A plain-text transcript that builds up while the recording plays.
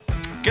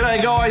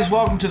G'day guys,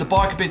 welcome to the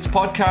Biker Bits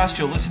podcast.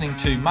 You're listening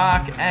to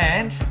Mark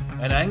and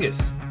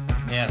Angus.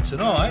 Now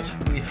tonight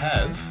we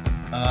have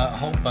a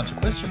whole bunch of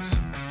questions.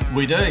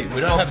 We do. We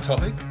don't have a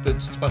topic, but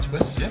just a bunch of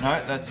questions, yeah?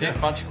 No, that's it. A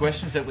bunch of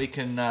questions that we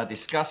can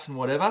discuss and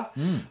whatever.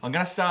 I'm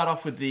going to start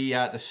off with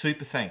the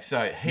super thanks.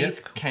 So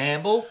Heath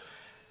Campbell.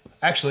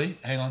 Actually,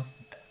 hang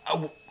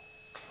on.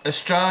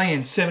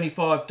 Australian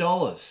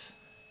 $75.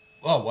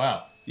 Oh,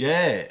 wow.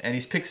 Yeah, and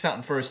he's picked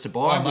something for us to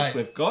buy, which mate.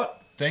 we've got.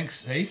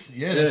 Thanks, Heath.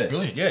 Yeah, that's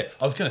brilliant. Yeah,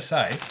 I was going to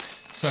say,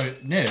 so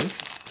Nev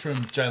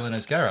from Jay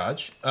Leno's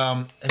Garage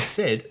has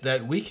said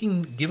that we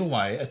can give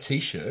away a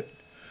T-shirt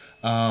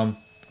per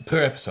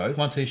episode,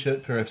 one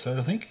T-shirt per episode,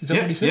 I think. Is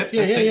that what he said?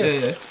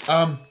 Yeah.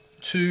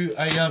 To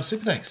a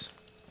super thanks.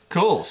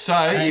 Cool. So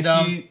And,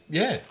 if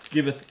you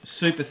give a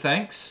super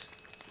thanks,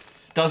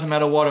 doesn't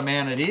matter what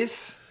amount it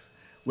is,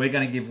 we're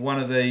going to give one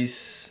of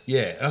these.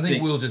 Yeah, and I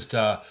think we'll just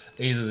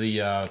either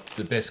the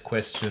best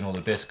question or the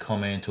best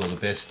comment or the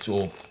best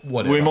or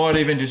whatever. We might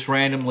even just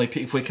randomly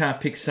pick, if we can't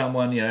pick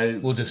someone,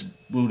 we'll just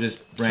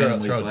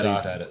randomly throw a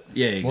dart at it.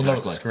 Yeah, exactly. Well, not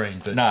at the screen,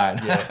 but no,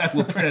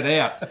 we'll print it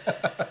out.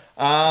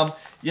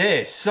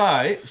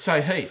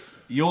 So Heath,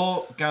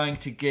 you're going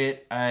to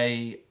get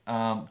a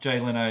Jay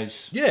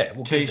Leno's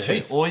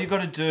T-shirt. All you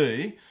got to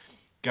do,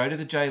 go to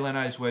the Jay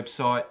Leno's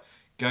website.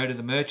 Go to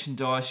the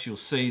merchandise, you'll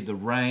see the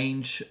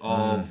range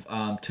of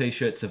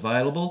T-shirts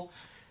available.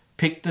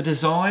 Pick the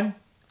design.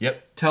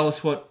 Yep. Tell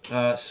us what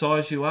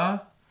size you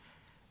are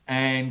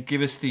and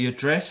give us the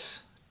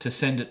address to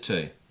send it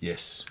to.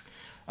 Yes.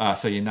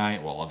 So your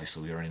name, well,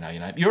 obviously we already know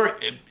your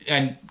name.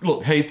 And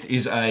look, Heath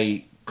is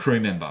a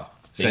crew member.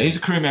 So he's a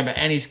crew member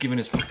and he's given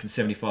us fucking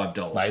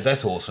 $75. Mate,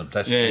 that's awesome.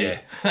 That's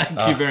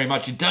Thank you very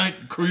much. You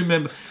don't crew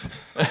member.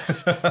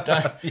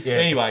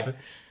 Anyway.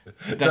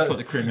 That's what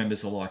the crew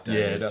members are like.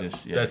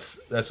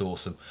 That's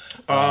awesome.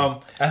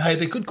 And hey,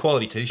 they're good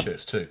quality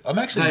T-shirts too.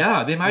 They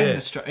are. They're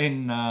made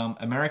in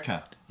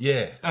America.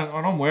 Yeah. And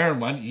I'm wearing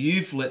one.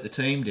 You've let the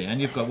team down.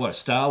 You've got what,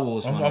 Star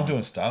Wars one? I'm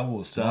doing Star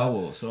Wars. Star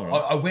Wars. All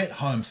right. I went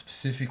home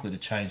specifically to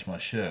change my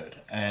shirt,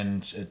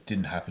 and it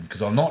didn't happen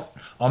because I'm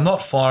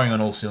not firing on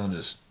all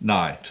cylinders.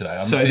 No.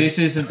 Today. This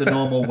isn't the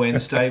normal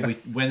Wednesday.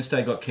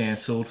 Wednesday got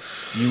cancelled.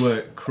 You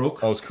were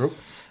crook. I was crook.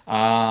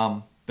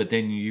 But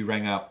then you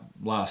rang up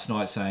last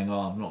night saying,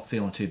 I'm not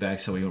feeling too bad,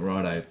 so we went,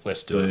 righto,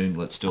 let's do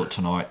it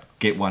tonight.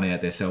 Get one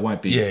out there. So it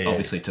won't be,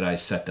 obviously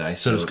today's Saturday.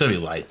 So it's going to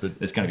be late. But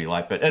it's going to be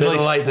late, but at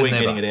least we're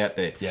getting it out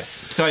there. Yeah.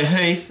 So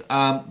Heath,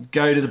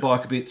 go to the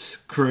Biker Bits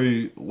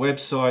crew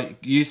website,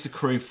 use the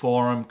crew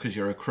forum because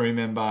you're a crew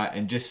member,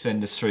 and just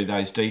send us through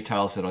those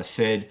details that I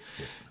said,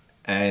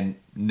 and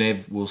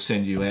Nev will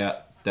send you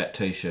out that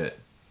T-shirt.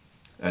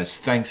 As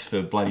thanks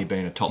for bloody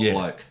being a top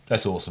bloke.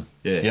 That's awesome.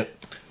 Yeah.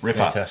 Yep. Ripper.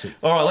 Fantastic.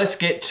 All right, let's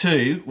get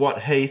to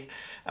what Heath...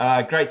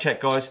 great chat,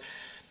 guys.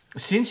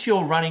 Since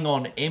you're running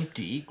on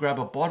empty, grab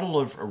a bottle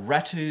of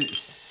Ratu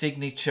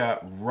Signature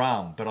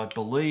Rum. But I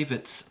believe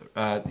it's...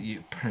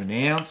 you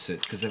pronounce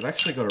it, because they've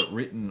actually got it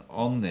written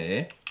on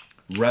there.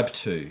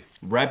 Rabtu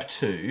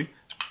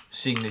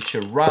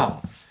Signature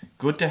Rum.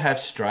 Good to have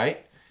straight,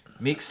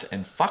 mixed,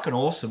 and fucking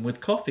awesome with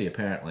coffee,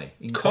 apparently.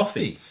 In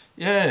coffee.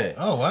 Yeah.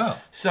 Oh, wow.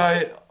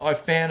 So I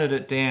found it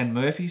at Dan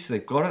Murphy's.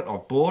 They've got it.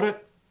 I've bought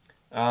it.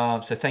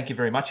 So thank you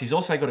very much. He's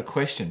also got a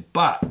question.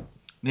 But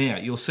now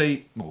you'll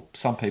see, well,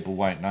 some people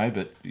won't know,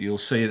 but you'll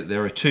see that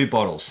there are two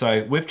bottles.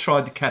 So we've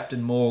tried the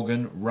Captain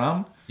Morgan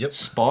rum,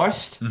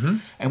 spiced,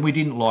 and we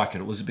didn't like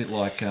it. It was a bit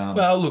like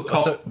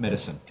cough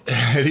medicine.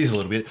 It is a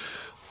little bit.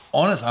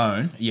 On its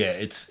own,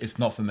 it's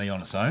not for me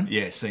on its own.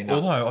 Yeah, see, no.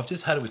 Although I've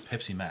just had it with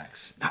Pepsi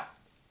Max.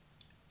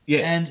 Yeah.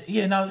 And,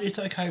 it's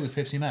okay with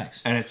Pepsi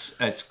Max. And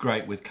it's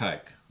great with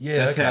Coke.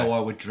 Yeah, that's how I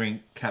would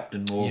drink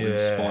Captain Morgan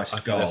Spiced I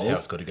think Gold. that's how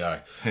it's got to go.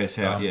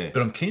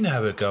 But I'm keen to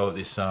have a go at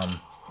this,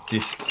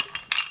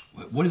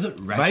 what is it?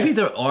 Maybe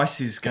the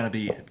ice is going to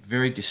be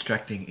very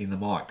distracting in the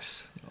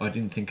mics. I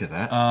didn't think of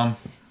that.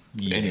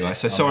 Anyway,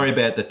 so sorry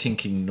about the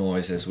tinking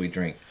noise as we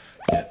drink.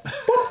 Yeah.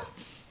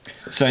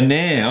 So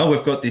now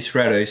we've got this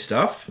Ratu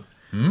stuff.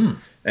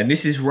 And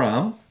this is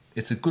rum.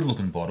 It's a good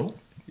looking bottle.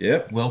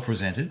 Yep. Well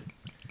presented.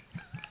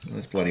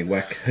 There's bloody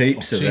whack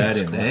heaps of that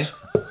in there.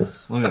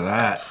 Look at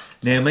that.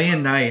 Now, me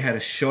and Nay had a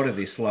shot of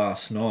this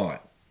last night.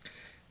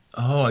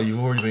 Oh, you've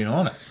already been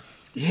on it?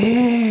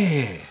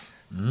 Yeah.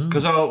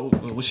 Because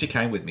she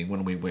came with me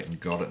when we went and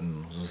got it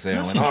and was there.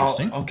 That's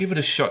interesting. I'll give it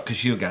a shot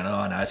because you were going,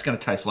 oh, no, it's going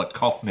to taste like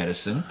cough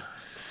medicine.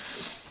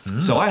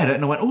 So I had it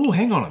and I went, oh,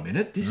 hang on a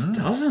minute, this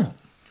doesn't.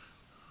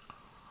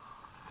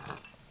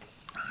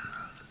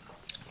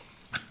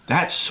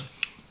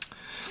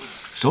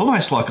 It's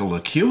almost like a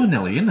liqueur,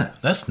 Nelly, isn't it?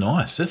 That's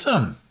nice. It's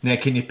Now,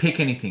 can you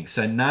pick anything?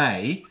 So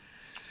Nay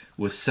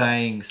was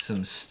saying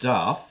some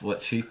stuff,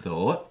 what she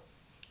thought,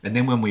 and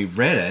then when we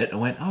read it, I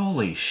went,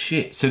 holy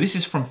shit. So this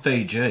is from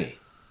Fiji.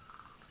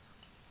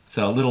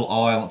 So a little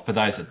island, for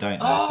those that don't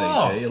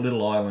know Fiji, a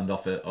little island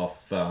off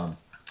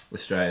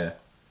Australia.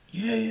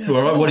 Yeah.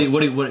 All right,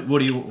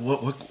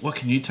 what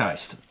can you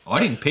taste? I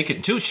didn't pick it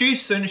until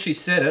as soon as she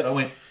said it, I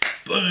went,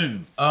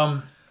 boom.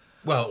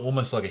 Well,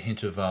 almost like a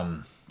hint of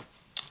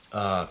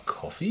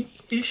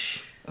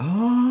coffee-ish.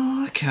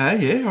 Oh,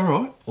 okay, yeah, all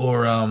right.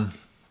 Or, I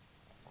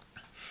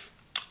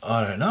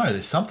don't know,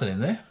 there's something in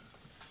there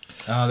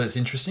that's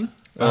interesting.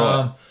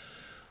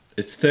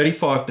 It's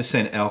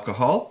 35%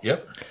 alcohol.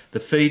 Yep. The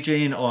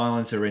Fijian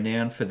Islands are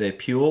renowned for their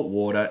pure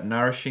water,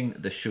 nourishing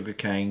the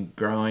sugarcane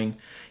growing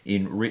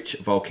in rich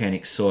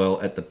volcanic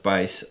soil at the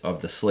base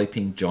of the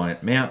sleeping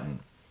giant mountain.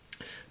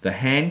 The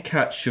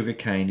hand-cut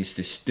sugarcane is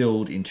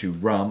distilled into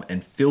rum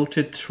and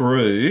filtered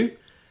through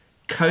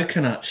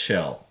coconut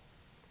shell.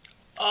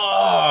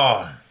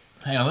 Oh,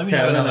 hang on, let me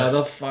have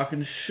another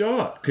fucking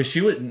shot. Because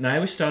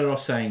we started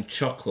off saying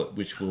chocolate,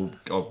 which we'll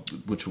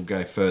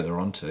go further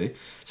on to.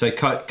 So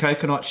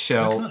coconut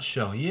shell. Coconut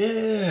shell,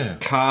 yeah.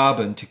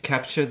 Carbon to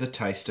capture the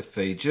taste of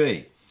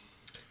Fiji.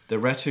 The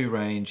Ratu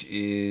range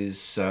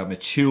is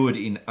matured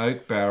in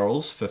oak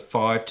barrels for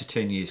 5 to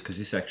 10 years, because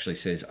this actually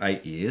says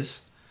 8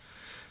 years.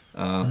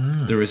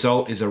 The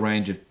result is a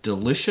range of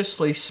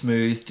deliciously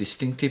smooth,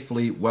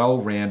 distinctively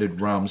well-rounded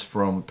rums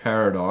from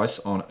paradise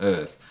on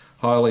earth.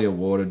 Highly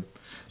awarded,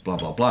 blah,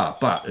 blah, blah.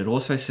 But it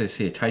also says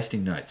here,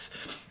 tasting notes.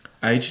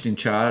 Aged in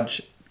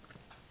charred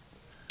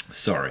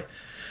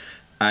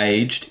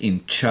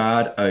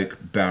oak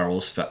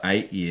barrels for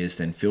 8 years,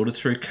 then filtered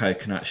through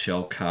coconut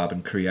shell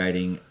carbon,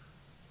 creating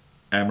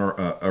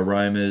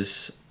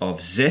aromas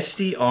of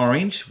zesty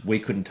orange. We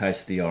couldn't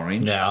taste the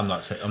orange. No, I'm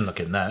not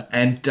getting that.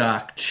 And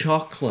dark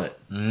chocolate.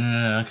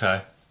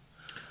 Okay.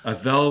 A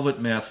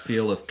velvet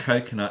mouthfeel of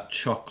coconut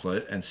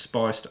chocolate and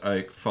spiced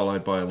oak,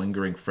 followed by a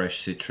lingering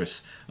fresh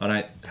citrus. I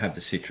don't have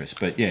the citrus,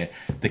 but yeah,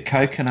 the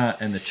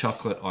coconut and the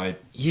chocolate. I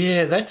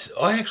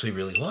actually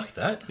really like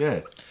that.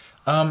 Yeah.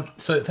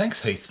 So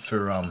thanks, Heath,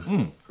 for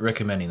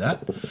recommending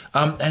that.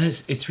 And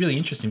it's really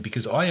interesting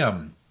because I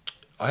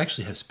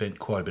actually have spent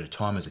quite a bit of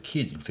time as a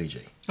kid in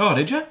Fiji. Oh,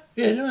 did you?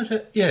 Yeah,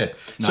 yeah.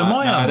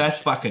 No,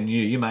 that's fucking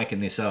you. You're making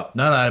this up.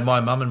 No, my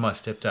mum and my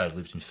stepdad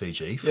lived in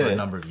Fiji for a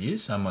number of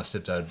years. My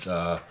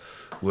stepdad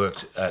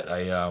worked at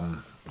a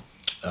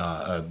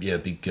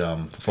big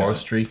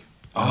forestry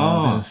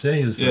business there.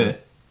 He was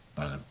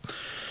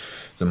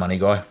the money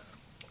guy.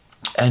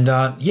 And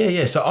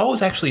so I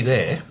was actually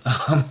there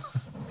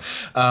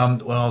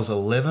when I was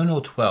 11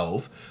 or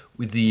 12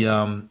 with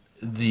the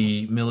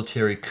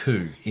military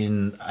coup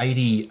in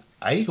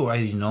 88 or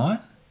 89.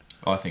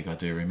 I think I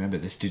do remember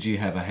this. Did you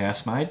have a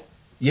housemaid?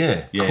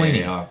 Yeah,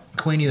 Queenie.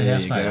 Queenie the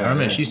housemaid. I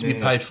remember she used to be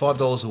paid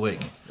 $5 a week.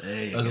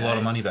 That was a lot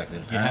of money back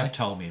then. You have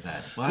told me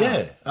that. Wow.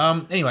 Yeah.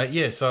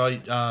 Anyway, so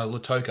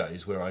Lautoka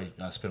is where I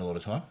spent a lot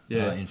of time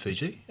in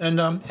Fiji. And,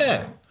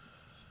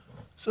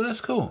 so that's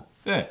cool.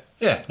 Yeah.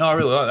 Yeah. No, I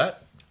really like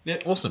that. Yeah.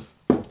 Awesome.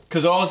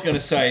 Because I was going to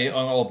say,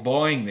 I'm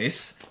buying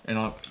this,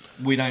 and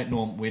we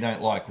don't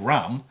like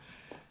rum,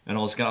 and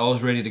I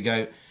was ready to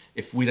go.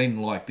 If we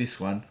didn't like this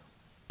one,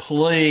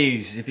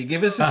 please, if you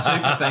give us a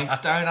super thanks,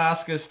 don't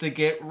ask us to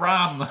get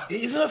rum.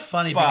 Isn't it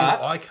funny because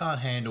I can't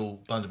handle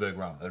Bundaberg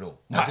rum at all.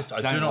 I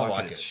do not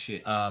like it.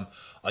 Shit. I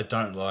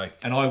don't like,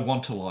 and I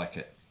want to like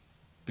it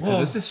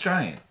because it's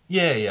Australian.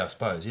 Yeah, I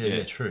suppose.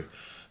 Yeah, true.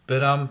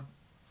 But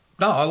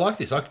no, I like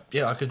this. I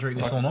could drink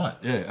this all night.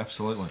 Yeah,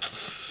 absolutely.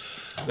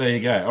 There you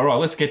go. All right,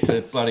 let's get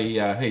to bloody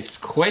Heath's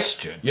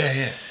question.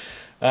 Yeah.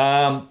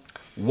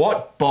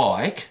 What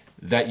bike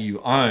that you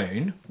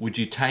own would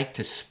you take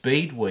to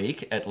Speed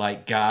Week at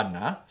Lake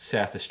Gardner,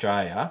 South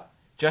Australia,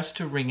 just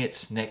to wring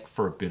its neck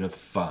for a bit of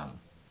fun?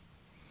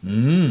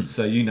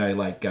 So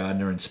Lake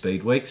Gardner and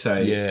Speed Week. So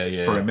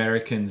for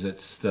Americans,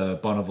 it's the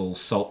Bonneville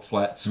Salt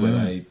Flats where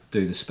they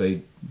do the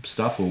speed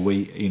stuff. Or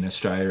we in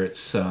Australia,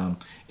 it's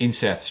in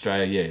South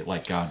Australia,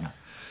 Lake Gardner.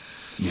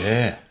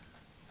 Yeah.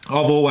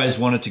 I've always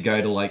wanted to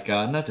go to Lake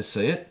Gardner to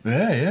see it.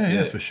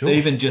 Yeah, for sure.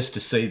 Even just to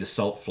see the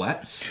salt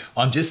flats.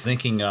 I'm just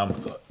thinking,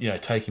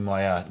 taking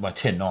my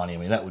 1090. I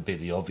mean, that would be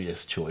the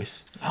obvious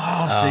choice.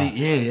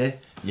 Yeah.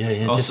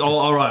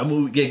 All right,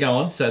 we'll get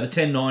going. So the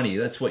 1090,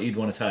 that's what you'd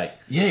want to take.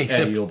 Yeah,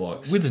 except out of your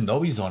bikes. With the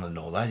knobbies on and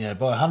all that.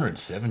 By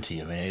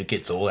 170, I mean, it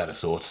gets all out of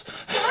sorts.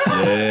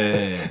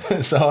 Yeah.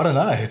 So I don't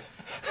know.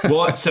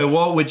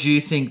 What would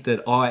you think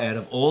that out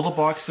of all the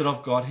bikes that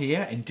I've got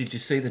here, and did you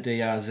see the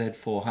DRZ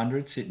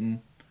 400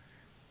 sitting?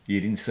 You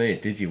didn't see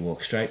it, did you?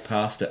 Walk straight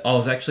past it. I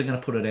was actually going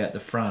to put it out the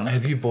front.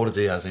 Have you bought a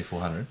DRZ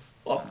 400?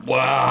 Oh,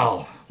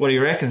 wow. What do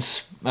you reckon?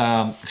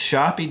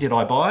 Sharpie, did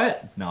I buy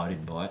it? No, I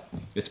didn't buy it.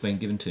 It's been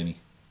given to me.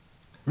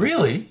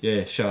 Really?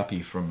 Yeah,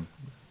 Sharpie from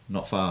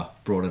not far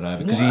brought it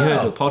over. Because he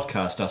heard the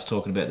podcast, us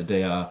talking about the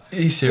DR 400.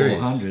 Are you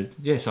serious?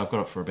 Yes, I've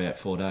got it for about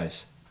 4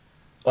 days.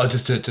 Oh,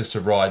 just to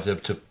ride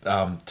to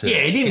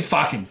yeah, he didn't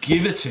fucking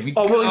give it to me.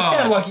 Oh, well, it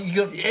sounded like you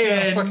got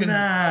fucking... No.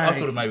 I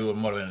thought it maybe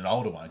might have been an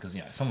older one, because,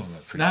 some of them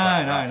are pretty...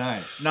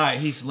 No,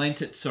 he's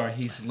lent it, to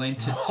me.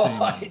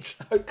 Right,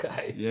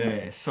 okay.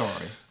 Yeah,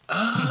 sorry.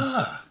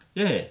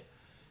 Yeah.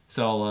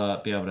 So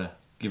I'll be able to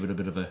give it a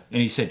bit of a...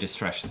 And he said just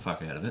thrash the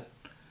fuck out of it.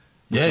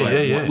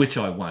 Yeah. Which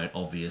I won't,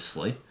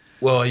 obviously.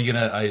 Well, are you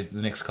going to...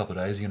 the next couple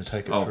of days, are you going to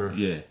take it for...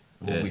 Yeah.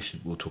 Well,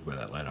 we'll talk about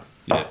that later.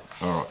 Yeah,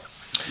 all right.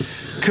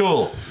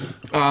 Cool.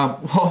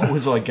 What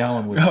was I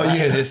going with? Oh,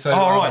 yeah. So,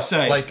 right.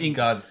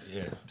 So,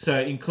 So,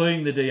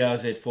 including the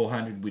DRZ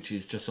 400, which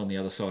is just on the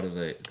other side of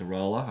the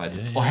roller.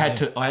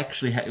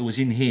 It was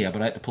in here,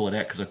 but I had to pull it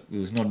out because there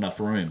was not enough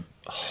room.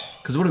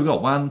 Because what have we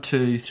got? 1,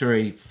 2,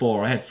 3,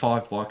 4. I had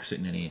 5 bikes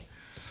sitting in here.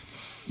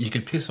 You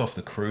could piss off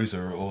the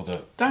cruiser or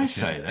the... Don't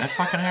say that.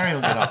 Fucking Harry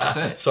will get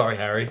upset. Sorry,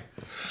 Harry.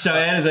 So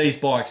out of these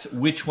bikes,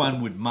 which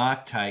one would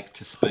Mark take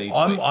to speed?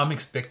 I'm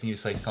expecting you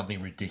to say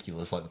something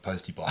ridiculous like the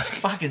postie bike.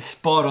 Fucking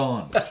spot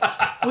on.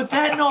 Would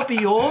that not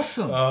be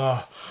awesome?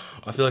 Oh,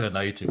 I feel like I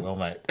know you too well,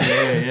 mate.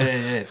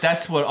 Yeah.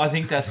 I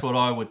think that's what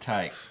I would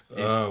take.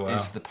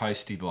 Is the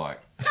postie bike.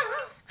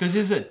 Because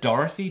is it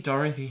Dorothy?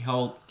 Dorothy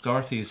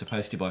is the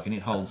postie bike, and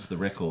it holds the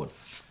record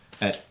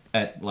at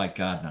Lake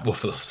Gardner. Well,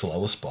 for the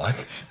slowest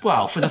bike.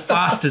 Well, for the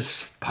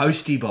fastest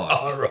postie bike.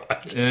 Oh,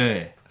 right.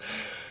 Yeah.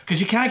 Because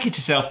you can't get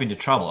yourself into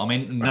trouble. I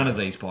mean, none of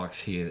these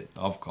bikes here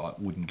I've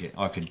got wouldn't get...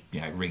 I could,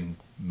 wring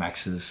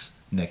Max's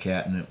neck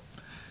out and it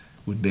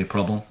wouldn't be a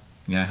problem.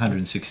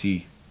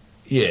 160...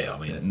 Yeah, I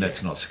mean...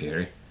 that's not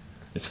scary.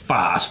 It's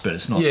fast, but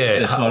it's not... Yeah,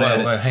 it's not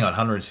hang on,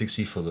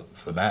 160 for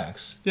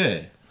Max?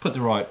 Yeah.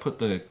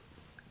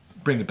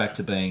 Bring it back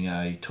to being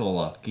a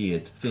taller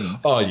geared thing.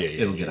 Oh, yeah.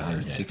 It'll get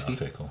 160. Yeah,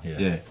 fair call.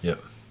 Yeah. Yep.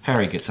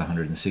 Harry gets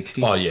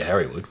 160. Oh, yeah,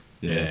 Harry would.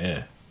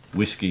 Yeah.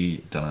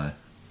 Whiskey, don't know.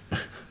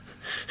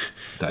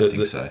 Don't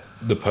think so.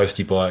 The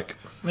postie bike,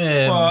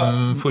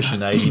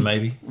 pushing 80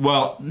 maybe.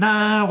 Well,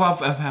 no,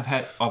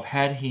 I've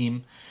had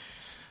him.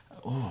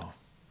 Oh,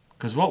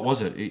 because what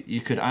was it?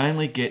 You could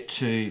only get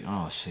to.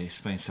 Oh, see, it's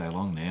been so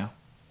long now.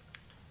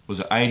 Was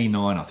it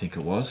 89? I think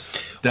it was.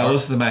 That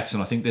was the max,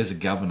 and I think there's a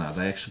governor.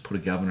 They actually put a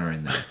governor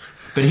in there,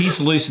 but he's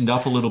loosened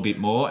up a little bit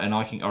more, and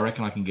I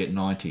reckon I can get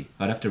 90.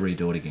 I'd have to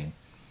redo it again.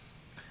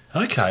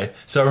 Okay,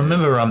 so I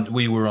remember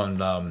we were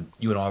on.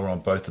 You and I were on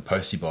both the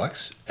postie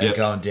bikes and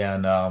going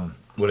down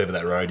whatever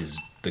that road is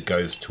that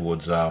goes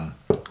towards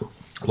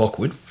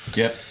Lockwood.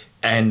 Yep.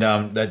 And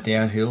that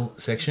downhill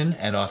section,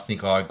 and I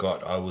think I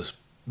was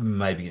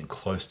maybe getting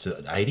close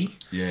to 80.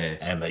 Yeah.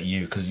 And that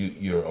because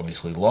you're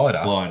obviously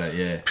lighter. Lighter,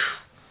 yeah.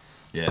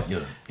 Yeah.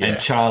 And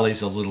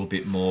Charlie's a little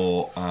bit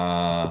more,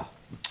 what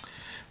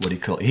do you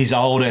call it? He's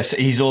older, so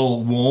he's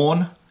all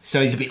worn,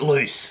 so he's a bit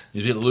loose.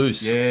 He's a bit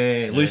loose.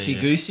 Yeah,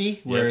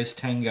 loosey-goosey, whereas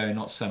Tango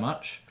not so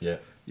much. Yeah.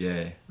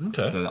 Yeah.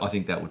 Okay. So I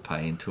think that would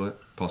play into it,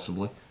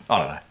 possibly. I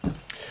don't know.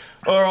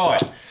 All right.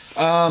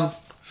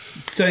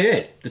 So,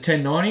 the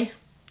 1090.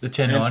 The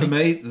 1090. And for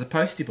me, the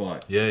postie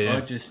bike. Yeah. I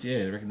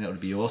reckon that would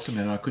be awesome,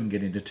 and I couldn't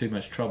get into too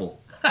much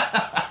trouble.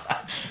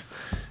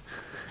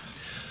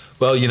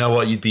 Well, you know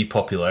what? You'd be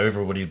popular.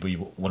 Everybody would be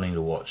wanting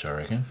to watch, I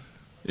reckon.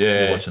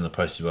 Yeah. You're watching the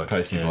postie bike.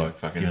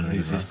 Fucking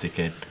who's this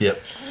dickhead? Yep.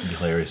 It'd be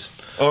hilarious.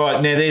 All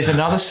right, now there's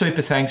another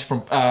super thanks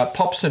from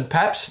Pops and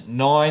Paps,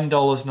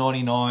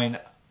 $9.99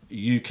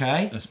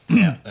 UK. That's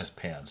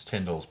pounds.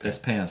 $10 That's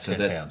pounds. So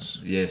 £10.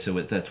 Yeah, so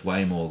that's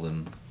way more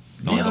than...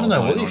 Yeah, I don't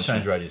know what the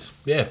exchange rate is.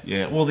 Yeah.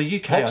 Yeah, well, the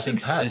UK, Pops I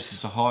think, and is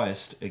the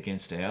highest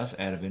against ours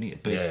out of any.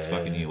 It beats the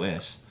fucking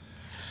US.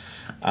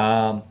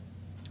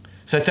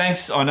 So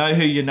thanks. I know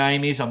who your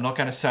name is. I'm not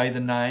going to say the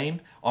name.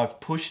 I've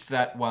pushed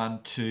that one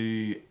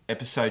to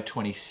episode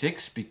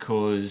 26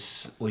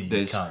 because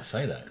you can't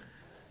say that.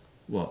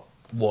 What?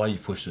 Why you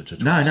pushed it to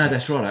 26? No,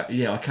 that's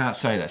right. I can't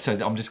say that. So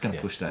I'm just going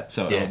to push that.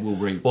 So we'll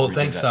read. Well,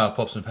 thanks,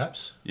 Pops and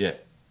Paps. Yeah.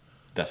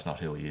 That's not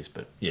who he is,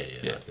 but... Yeah.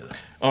 I get that.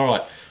 All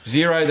right.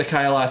 Zero, the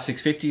KLR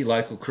 650,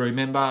 local crew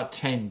member,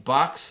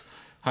 $10.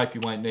 Hope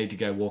you won't need to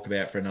go walk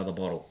about for another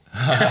bottle.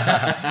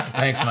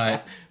 Thanks,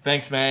 mate.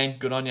 Thanks, man.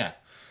 Good on you.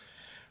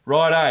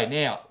 Righto.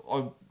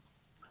 Now,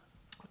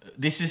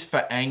 this is for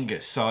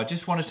Angus, so I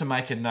just wanted to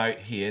make a note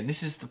here. And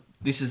this is the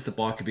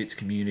Biker Bits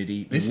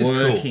community This is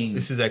cool.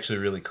 This is actually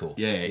really cool.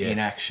 Yeah, in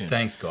action.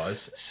 Thanks,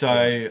 guys.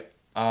 So,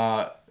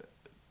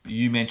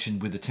 you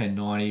mentioned with the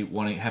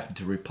 1090 having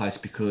to replace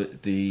because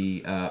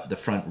the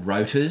front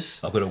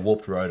rotors. I've got a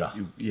warped rotor.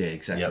 Yeah,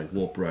 exactly. Yep.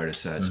 Warped rotor,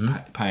 so it's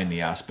pain in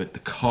the ass. But the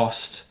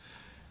cost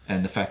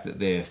and the fact that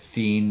they're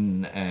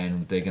thin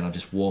and they're going to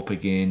just warp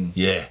again.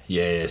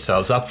 Yeah. So I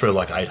was up for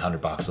like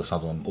 $800 or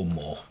something or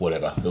more,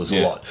 whatever. It was a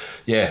lot.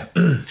 Yeah.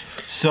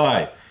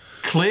 So,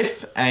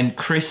 Cliff and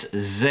Chris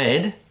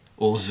Z,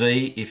 or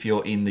Z if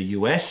you're in the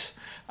US,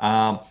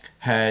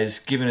 has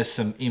given us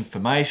some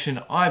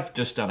information. I've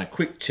just done a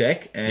quick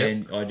check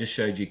and I just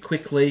showed you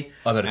quickly.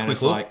 I've had a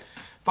quick look. Like,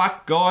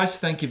 fuck guys,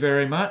 thank you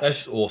very much.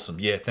 That's awesome.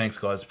 Yeah, thanks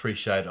guys,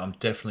 appreciate it. I'm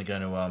definitely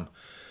going to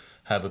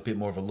have a bit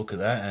more of a look at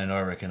that, and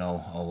I reckon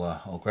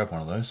I'll grab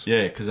one of those.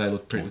 Yeah, because they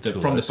look pretty.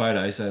 From the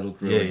photos, they look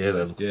really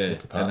good. They look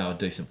the part. And they're a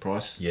decent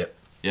price. Yep,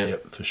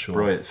 for sure.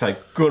 Brilliant. So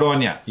good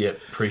on you. Yep,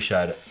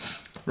 appreciate it.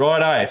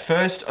 Righto.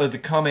 First of the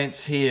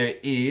comments here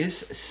is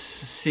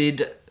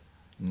Sid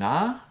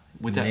Nah.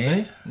 Would that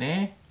be?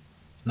 Nah?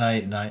 I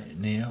don't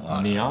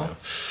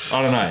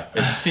know.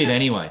 It's Sid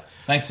anyway.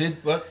 Thanks, Sid.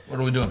 What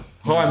are we doing?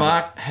 Hi,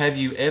 Mark. Have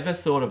you ever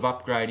thought of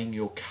upgrading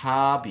your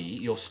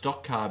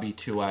stock carby,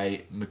 to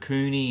a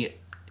Mikuni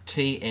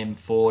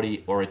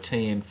TM40 or a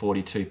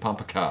TM42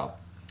 pumper carb?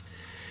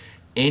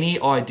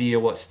 Any idea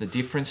what's the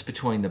difference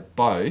between the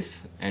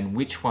both and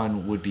which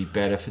one would be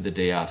better for the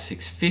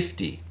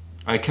DR650?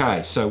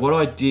 Okay, so what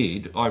I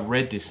did, I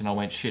read this and I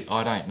went, shit,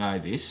 I don't know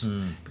this,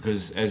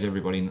 because as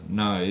everybody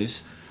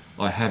knows,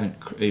 I haven't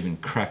even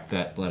cracked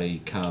that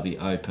bloody carby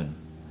open.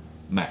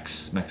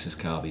 Max's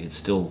carby. It's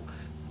still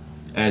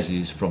as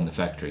is from the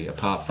factory,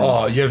 apart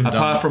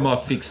from I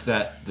fixed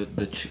that,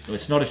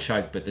 it's not a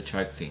choke, but the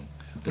choke thing.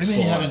 What do you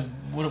mean you haven't,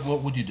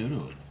 what would you do to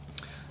it?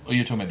 Oh,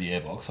 you're talking about the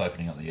airbox,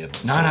 opening up the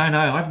airbox. No,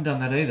 I haven't done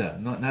that either.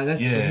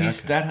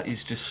 That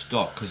is just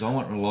stock, because I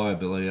want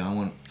reliability, I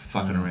want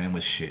fucking around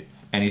with shit.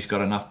 And he's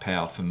got enough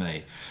power for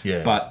me.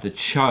 Yeah. But the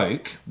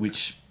choke,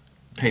 which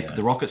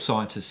the rocket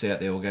scientists out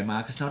there will go,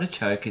 Mark, it's not a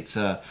choke, it's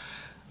a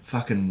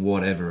fucking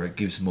whatever, it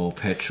gives more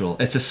petrol.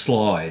 It's a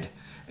slide,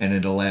 and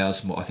it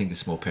allows more, I think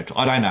it's more petrol.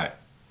 I don't know.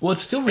 Well, it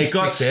still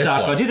restricts airflow. It got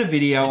stuck. Airflow. I did a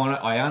video on it,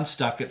 I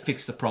unstuck it,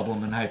 fixed the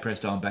problem, and hey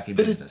presto, I'm back in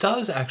business. But it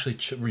does actually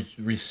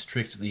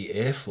restrict the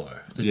airflow.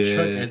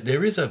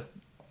 There is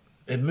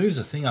it moves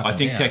a thing up and down. I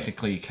think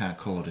technically you can't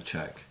call it a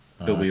choke,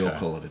 but we all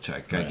call it a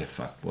choke. Go get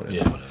fucked, whatever.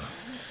 Yeah, whatever.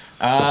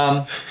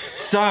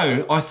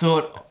 So I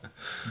thought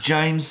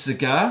James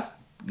Zagar,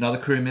 another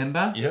crew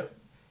member. Yep.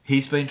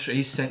 He's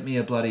sent me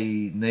a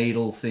bloody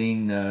needle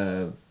thing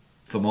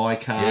for my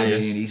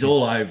carby, and he's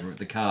all over at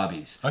the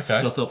carbies. Okay.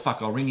 So I thought,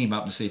 fuck, I'll ring him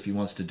up and see if he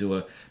wants to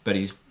do but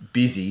he's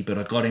busy, but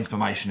I got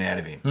information out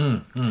of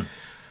him.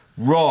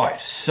 Right,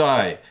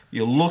 so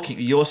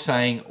you're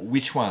saying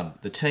which one,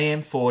 the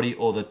TM40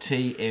 or the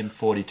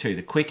TM42?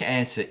 The quick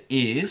answer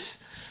is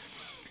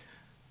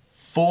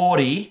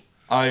 40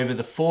 over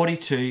the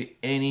 42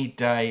 any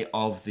day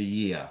of the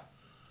year.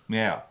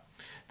 Now,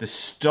 the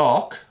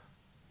stock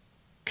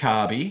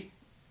carby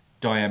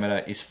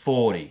diameter is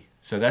 40.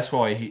 So that's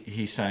why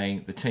he's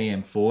saying the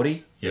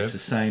TM40 is the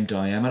same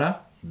diameter.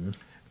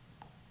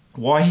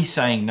 Why he's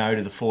saying no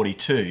to the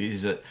 42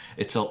 is that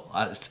it's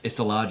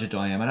a larger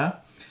diameter.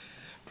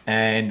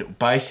 And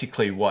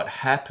basically what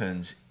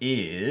happens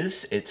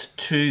is it's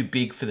too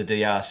big for the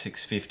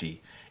DR650.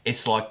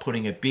 It's like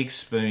putting a big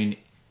spoon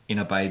in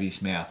a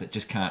baby's mouth. It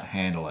just can't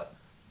handle it.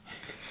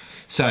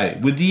 So,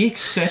 with the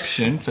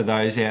exception for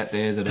those out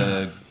there that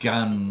are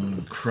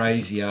gun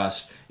crazy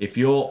ass, if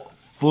you're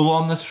full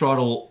on the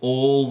throttle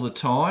all the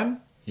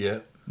time,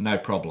 no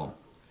problem.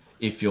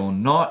 If you're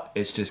not,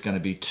 it's just going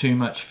to be too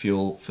much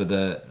fuel for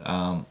the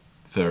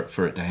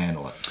for it to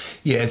handle it.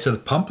 Yeah, so the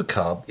pumper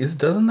carb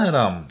doesn't that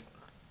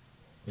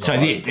So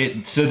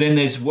then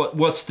there's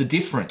what's the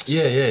difference?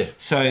 Yeah.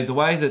 So the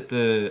way that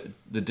the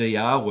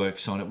DR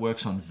works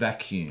on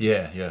vacuum.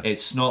 Yeah.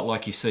 It's not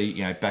like you see,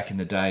 back in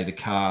the day, the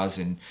cars,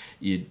 and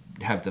you'd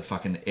have the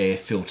fucking air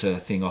filter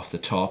thing off the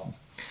top,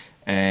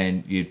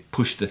 and you'd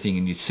push the thing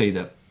and you'd see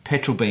the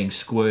petrol being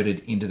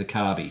squirted into the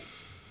carby.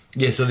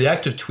 Yeah, so the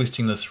act of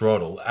twisting the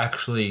throttle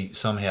actually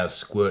somehow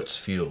squirts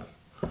fuel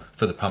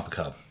for the pumper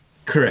carb.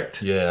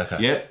 Correct. Yeah, okay.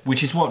 Yep,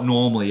 which is what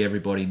normally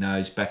everybody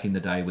knows back in the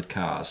day with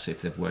cars,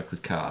 if they've worked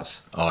with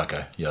cars. Oh,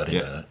 okay. Yeah, I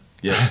didn't know that.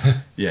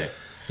 Yeah.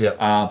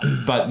 Yeah.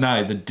 But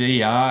no, the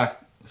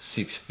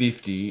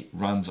DR650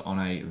 runs on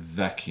a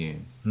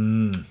vacuum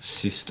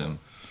system.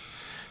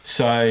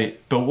 So,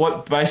 but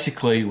what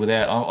basically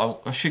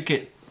I should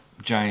get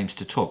James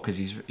to talk, because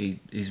he's very...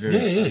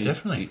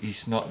 definitely.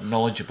 He's not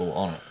knowledgeable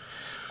on it.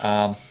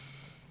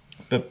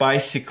 But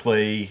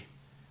basically...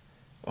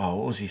 what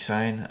was he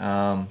saying?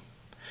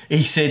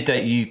 He said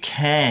that you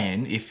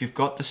can, if you've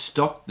got the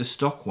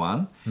stock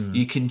one,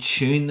 you can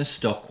tune the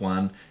stock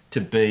one to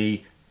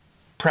be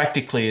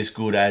practically as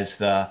good as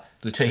the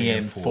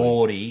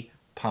TM40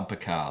 pumper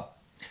carb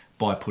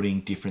by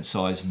putting different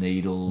size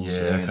needles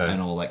and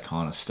all that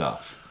kind of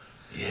stuff.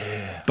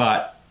 Yeah.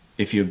 But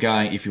if you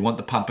want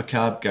the pumper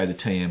carb, go the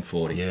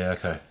TM40. Yeah,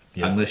 okay.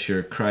 Yeah. Unless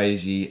you're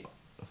crazy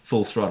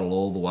full throttle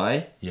all the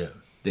way,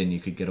 then you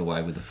could get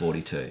away with the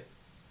 42.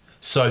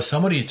 So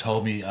somebody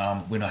told me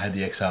when I had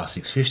the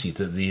XR650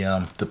 that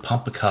the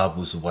pumper carb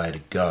was the way to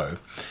go,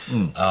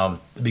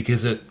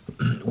 because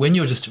when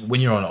you're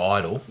on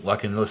idle,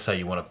 like let's say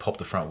you want to pop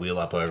the front wheel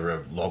up over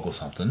a log or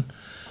something,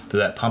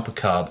 that pumper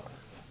carb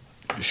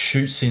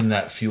shoots in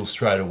that fuel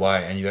straight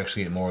away, and you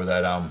actually get more of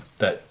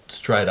that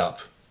straight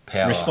up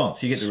power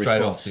response. You get the straight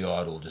response off the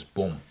idle, just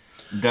boom.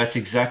 That's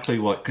exactly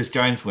because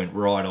James went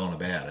right on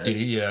about it. Did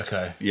he? Yeah,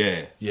 okay.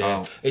 Yeah.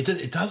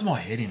 It does my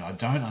head in. I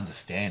don't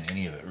understand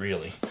any of it,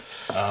 really.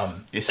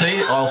 You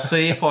see, I'll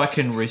see if I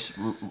can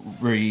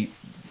re-say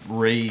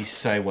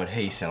what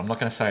he said. I'm not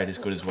going to say it as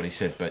good as what he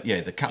said, but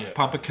the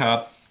pumper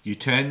carb, you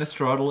turn the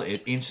throttle,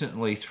 it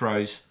instantly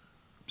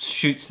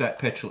shoots that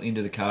petrol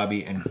into the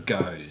carby and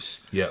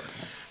goes. Yep.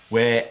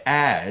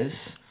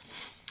 Whereas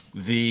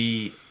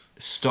the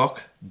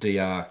stock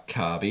DR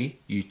carby,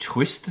 you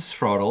twist the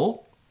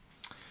throttle,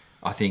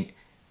 I think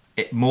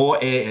more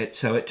air,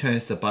 so it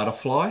turns the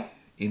butterfly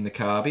in the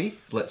carby,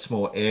 lets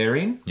more air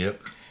in.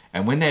 Yep.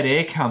 And when that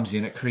air comes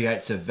in, it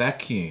creates a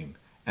vacuum,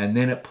 and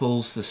then it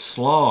pulls the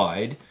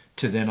slide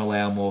to then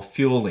allow more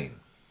fuel in.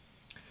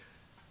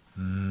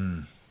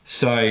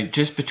 So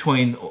just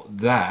between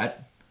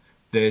that,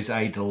 there's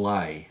a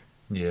delay.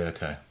 Yeah,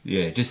 okay.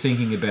 Yeah, just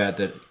thinking about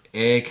that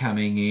air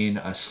coming in,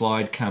 a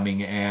slide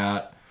coming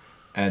out,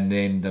 and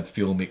then the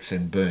fuel mix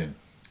and boom.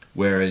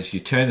 Whereas you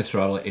turn the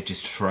throttle, it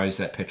just throws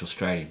that petrol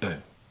straight in,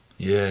 boom.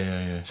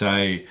 Yeah.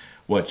 So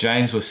what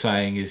James was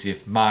saying is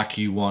if, Mark,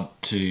 you want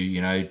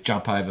to,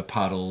 jump over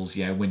puddles,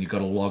 when you've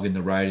got a log in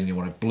the road and you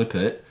want to blip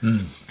it,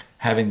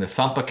 having the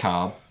thumper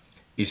carb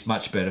is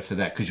much better for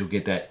that because you'll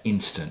get that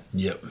instant.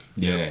 Yep.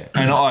 Yeah.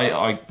 And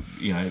I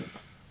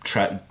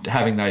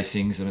having those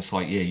things, and it's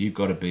like, you've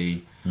got to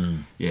be,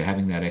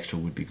 having that extra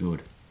would be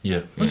good.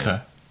 Yeah.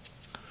 Okay.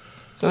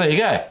 So there you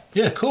go.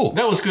 Yeah, cool.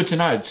 That was good to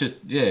know. Just,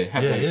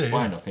 have that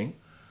explained, I think.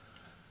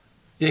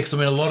 Yeah, because,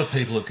 a lot of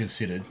people have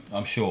considered,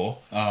 I'm sure,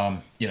 a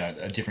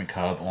different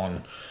carb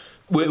on,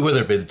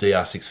 whether it be the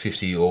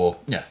DR650 or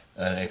an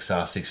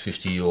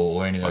XR650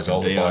 or any of those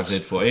older bikes.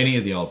 DRZ4, any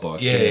of the old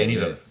bikes. Yeah, any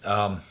of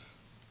them.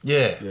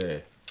 Yeah.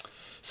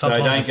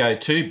 Sometimes so don't go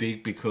too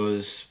big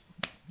because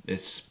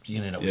it's... You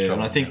can end up with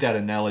trouble. And I think that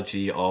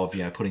analogy of,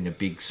 putting a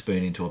big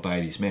spoon into a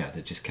baby's mouth,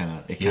 it just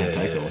can't take it.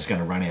 It's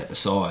going to run out the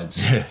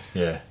sides.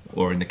 Yeah.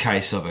 Or in the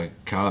case of a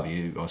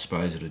carb, I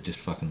suppose it would just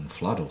fucking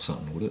flood or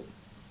something, would it?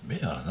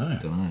 Yeah, I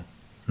don't know.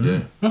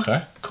 Yeah.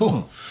 Okay,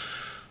 cool.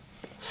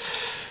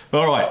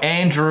 All right,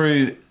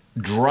 Andrew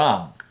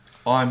Drum.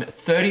 I'm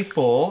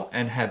 34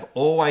 and have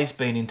always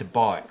been into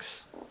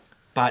bikes,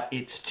 but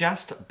it's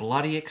just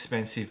bloody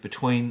expensive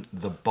between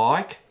the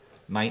bike,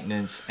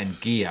 maintenance and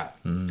gear.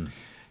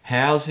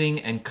 Housing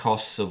and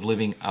costs of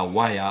living are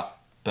way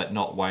up, but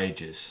not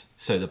wages.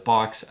 So the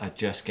bikes are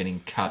just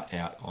getting cut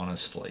out,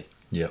 honestly.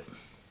 Yep.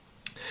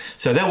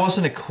 So that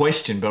wasn't a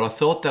question, but I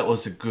thought that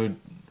was a good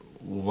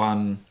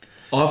one.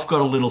 I've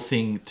got a little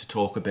thing to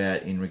talk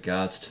about in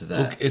regards to that.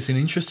 Look, it's an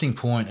interesting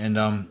point,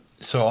 and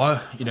so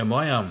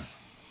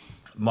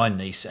my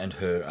niece and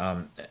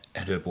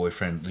her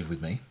boyfriend live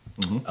with me.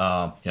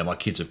 My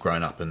kids have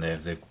grown up and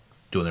they're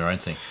doing their own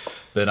thing,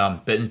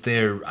 but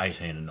they're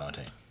 18 and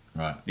 19,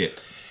 right? Yeah,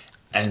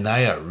 and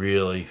they are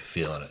really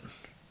feeling it.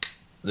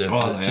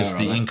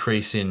 The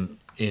increase in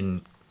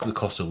the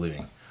cost of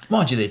living.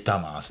 Mind you, they're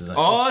dumbasses.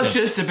 I was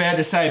just about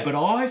to say, but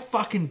I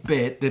fucking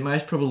bet they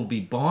most probably be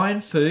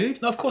buying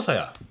food. No, of course they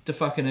are. To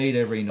fucking eat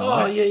every night.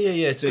 Oh, yeah.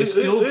 It's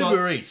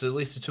Uber Eats at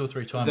least 2 or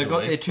 3 times. They've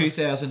got their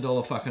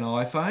 $2,000 fucking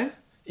iPhone.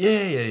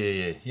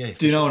 Yeah.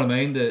 Do you know what I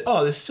mean?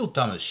 They're still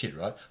dumb as shit,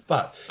 right?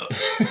 But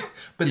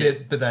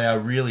they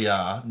really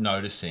are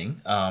noticing.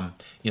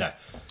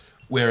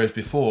 Whereas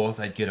before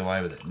they'd get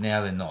away with it.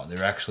 Now they're not.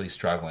 They're actually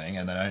struggling,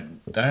 and they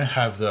don't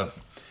have the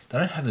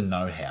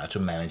know-how to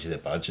manage their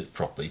budget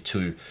properly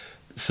to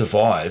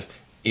survive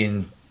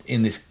in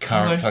this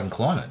current fucking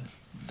climate.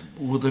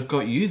 Well, they've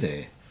got you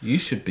there. You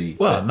should be.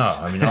 Well, no.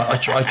 I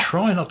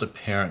try not to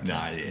parent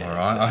them. No, yeah. All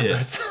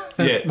right.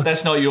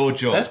 That's not your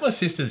job. That's my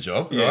sister's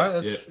job, right?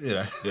 That's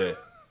Yeah.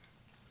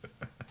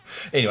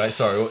 Anyway,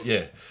 sorry.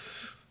 Yeah.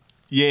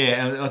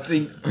 Yeah, and I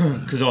think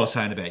because I was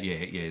saying about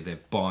they're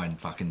buying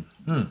fucking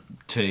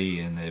tea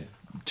and they're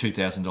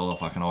 $2,000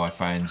 fucking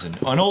iPhones and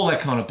all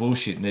that kind of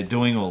bullshit, and they're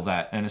doing all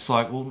that, and it's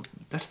like, well,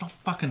 that's not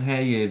fucking how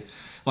you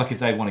like. If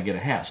they want to get a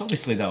house,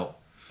 obviously they'll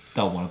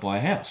want to buy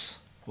a house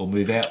or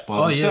move out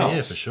by themselves.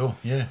 Yeah, for sure.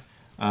 Yeah.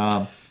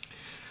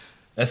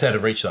 That's out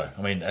of reach, though.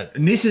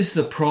 And this is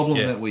the problem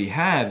that we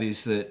have,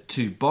 is that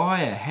to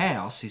buy a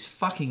house is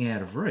fucking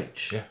out of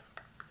reach. Yeah.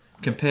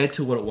 Compared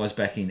to what it was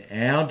back in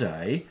our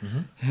day,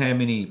 how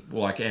many,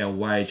 like our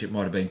wage, it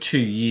might have been 2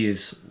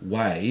 years'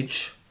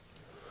 wage,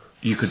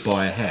 you could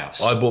buy a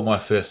house. I bought my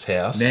first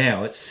house.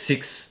 Now it's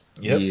 6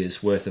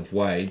 years' worth of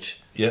wage.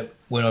 Yep.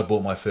 When I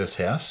bought my first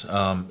house,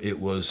 it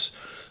was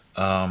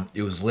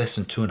less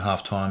than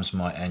 2.5 times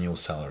my annual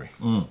salary.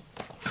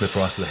 The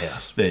price of the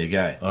house. There you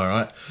go. All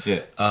right.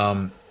 Yeah.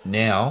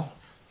 Now,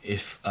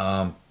 if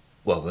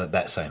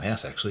that same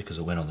house actually, because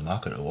it went on the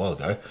market a while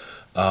ago,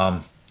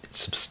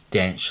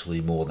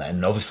 substantially more than that.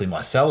 And obviously my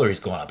salary's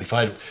gone up. If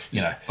I,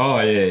 Oh,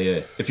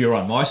 yeah. If you're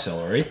on my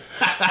salary.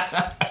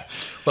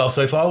 Well,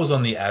 so if I was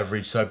on the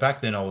average, so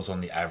back then I was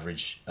on the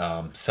average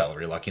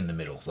salary, like in the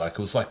middle. Like it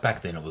was like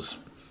back then it was,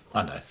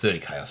 I don't know,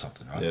 30K or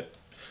something, right? Yep.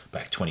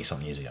 Back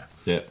 20-something years ago.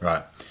 Yeah.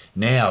 Right.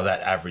 Now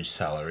that average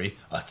salary,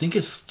 I think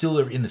it's still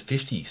in the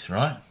 50s,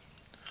 right?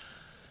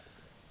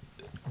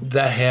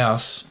 That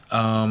house,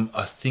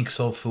 I think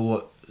sold for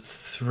what,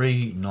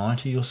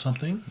 $390 or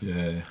something?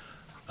 Yeah.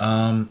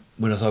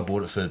 Whereas I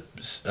bought it for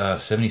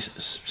 78,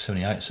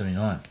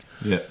 79.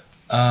 Yeah.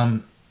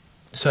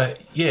 So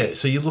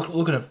you're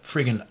looking at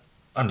friggin',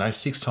 I don't know,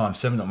 6 times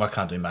 7. I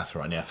can't do math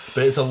right now,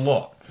 but it's a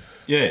lot.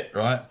 Yeah.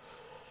 Right.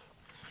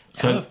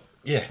 So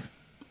yeah.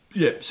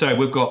 So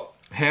we've got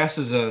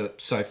houses are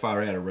so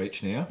far out of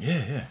reach now.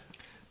 Yeah.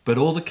 But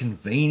all the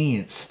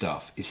convenience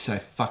stuff is so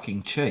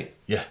fucking cheap.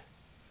 Yeah.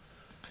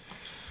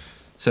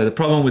 So the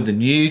problem with the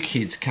new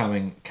kids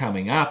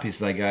coming up is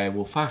they go,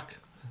 well, fuck,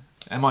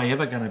 am I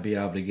ever going to be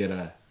able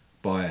to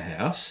buy a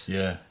house?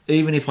 Yeah.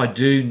 Even if I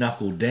do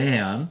knuckle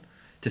down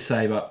to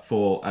save up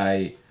for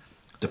a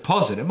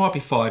deposit, it might be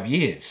 5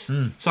 years. So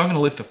I'm going to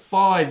live for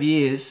 5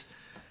 years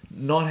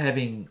not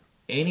having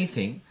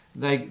anything,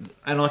 And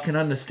I can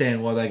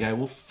understand why they go,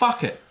 well,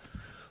 fuck it.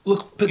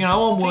 Look, but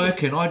I'm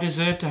working. I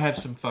deserve to have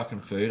some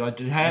fucking food. I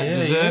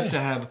deserve to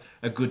have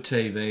a good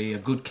TV, a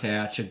good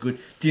couch, Do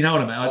you know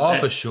what I mean?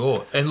 For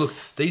sure. And look,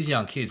 these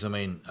young kids, I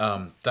mean,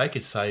 they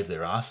could save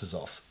their asses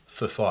off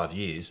for 5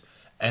 years,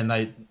 and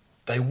they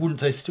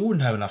still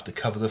wouldn't have enough to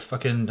cover the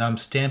fucking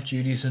stamp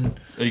duties and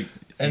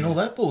all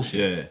that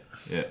bullshit.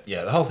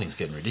 Yeah. The whole thing's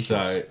getting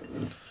ridiculous.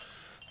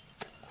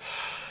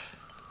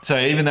 So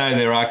even though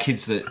there are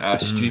kids that are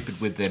stupid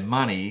with their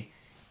money.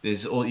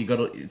 There's all you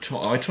got to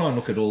try. I try and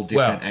look at all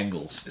different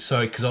angles.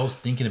 So, because I was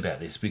thinking about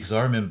this, because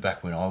I remember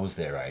back when I was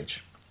their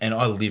age, and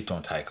I lived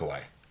on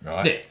takeaway,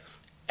 right? Yeah,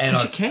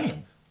 and you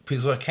can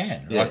because I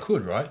can, I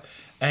could, right?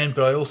 But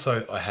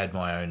I had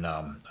my own,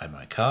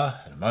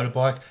 car, had a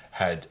motorbike,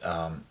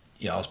 I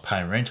was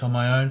paying rent on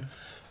my own.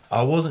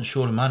 I wasn't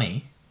short of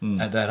money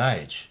at that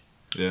age.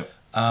 Yeah.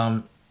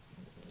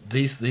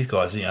 These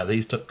guys,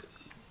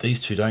 these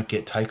two don't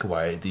get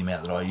takeaway the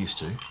amount that I used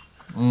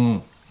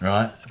to.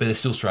 Right, but they're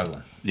still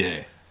struggling.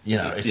 Yeah,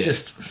 it's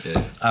just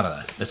I don't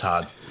know. It's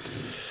hard.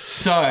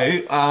 So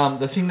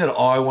the thing that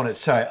I wanted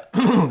to say,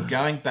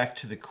 going back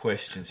to the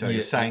question. So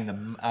you're saying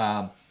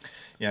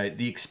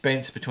the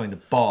expense between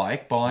buying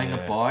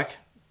a bike,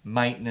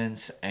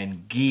 maintenance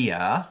and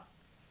gear,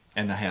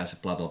 and the house,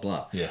 blah blah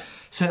blah. Yeah.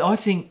 So I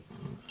think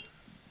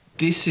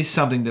this is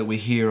something that we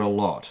hear a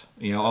lot.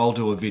 I'll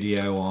do a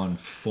video on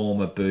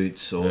former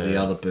boots or the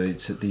other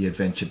boots, at the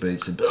adventure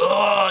boots, and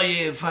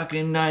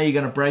fucking no, you're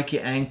going to break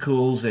your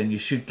ankles, and you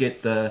should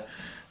get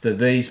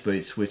these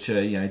boots, which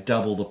are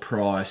double the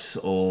price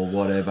or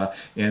whatever.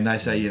 And they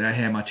say,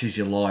 how much is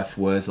your life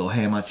worth, or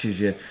how much is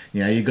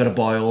you've got to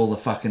buy all the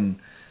fucking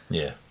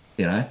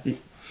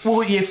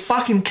well, you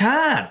fucking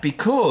can't,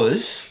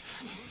 because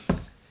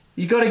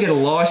you got to get a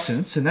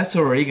license, and that's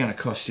already going to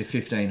cost you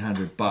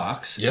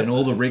 $1,500, and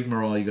all the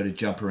rigmarole you got to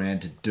jump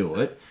around to do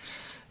it.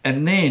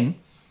 And then,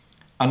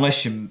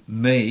 unless you're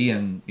me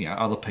and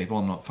other people,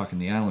 I'm not fucking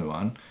the only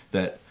one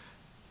that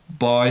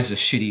buys a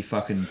shitty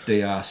fucking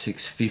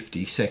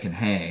DR650 second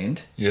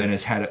hand and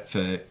has had it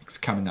for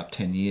coming up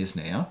 10 years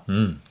now.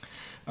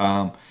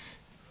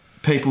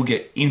 People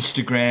get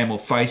Instagram or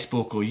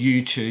Facebook or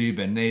YouTube,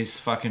 and there's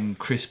fucking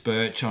Chris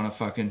Birch on a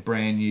fucking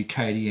brand new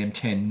KTM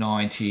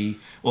 1090,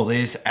 or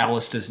there's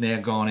Alistair's now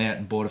gone out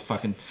and bought a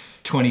fucking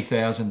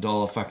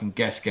 $20,000 fucking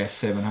gas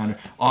 700.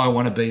 I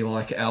want to be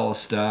like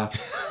Alistair.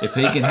 If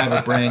he can have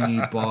a brand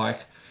new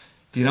bike,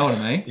 do you know what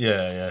I mean?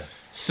 Yeah.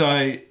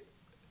 So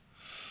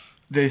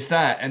there's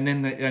that, and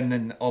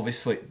then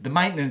obviously the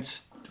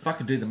maintenance.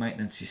 Fucking do the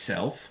maintenance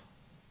yourself,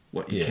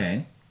 what you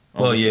can.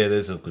 Obviously. Well,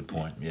 there's a good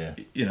point. Yeah,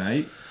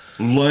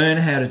 learn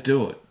how to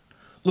do it.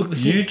 Look,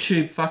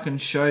 YouTube fucking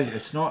shows you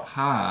it's not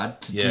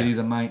hard to do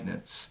the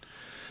maintenance.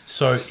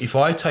 So if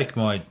I take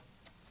my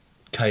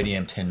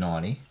KTM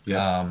 1090,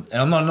 and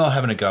I'm not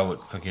having a go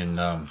at fucking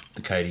the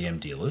KTM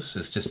dealers.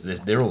 It's just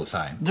they're all the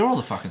same. They're all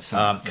the fucking same.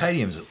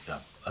 KTM's,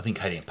 I think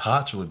KTM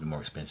parts are a little bit more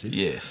expensive.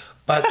 Yeah,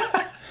 but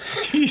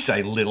you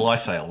say little, I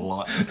say a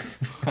lot.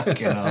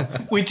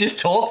 We just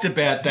talked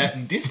about that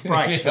in disc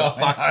brakes, for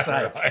fuck's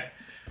sake. Right.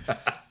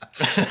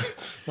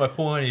 My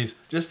point is,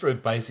 just for a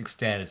basic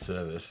standard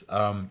service,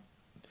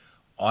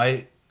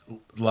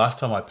 last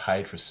time I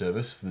paid for a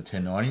service for the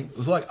 1090, it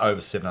was like over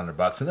 $700,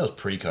 and that was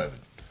pre-COVID.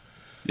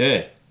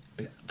 Yeah.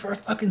 For a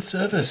fucking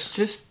service.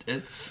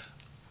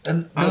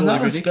 And there's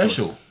nothing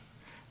special.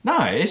 No,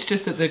 it's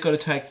just that they've got to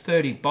take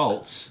 30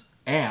 bolts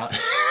out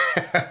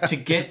to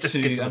get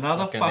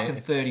another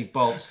fucking 30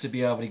 bolts to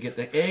be able to get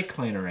the air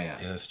cleaner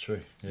out. Yeah, that's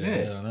true.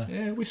 Yeah, I know.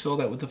 Yeah, we saw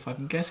that with the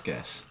fucking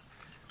gas.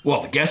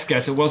 Well, the gas,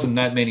 it wasn't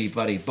that many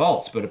bloody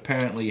bolts, but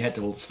apparently you had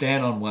to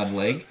stand on one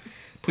leg,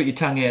 put your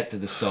tongue out to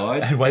the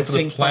side, and wait for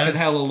the planets.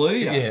 Fucking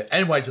hallelujah. Yeah,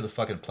 and wait till the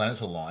fucking planets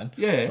align.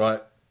 Yeah. Right.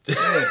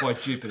 Yeah, by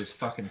Jupiter's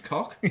fucking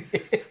cock.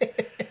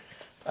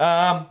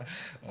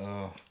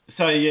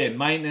 So,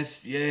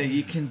 maintenance,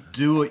 you can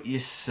do it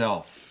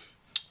yourself.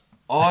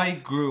 I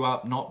grew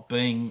up not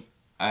being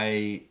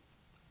a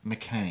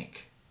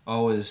mechanic. I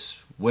was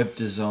web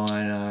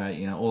designer,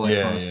 all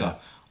that kind of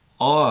stuff.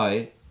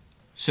 As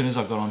soon as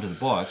I got onto the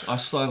bikes, I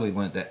slowly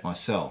learnt that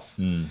myself.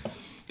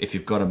 If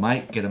you've got a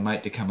mate, get a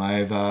mate to come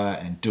over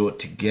and do it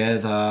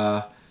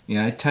together.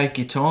 Take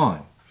your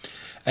time.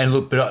 And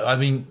look, but I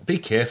mean, be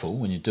careful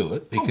when you do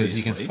it, because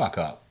you can fuck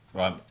up,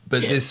 right?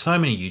 But there's so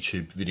many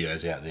YouTube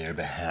videos out there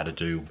about how to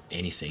do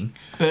anything.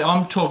 But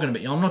I'm not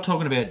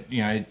talking about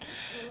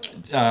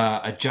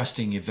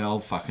adjusting your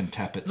valve fucking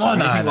tappets or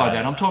anything like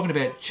that. I'm talking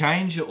about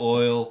change your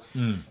oil,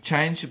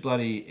 change your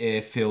bloody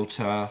air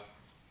filter.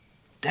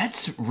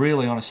 That's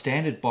really on a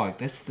standard bike.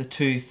 That's the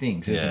two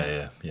things, isn't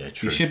it? Yeah,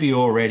 true. You should be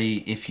all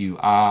ready if you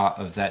are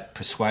of that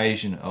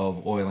persuasion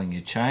of oiling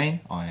your chain.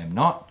 I am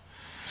not.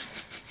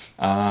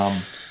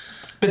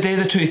 But they're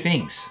the two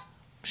things.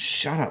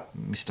 Shut up,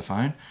 Mr.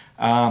 Phone.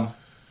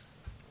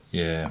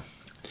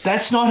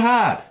 That's not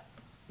hard.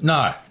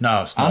 No,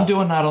 it's not.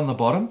 Undo a nut on the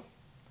bottom,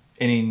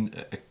 and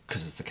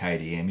because it's the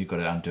KTM, you've got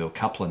to undo a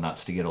couple of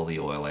nuts to get all the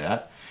oil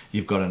out.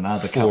 you've got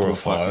another 4 couple or of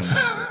 5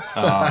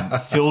 fucking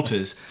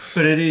filters.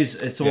 But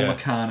it's all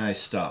Meccano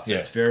stuff. Yeah.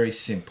 It's very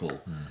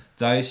simple.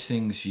 Those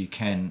things you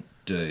can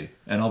do.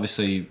 And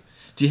obviously,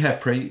 do you have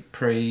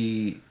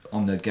pre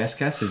on the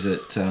gas? Is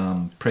it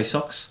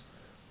pre-socks?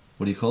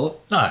 What do you call it?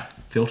 No.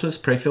 Filters?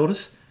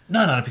 Pre-filters?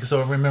 No, because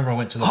I remember I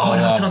went to the Oh,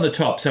 no, it's on the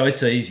top, so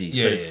it's easy.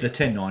 Yeah, but it's the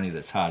 1090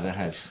 that's hard. That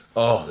has...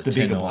 the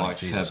bigger 1090, bikes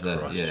Jesus have the...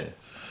 Christ.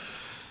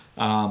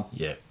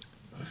 Yeah.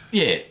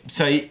 Yeah,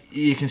 so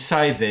you can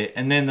save there.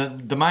 And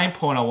then the main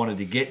point I wanted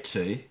to get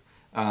to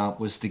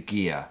was the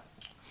gear.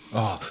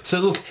 Oh, so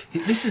look,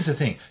 this is the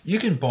thing. You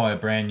can buy a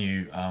brand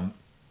new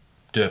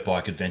dirt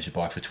bike, adventure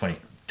bike for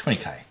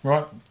 20k,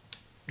 right?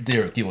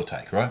 There, give or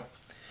take, right?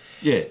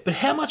 Yeah. But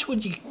how much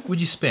would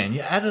you spend?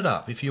 You add it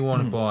up if you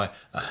want to buy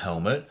a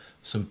helmet,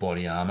 some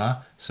body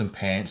armour, some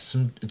pants,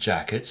 some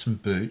jacket, some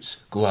boots,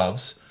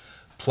 gloves,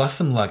 plus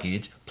some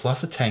luggage,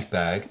 plus a tank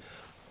bag,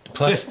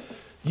 plus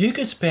you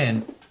could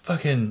spend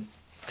fucking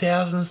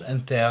thousands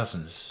and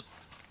thousands.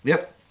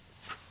 Yep.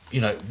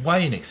 You know,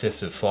 way in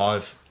excess of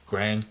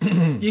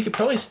 $5,000. You could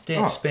probably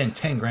spend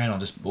 10 grand on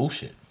just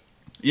bullshit.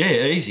 Yeah,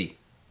 easy.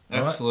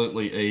 Right?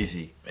 Absolutely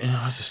easy. And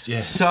I just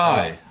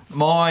So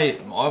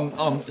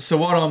so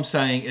what I'm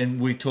saying, and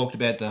we talked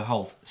about the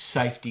whole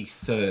safety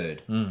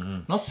third,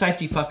 not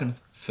safety fucking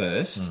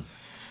first.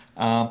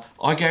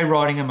 I go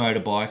riding a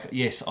motorbike.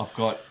 Yes, I've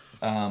got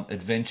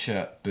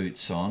adventure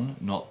boots on,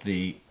 not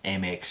the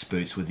MX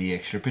boots with the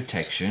extra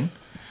protection.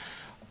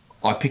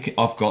 I've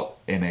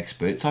got MX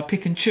boots. I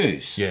pick and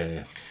choose.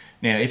 Yeah.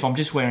 Now, if I'm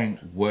just wearing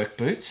work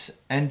boots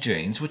and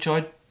jeans, which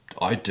I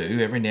do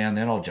every now and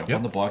then, I'll jump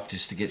on the bike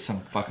just to get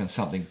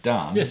something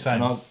done. Yeah,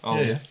 same. And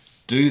I'll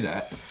do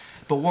that.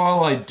 But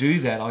while I do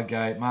that, I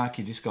go, Mark,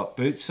 you just got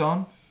boots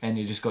on and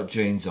you just got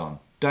jeans on.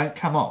 Don't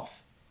come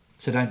off.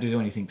 So don't do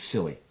anything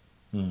silly.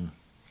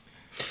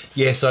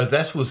 Yeah, so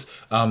that was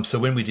so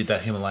when we did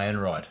that Himalayan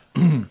ride,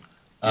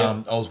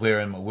 I was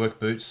wearing my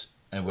work boots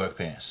and work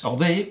pants. Oh,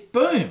 there,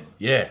 boom.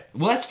 Yeah.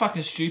 Well, that's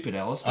fucking stupid,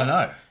 Alistair. I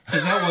know.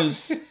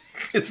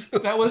 Because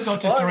that was not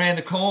just around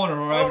the corner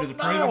or over to the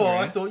proving ground.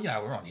 ground. I thought,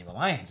 we're on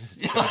Himalayans.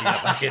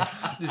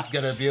 This is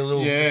going to be a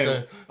little...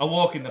 Yeah, a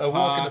walk in the park. A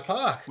walk in the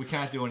park. We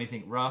can't do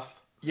anything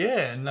rough.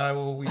 Yeah, no,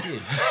 well, we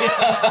did.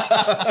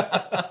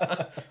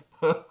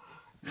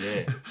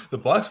 Yeah. The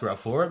bikes were up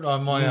for it.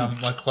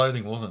 My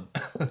clothing wasn't.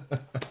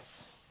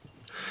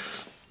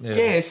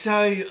 Yeah, so,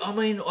 I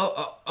mean,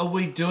 are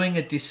we doing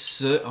a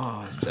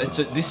disservice?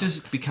 This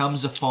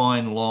becomes a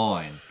fine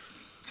line.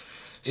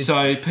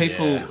 So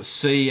people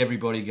see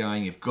everybody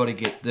going, you've got to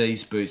get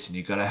these boots and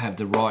you've got to have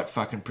the right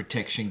fucking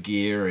protection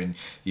gear and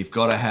you've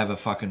got to have a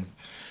fucking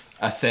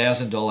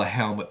 $1,000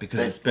 helmet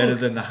because it's better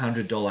than the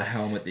 $100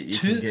 helmet that you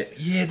can get.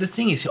 Yeah, the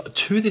thing is,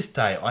 to this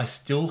day, I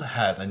still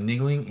have a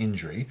niggling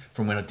injury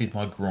from when I did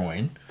my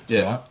groin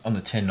right, on the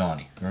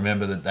 1090.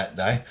 Remember that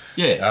day?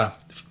 Yeah.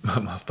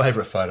 My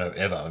favourite photo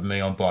ever of me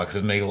on bikes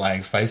is me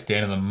laying face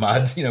down in the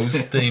mud, with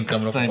steam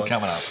coming off the bike.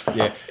 Coming up.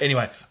 Yeah.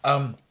 Anyway,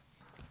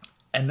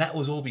 and that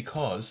was all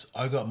because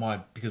I got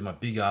my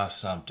big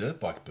ass dirt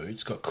bike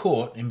boots got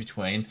caught in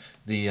between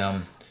the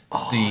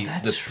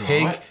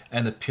peg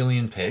and the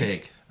pillion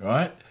peg.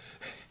 Right?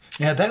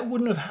 Now, that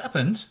wouldn't have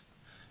happened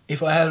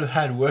if I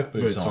had work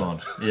boots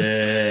on.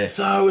 Yeah.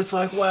 So it's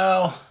like,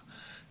 well,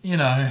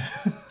 Yeah.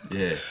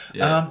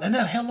 And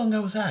then how long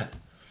ago was that?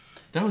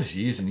 That was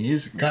years and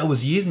years ago. That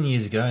was years and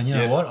years ago. And you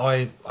know what?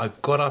 I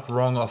got up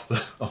wrong off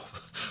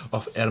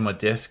out of my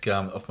desk,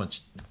 off my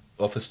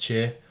office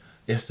chair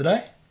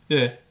yesterday.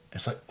 Yeah.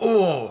 It's like,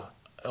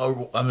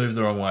 I moved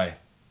the wrong way.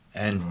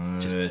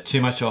 And just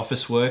too much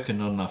office work and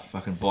not enough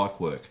fucking bike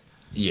work.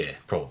 Yeah,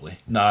 probably.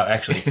 No,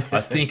 actually,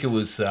 I think it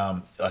was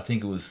our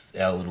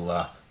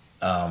little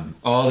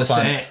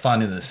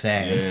fun in the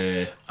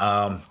sand.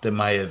 Yeah. They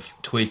may have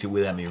tweaked it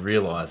without me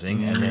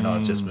realising, and then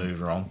I've just moved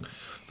wrong.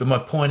 But my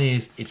point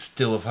is, it's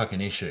still a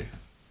fucking issue.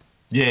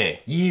 Yeah.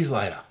 Years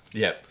later.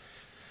 Yep.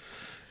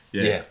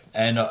 Yeah.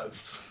 And I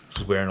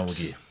was wearing all the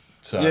gear.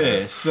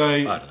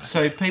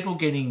 So people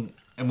getting,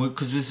 and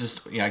because this is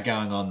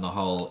going on the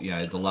whole,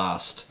 the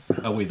last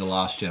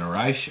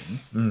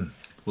generation.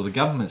 Well, the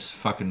government's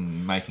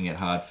fucking making it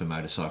hard for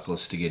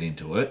motorcyclists to get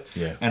into it.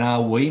 Yeah. And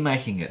are we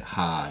making it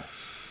hard?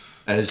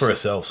 For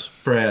ourselves.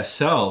 For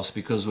ourselves,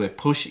 because we're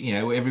pushing,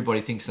 everybody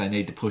thinks they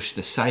need to push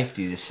the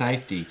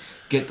safety,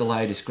 get the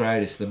latest,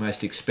 greatest, the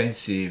most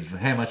expensive,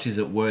 how much is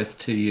it worth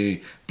to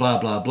you, blah,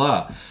 blah,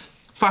 blah.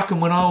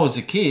 Fucking when I was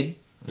a kid,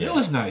 there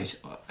was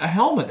a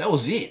helmet, that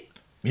was it.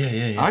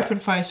 Yeah. Open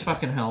face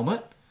fucking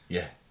helmet.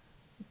 Yeah.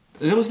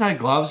 There was no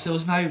gloves, there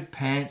was no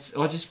pants,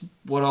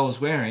 what I was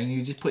wearing,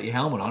 you just put your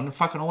helmet on and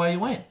fucking away you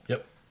went.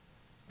 Yep.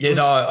 Yeah,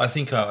 no, I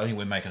think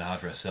we're making it hard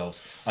for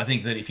ourselves. I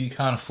think that if you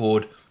can't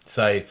afford,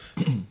 say,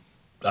 I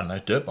don't know,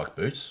 dirt bike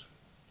boots,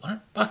 why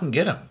don't fucking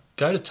get them?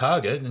 Go to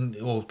Target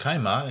or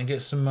Kmart and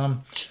get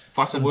some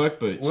work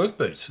boots. Work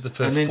boots for the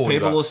first $40. And then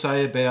people will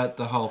say about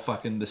the whole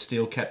fucking the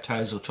steel cap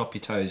toes will chop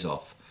your toes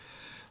off.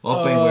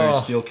 I've been wearing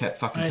steel cap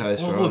fucking toes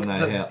for I don't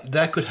know how.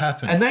 That could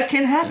happen. And that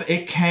can happen.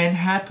 It can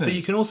happen. But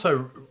you can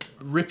also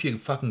rip your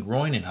fucking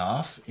groin in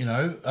half,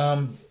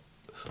 anything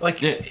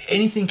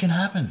can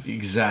happen.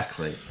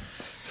 Exactly.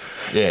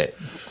 Yeah.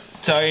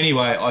 So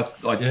anyway,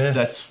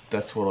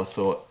 that's what I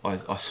thought.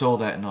 I saw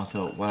that and I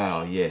thought,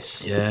 wow,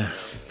 yes. Yeah.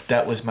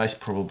 That was most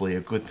probably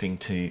a good thing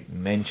to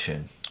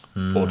mention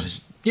or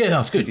to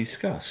it's good.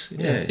 discuss.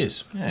 Yeah, it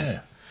is. Yeah.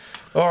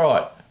 All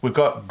right. We've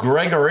got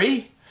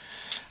Gregory,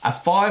 a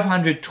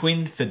 500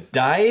 twin for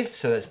Dave.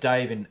 So that's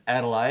Dave in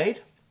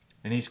Adelaide.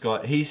 And he's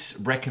got his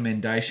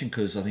recommendation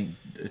because I think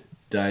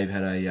Dave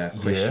had a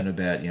question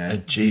about, a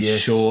GS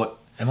short.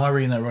 Am I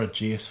reading that right?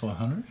 A GS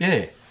 500?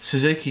 Yeah.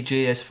 Suzuki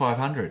GS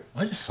 500.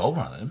 I just sold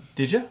one of them.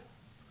 Did you?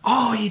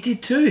 Oh, you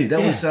did too. That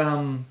was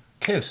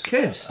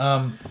Kev's.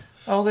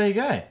 Oh, there you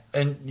go.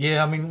 And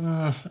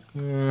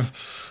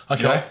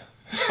okay.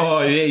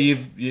 Oh yeah,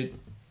 you.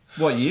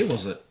 What year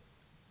was it?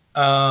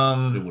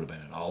 It would have been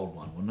an old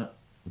one, wouldn't it?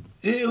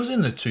 It was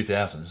in the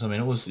 2000s. I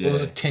mean, it was a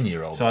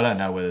 10-year-old. So I don't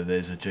know whether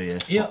there's a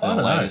GS. Yeah, I don't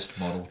know. Latest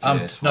model.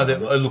 GS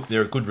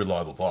they're a good,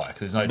 reliable bike.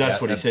 There's no.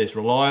 That's what he says.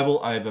 Reliable,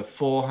 over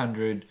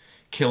 400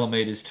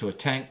 kilometres to a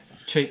tank,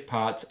 cheap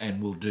parts,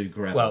 and will do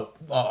gravel.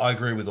 Well, I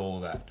agree with all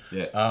of that.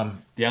 Yeah.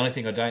 The only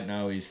thing I don't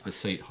know is the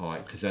seat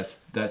height because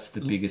that's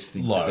the biggest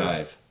thing for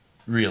Dave.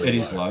 Really, it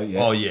is low.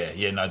 Yeah. Oh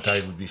yeah. No,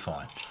 Dave would be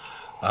fine.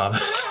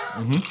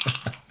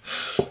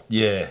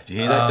 Yeah. You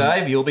hear that,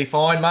 Dave? You'll be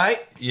fine, mate.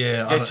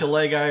 Yeah. Get your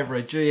leg over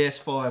a GS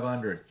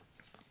 500.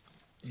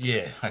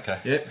 Yeah.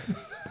 Okay.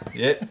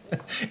 Yep.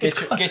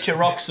 Get your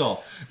rocks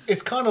off.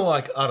 It's kind of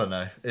like, I don't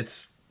know.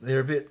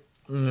 They're a bit.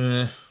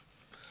 Yeah,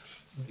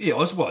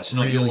 it's not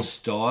really your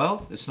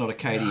style. It's not a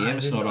KTM.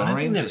 It's not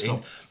orange.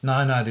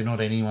 No, they're not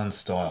anyone's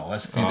style.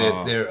 That's the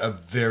thing. They're a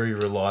very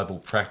reliable,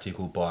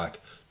 practical bike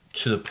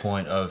to the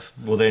point of.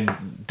 Well,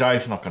 then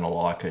Dave's not going to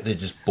like it. They're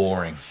just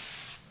boring.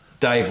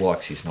 Dave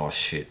likes his nice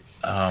shit.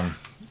 Yeah.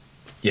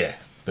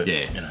 But,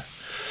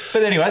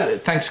 But anyway,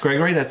 thanks,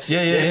 Gregory. That's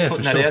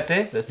putting that out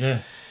there. Yeah.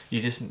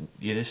 You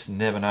just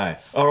never know.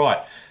 All right,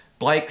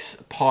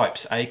 Blake's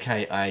Pipes,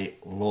 aka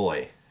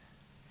Loy,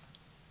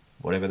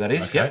 whatever that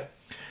is. Okay. Yep.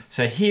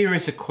 So here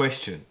is a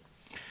question.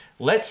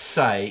 Let's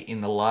say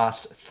in the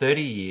last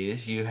 30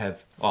 years you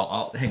have...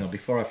 hang on,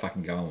 before I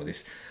fucking go on with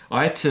this.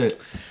 I had to...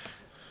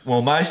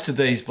 Well, most of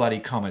these bloody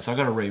comments, I've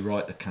got to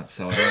rewrite the cunt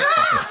so I don't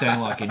fucking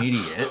sound like an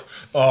idiot.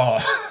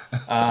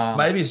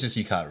 Maybe it's just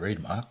you can't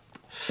read, Mark.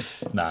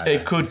 No.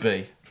 It could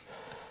be.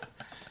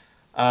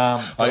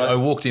 I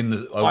walked in.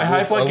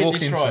 I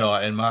walked in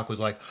tonight, and Mark was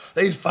like,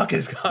 "These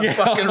fuckers can't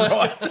fucking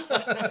write."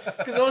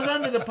 Because I was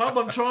under the pump.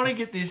 I'm trying to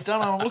get this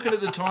done. I'm looking at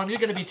the time. You're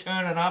going to be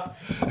turning up.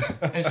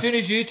 As soon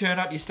as you turn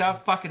up, you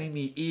start fucking in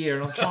my ear,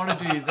 and I'm trying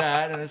to do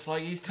that, and it's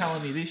like he's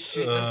telling me this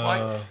shit. And it's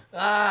like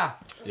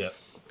Yeah.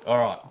 All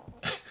right.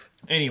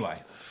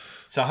 Anyway,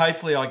 so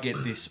hopefully I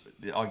get this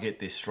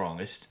strong.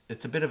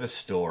 It's a bit of a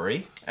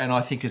story, and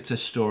I think it's a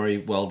story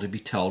well to be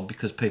told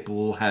because people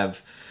will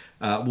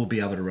be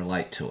able to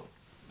relate to it.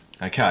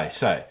 Okay,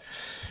 so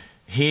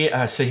here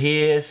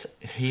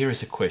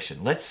is a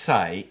question. Let's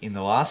say in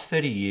the last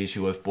 30 years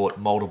you have bought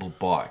multiple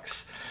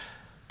bikes,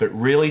 but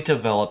really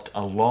developed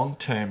a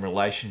long-term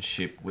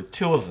relationship with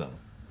two of them.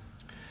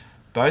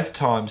 Both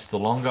times, the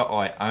longer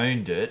I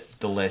owned it,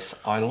 the less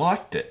I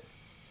liked it.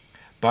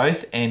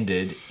 Both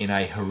ended in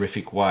a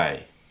horrific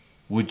way.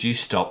 Would you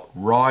stop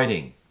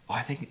riding?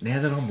 I think now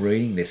that I'm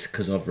reading this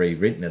because I've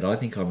rewritten it, I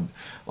think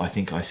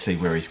I see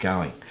where he's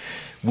going.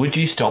 Would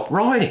you stop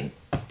riding?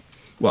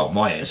 Well,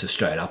 my answer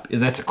straight up, if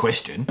that's a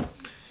question,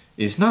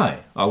 is no.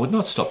 I would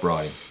not stop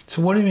riding.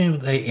 So what do you mean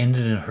they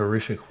ended in a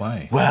horrific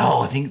way?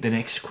 Well, I think the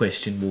next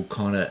question will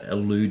kind of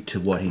allude to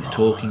what he's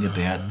talking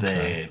about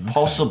there,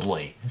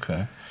 possibly.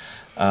 Okay.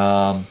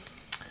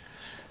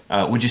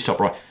 Would you stop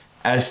riding?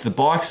 As the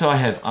bikes I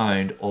have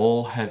owned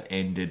all have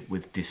ended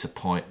with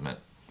disappointment.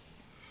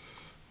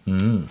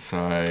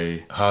 So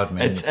hard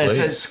man.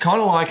 It's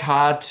kind of like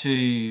hard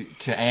to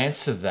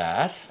answer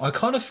that. I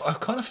kind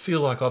of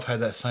feel like I've had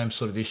that same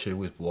sort of issue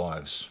with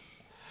wives.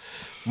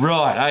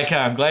 Right. Okay.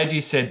 I'm glad you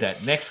said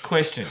that. Next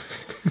question.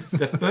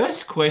 The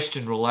first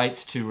question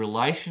relates to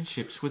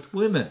relationships with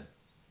women.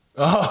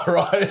 Oh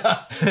right,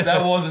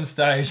 that wasn't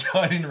staged.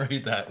 I didn't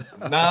read that.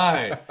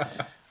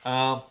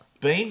 No.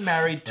 Been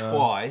married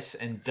twice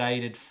and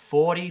dated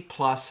 40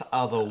 plus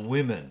other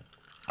women.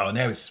 Oh,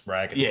 now he's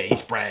bragging. Yeah,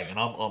 he's bragging.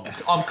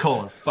 I'm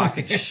calling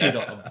fucking shit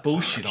on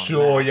bullshit on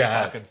sure, that. You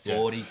have. Fucking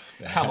 40.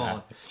 Yeah. Come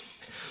on.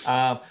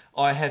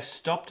 I have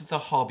stopped the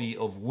hobby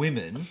of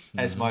women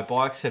as my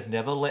bikes have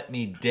never let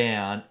me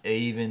down,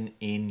 even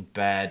in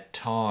bad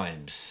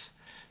times.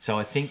 So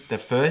I think the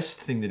first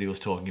thing that he was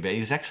talking about, he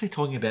was actually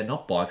talking about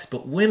not bikes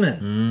but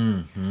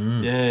women.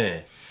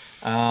 Yeah.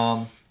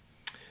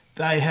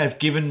 They have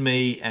given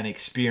me an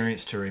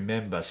experience to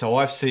remember. So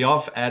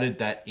I've added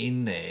that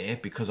in there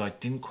because I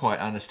didn't quite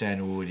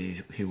understand what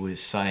he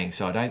was saying.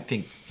 So I don't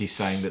think he's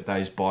saying that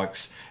those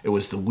bikes, it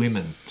was the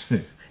women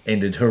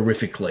ended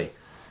horrifically,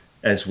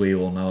 as we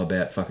all know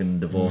about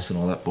fucking divorce and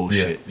all that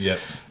bullshit. Yeah.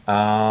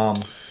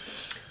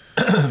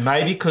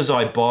 Maybe because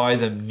I buy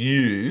them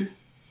new.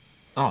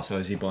 Oh, so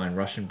is he buying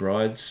Russian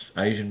brides,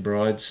 Asian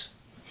brides?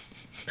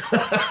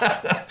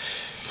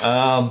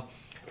 Yeah.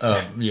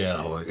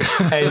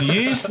 And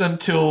use them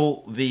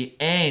till the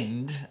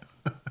end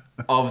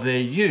of their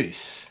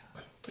use.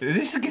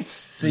 This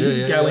gets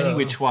go any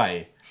which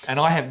way. And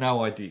I have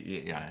no idea.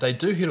 You know. They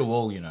do hit a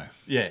wall, you know.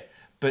 Yeah.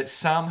 But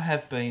some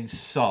have been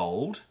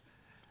sold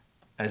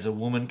as a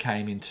woman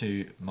came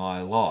into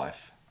my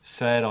life.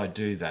 Sad I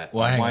do that.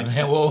 Well,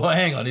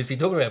 hang on. Is he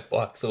talking about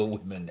bikes or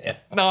women now?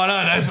 No,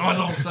 that's what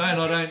I'm saying.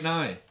 I don't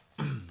know.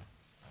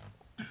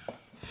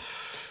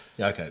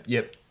 Yeah, okay.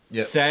 Yep.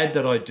 Sad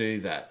that I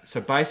do that.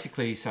 So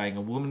basically he's saying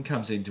a woman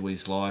comes into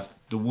his life,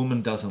 the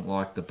woman doesn't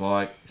like the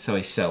bike, so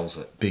he sells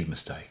it. Big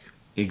mistake.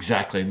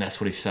 Exactly, and that's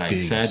what he's saying.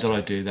 Big Sad mistake. that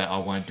I do that, I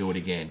won't do it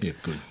again. Yep,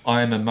 good.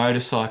 I am a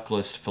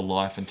motorcyclist for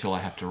life until I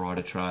have to ride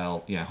a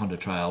trail, Honda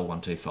Trail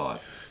 125.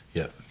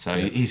 Yep. So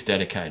he's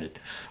dedicated.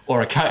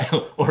 Or a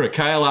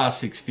KLR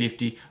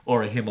 650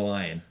 or a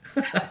Himalayan.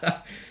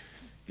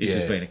 He's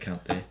just been a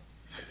cunt there.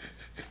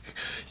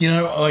 You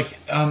know, like...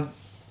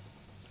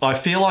 I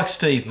feel like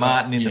Steve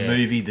Martin in the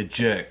movie The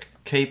Jerk.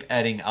 Keep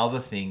adding other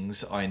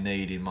things I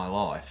need in my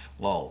life.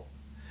 Lol.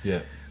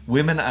 Yeah.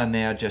 Women are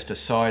now just a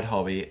side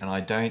hobby and I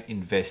don't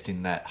invest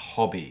in that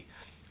hobby.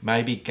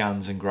 Maybe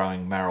guns and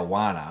growing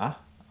marijuana,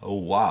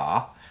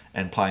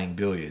 and playing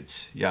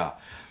billiards. Yeah.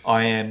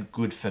 I am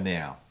good for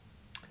now.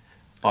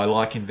 I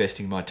like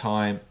investing my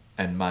time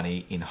and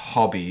money in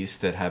hobbies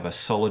that have a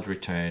solid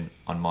return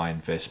on my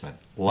investment.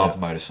 Love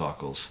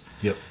motorcycles.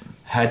 Yep.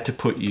 Had to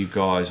put you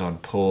guys on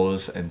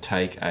pause and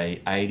take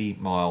a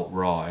 80-mile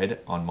ride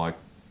on my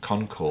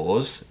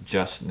concours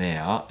just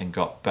now and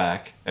got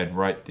back and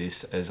wrote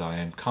this as I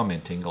am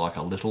commenting like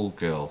a little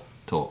girl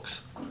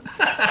talks.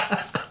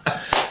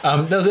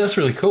 That's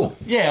really cool.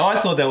 Yeah, I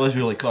thought that was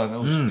really cool. It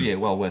was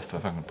well worth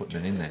fucking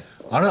putting it in there.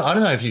 I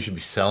don't know if you should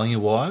be selling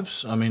your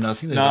wives. I mean, I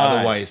think there's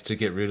other ways to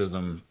get rid of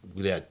them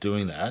without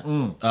doing that.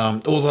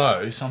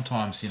 Although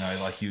sometimes,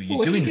 like you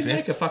do invest. Can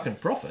make a fucking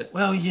profit.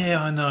 Well,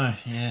 yeah, I know.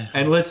 Yeah.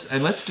 And let's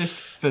just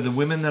for the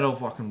women that are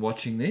fucking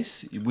watching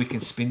this, we can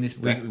spin this.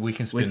 We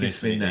can spin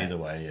this either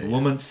way. Yeah. The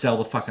woman sell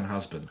the fucking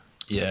husband.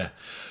 Yeah.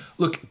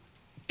 Look,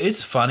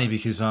 it's funny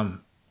because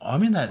I'm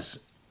in a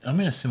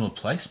similar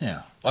place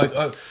now.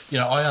 I've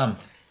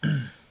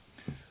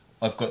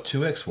got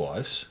 2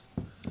 ex-wives.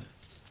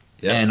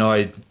 Yep. And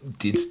I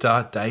did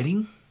start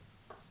dating,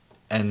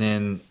 and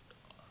then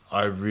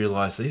I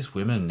realised these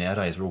women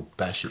nowadays are all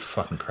batshit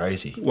fucking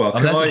crazy. Well,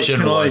 that's a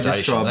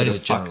generalisation. That is a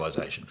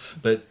generalisation.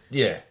 But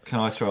yeah,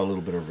 can I throw a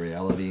little bit of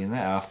reality in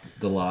there? After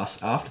the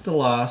last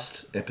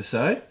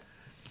episode,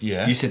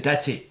 you said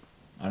that's it.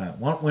 I don't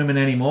want women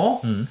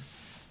anymore.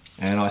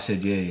 And I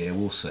said, yeah,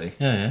 we'll see.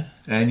 Yeah.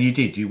 And you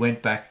did. You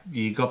went back.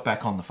 You got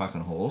back on the fucking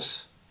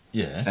horse.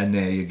 Yeah. And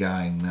now you're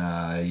going,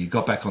 you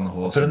got back on the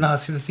horse. But no,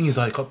 see, the thing is,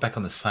 I got back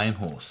on the same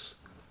horse.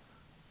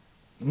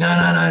 No.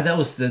 That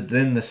was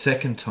then the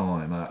second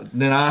time.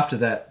 Then after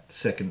that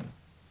second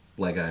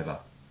leg over.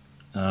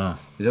 Oh.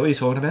 Is that what you're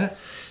talking about?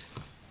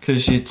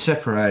 Because you'd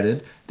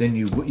separated, then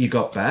you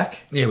got back.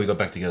 Yeah, we got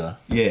back together.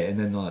 Yeah, and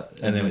then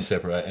we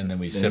separated, and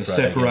you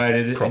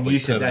separated, and you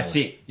said that's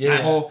it.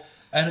 Yeah.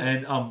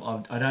 And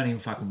I don't even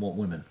fucking want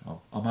women.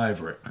 I'm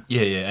over it.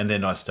 Yeah, and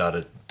then I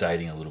started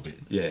dating a little bit.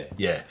 Yeah.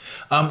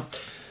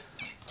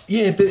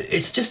 Yeah, but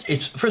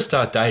it's for a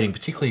start dating,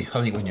 particularly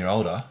I think when you're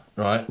older,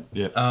 right?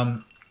 Yeah.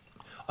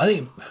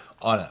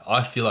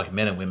 I feel like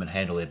men and women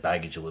handle their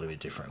baggage a little bit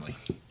differently.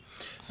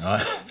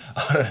 Right?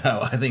 I don't know.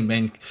 I think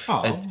men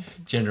are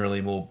generally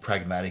more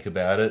pragmatic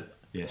about it.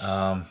 Yes.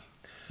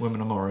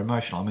 Women are more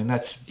emotional. I mean,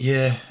 that's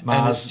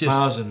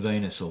Mars and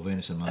Venus, or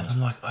Venus and Mars. And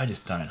I'm like, I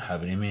just don't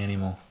have it in me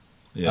anymore.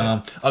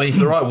 Yeah. I mean, if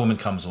the right woman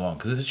comes along,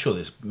 because sure,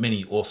 there's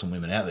many awesome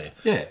women out there.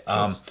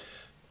 Yeah.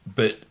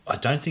 But I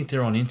don't think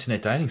they're on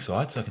internet dating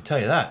sites. I can tell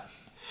you that.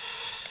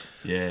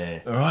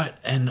 Yeah. All right,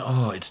 and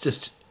it's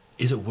just,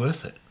 is it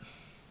worth it?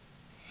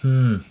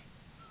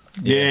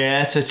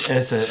 Yeah, that's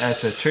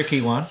a tricky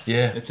one.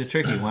 Yeah, it's a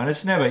tricky one.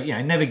 It's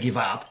never give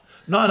up.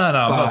 No.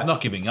 I'm not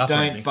giving up.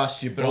 Don't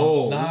bust your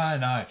balls.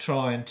 No.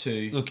 Trying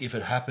to look. If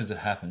it happens, it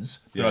happens.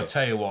 But I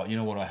tell you what. You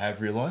know what I have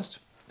realised?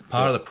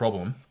 Part of the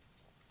problem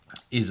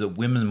is that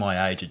women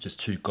my age are just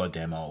too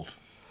goddamn old.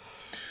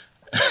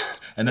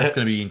 And that's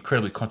going to be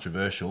incredibly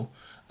controversial.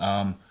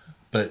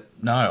 But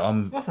no,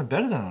 I'm... Nothing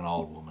better than an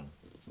old woman.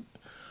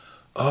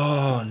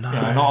 Oh, no.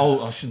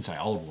 I shouldn't say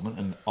old woman,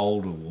 an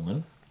older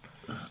woman.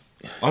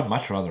 I'd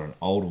much rather an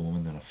older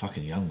woman than a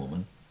fucking young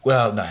woman.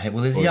 Well, no.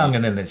 Well, there's young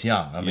and then there's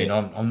young. I mean,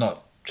 I'm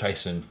not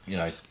chasing,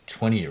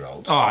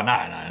 20-year-olds. Oh, no.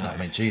 I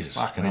mean, Jesus.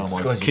 Fucking hell,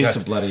 my kids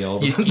are bloody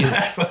old.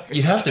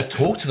 You'd have to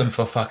talk to them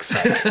for fuck's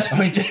sake. I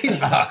mean,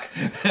 jeez, Mark.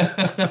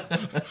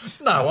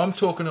 No, I'm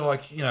talking to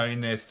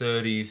in their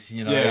 30s,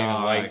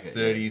 late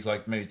 30s,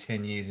 like maybe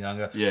 10 years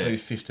younger, maybe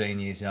 15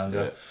 years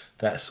younger,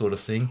 that sort of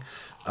thing.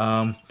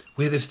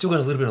 Where they've still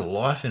got a little bit of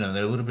life in them.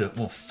 They're a little bit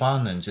more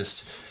fun and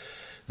just,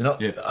 they're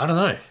not, I don't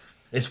know.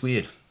 It's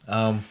weird.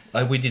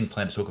 We didn't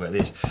plan to talk about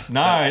this.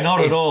 No,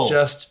 not at all. It's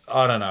just,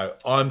 I don't know.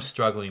 I'm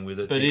struggling with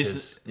it. But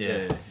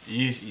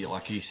you,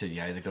 like you said,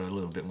 they've got a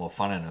little bit more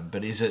fun in them.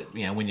 But is it,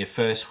 when you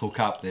first hook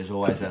up, there's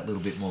always that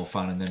little bit more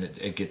fun, and then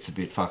it gets a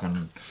bit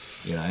fucking,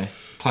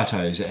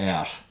 plateaus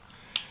out.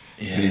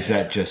 Yeah. But is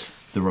that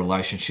just the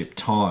relationship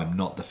time,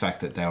 not the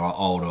fact that they are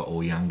older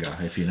or younger,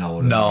 if you know what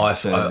I mean? No,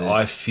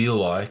 I feel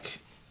like,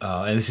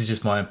 and this is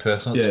just my own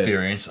personal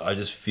experience, I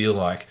just feel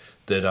like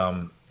that,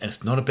 and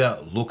it's not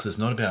about looks, it's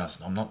not about,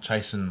 I'm not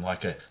chasing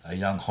like a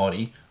young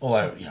hottie,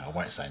 although, I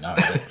won't say no,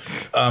 but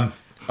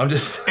I'm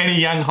just... Any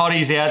young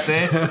hotties out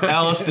there?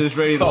 Alistair's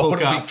ready to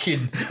hook up.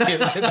 Kidding.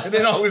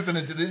 They're not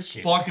listening to this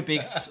shit.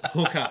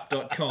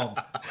 Bikeabighookup.com.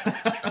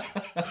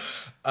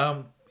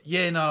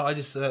 I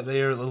just,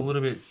 they're a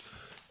little bit,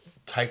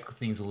 take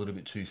things a little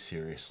bit too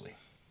seriously.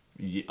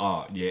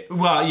 Yeah,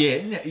 well,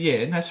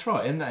 and that's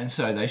right, and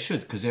so they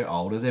should, because they're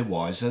older, they're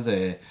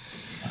wiser,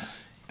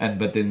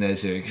 but then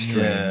there's their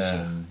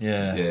extremes,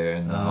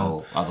 and the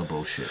whole other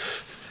bullshit.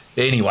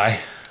 Anyway,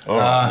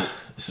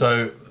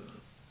 so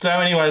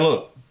anyway,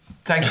 look,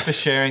 thanks for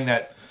sharing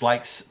that,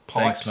 Blake's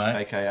Pipes,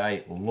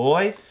 aka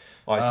Lloyd.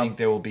 I think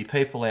there will be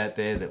people out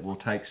there that will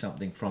take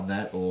something from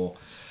that, or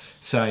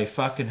say,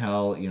 fucking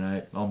hell,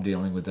 I'm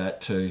dealing with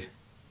that too.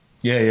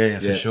 Yeah,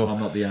 for sure. I'm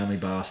not the only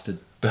bastard.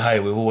 But hey,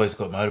 we've always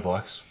got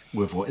motorbikes.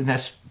 And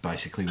that's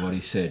basically what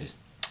he said.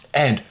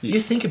 And you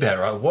think about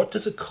it, right? What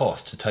does it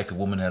cost to take a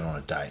woman out on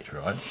a date,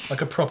 right?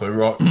 Like a proper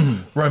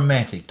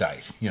romantic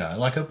date,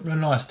 like a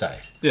nice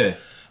date. Yeah.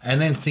 And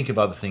then think of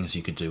other things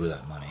you could do with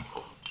that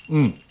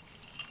money.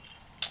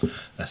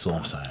 That's all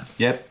I'm saying.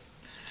 Yep.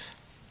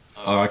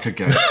 I could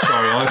go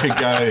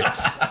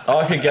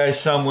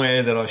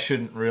somewhere that I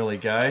shouldn't really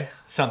go.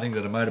 Something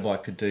that a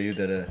motorbike could do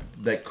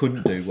that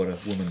couldn't do what a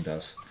woman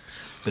does.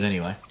 But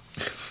anyway.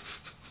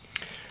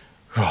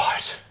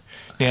 Right.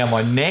 Now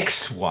my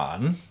next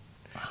one.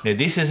 Now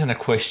this isn't a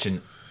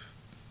question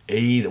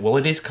either. Well,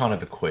 it is kind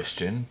of a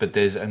question, but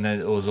there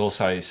was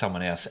also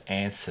someone else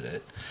answered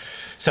it.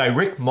 So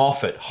Rick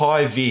Moffat,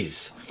 hi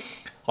Viz.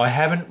 I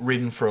haven't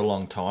ridden for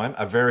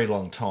a very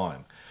long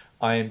time.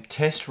 I am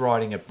test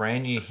riding a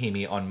brand new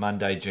Hemi on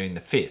Monday, June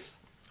the 5th.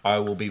 I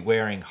will be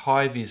wearing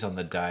high vis on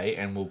the day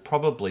and will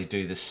probably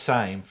do the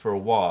same for a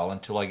while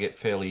until I get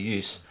fairly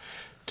used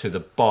to the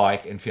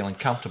bike and feeling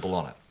comfortable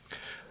on it.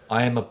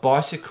 I am a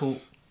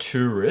bicycle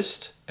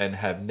tourist and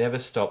have never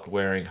stopped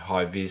wearing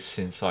high vis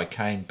since I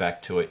came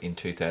back to it in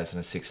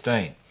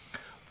 2016.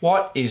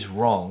 What is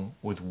wrong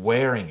with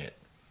wearing it?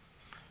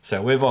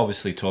 So we've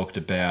obviously talked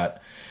about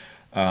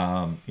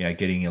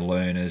getting your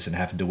learners and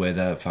having to wear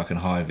the fucking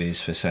high vis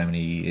for so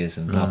many years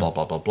and blah, blah,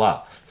 blah, blah,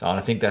 blah. So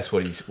I think that's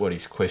what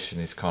his question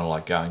is kind of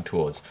like going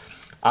towards.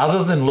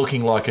 Other than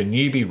looking like a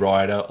newbie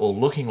rider or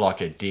looking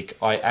like a dick,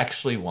 I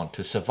actually want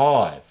to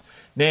survive.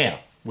 Now,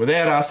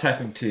 without us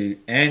having to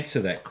answer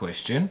that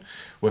question,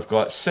 we've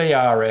got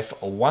CRF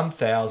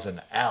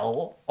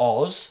 1000L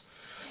Oz,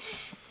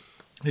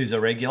 who's a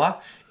regular.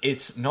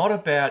 It's not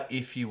about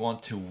if you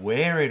want to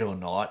wear it or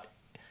not,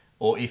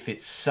 or if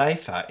it's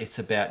safer, it's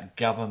about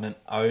government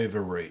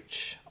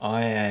overreach.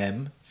 I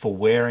am for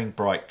wearing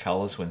bright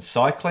colours when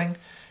cycling.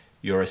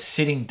 You're a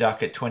sitting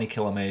duck at 20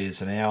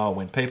 kilometres an hour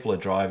when people are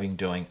driving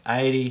doing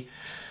 80.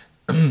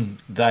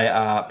 They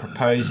are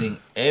proposing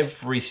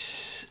every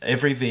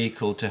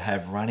vehicle to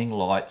have running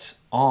lights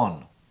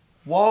on.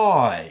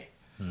 Why?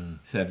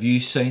 So have you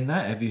seen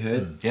that? Have you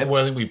heard? Yep.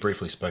 Well, I think we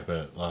briefly spoke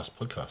about it last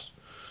podcast.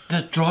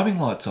 The driving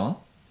lights on?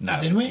 No,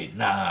 didn't we?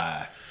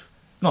 No.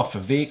 Not for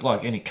vehicle,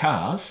 like any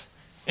cars.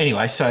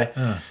 Anyway, so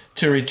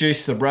to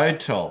reduce the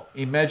road toll,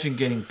 imagine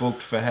getting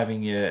booked for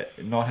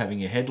not having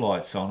your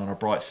headlights on a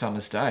bright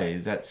summer's day.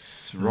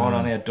 That's right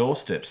on our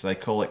doorsteps. They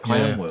call it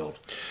Clown World.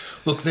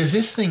 Look, there's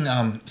this thing.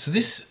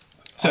 First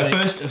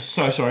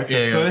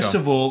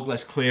of all,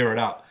 let's clear it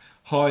up.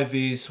 High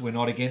vis, we're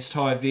not against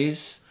high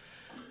vis.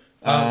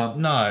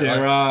 No,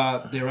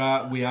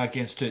 we are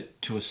against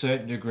it to a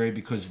certain degree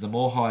because the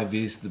more high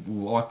vis,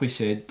 like we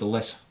said, the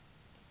less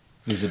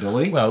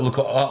visibility. Well, look,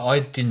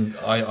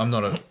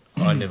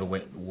 I never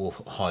wore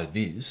high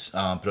vis,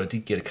 but I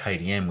did get a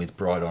KTM with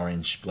bright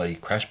orange bloody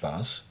crash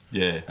bars.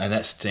 Yeah, and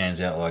that stands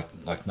out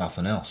like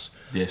nothing else.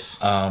 Yes.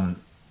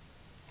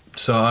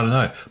 So I don't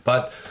know,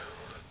 but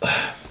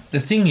the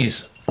thing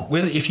is,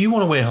 if you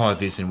want to wear high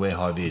vis, then wear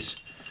high vis.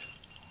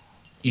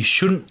 You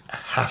shouldn't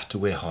have to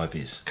wear high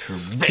vis.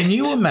 Correct. Can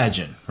you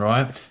imagine,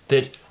 right,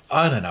 that,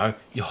 I don't know,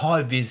 your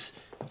high vis,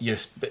 your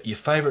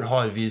favourite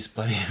high vis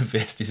bloody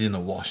vest is in the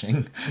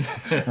washing,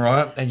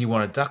 right, and you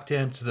want to duck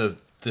down to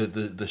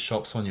the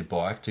shops on your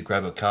bike to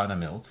grab a carton of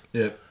milk,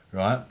 yep,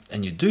 right,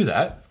 and you do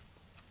that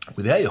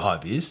without your high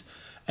vis,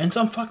 and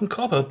some fucking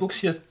copper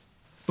books you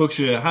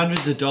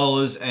hundreds of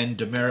dollars and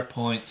demerit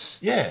points.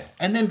 Yeah,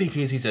 and then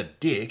because he's a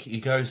dick,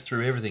 he goes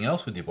through everything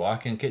else with your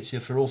bike and gets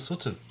you for all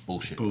sorts of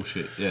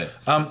bullshit. Yeah.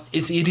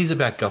 It is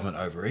about government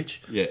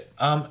overreach. Yeah.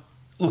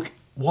 Look,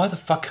 why the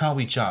fuck can't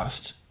we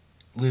just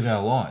live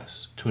our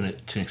lives to an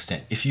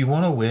extent? If you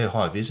want to wear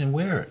high vis, and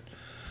wear it.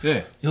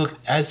 Yeah. Look,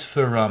 as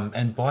for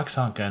and bikes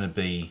aren't going to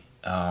be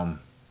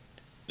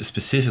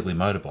specifically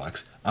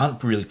motorbikes,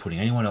 aren't really putting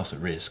anyone else at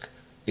risk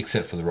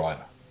except for the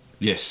rider.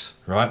 Yes.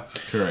 Right?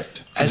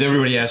 Correct. Because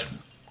everybody else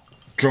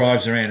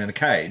drives around in a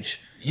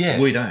cage. Yeah.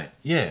 We don't.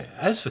 Yeah.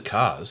 As for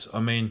cars,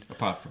 I mean...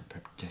 Apart from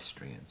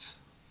pedestrians.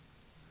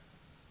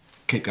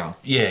 Keep going.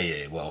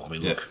 Yeah. Well, I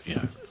mean, look,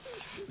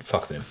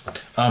 fuck them.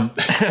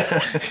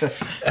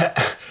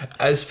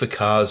 As for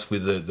cars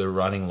with the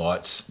running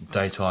lights,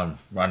 daytime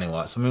running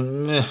lights, I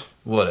mean,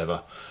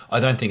 whatever. I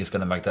don't think it's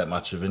going to make that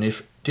much of a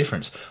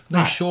difference.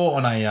 I'm sure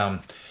on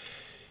a...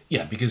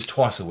 because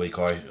twice a week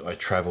I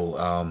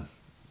travel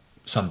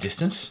some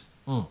distance,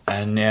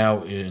 and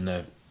now in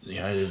the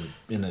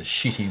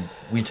shitty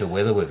winter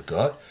weather we've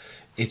got,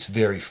 it's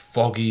very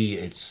foggy.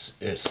 It's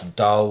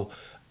dull,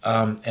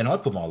 and I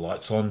put my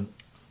lights on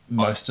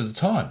most of the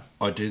time.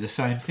 I do the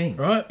same thing.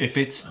 Right. If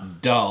it's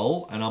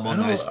dull and I'm on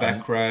those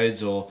back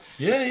roads or...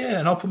 Yeah,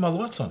 and I'll put my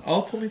lights on.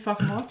 I'll put my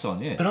fucking lights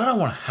on, yeah. But I don't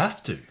want to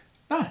have to.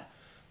 No.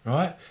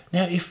 Right?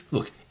 Now, if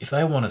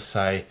they want to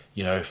say,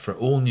 for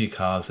all new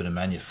cars that are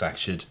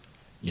manufactured,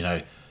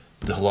 the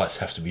lights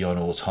have to be on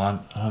all the time.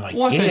 Oh my god!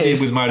 Like they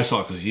did with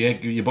motorcycles.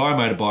 You buy a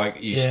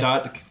motorbike, you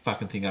start the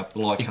fucking thing up, the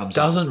light comes on. It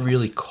doesn't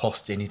really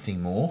cost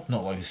anything more,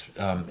 not like this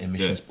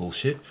emissions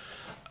bullshit.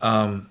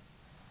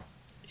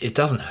 It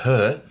doesn't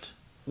hurt.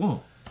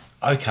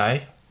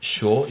 Okay,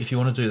 sure, if you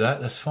want to do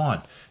that, that's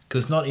fine.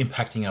 Because it's not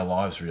impacting our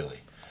lives, really.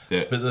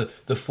 Yeah. But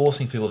the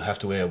forcing people to have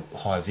to wear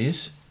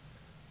high-vis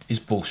is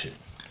bullshit.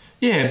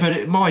 Yeah,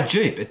 but my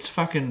Jeep, it's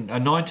fucking a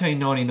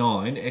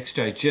 1999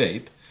 XJ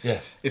Jeep. Yeah.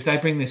 If they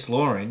bring this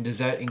law in, does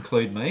that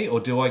include me, or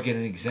do I get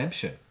an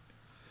exemption?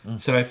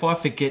 So if I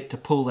forget to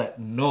pull that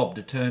knob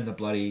to turn the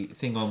bloody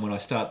thing on when I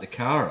start the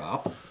car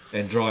up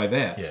and drive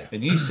out,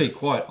 and you see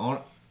quite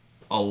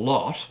a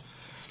lot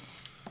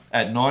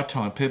at night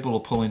time, people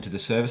will pull into the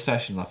service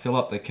station, they fill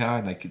up their car,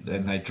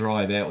 and they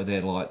drive out with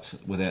their lights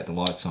without the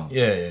lights on.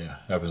 Yeah,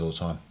 happens all the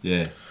time.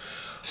 Yeah.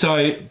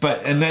 So,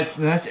 that's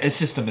it's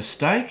just a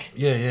mistake.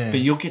 Yeah. But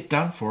you'll get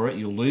done for it.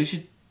 You'll lose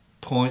your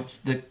points.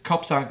 The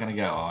cops aren't going to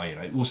go,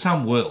 well,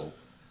 some will.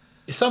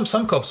 Some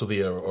cops will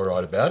be all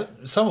right about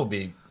it. Some will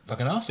be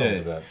fucking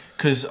arseholes about it.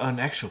 Because, in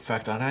actual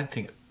fact, I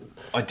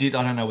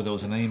don't know whether it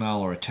was an email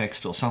or a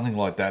text or something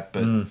like that,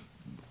 but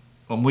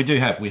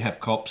we have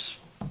cops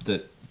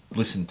that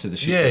listen to the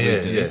shit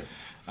that we do. Yeah.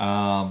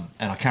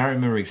 And I can't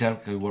remember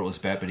exactly what it was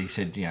about, but he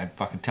said,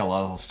 fucking tell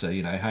us to,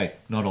 hey,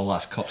 not all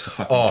us cops are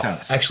fucking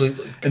cunts. Actually,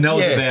 and that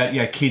was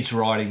about, kids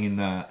riding in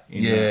the...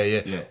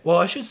 Yeah. Well,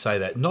 I should say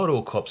that not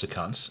all cops are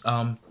cunts.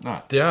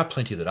 No. There are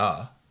plenty that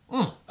are.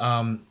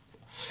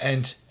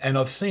 And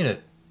I've seen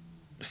it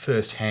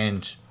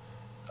firsthand,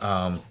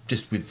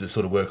 just with the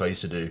sort of work I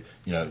used to do.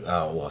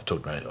 I've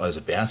talked about it as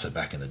a bouncer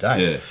back in the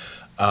day.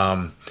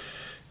 Yeah.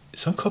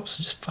 Some cops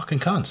are just fucking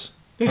cunts.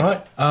 Yeah.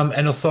 Right,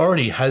 and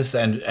authority has,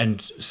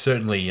 and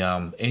certainly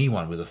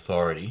anyone with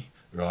authority,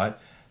 right,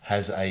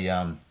 has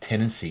a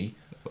tendency,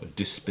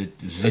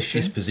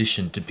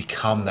 disposition to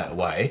become that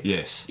way.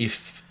 Yes,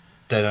 if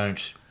they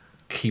don't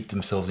keep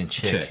themselves in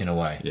check in a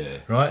way. Yeah,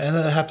 right, and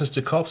that happens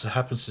to cops. It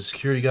happens to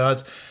security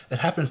guards. It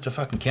happens to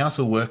fucking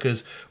council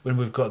workers when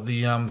we've got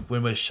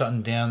when we're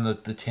shutting down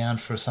the town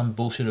for some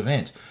bullshit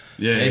event.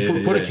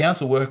 Put a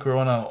council worker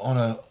on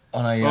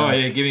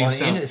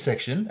an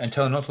intersection and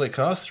tell him not to let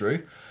cars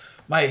through.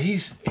 Mate,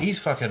 he's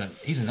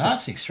a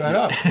Nazi straight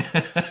up,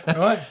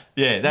 right?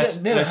 Yeah, that's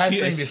never has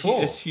been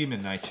before. It's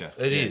human nature.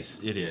 It is.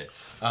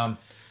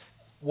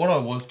 What I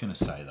was going to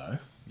say though.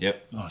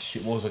 Yep. Oh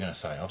shit! What was I going to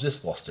say? I've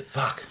just lost it.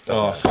 Fuck.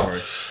 Sorry.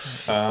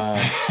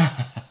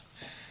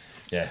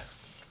 Yeah.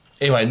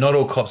 Anyway, not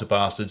all cops are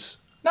bastards.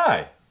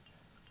 No.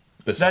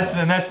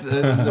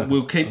 But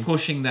we'll keep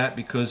pushing that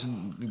because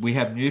we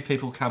have new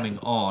people coming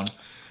on.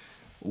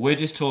 We're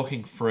just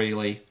talking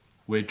freely.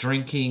 We're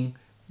drinking.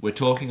 We're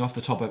talking off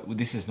the top of...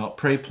 This is not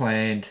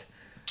pre-planned.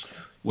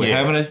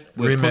 We're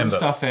putting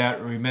stuff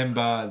out.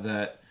 Remember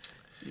that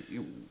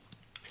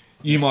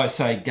you might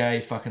say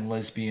gay, fucking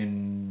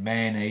lesbian,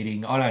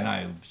 man-eating. I don't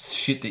know,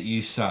 shit that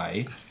you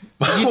say.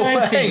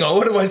 Hang on,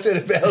 what have I said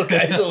about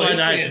gays or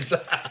lesbians?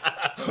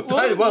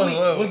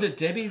 Was it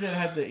Debbie that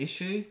had the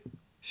issue?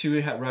 She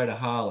rode a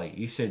Harley.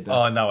 You said that.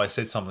 Oh, no, I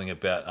said something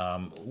about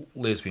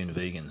lesbian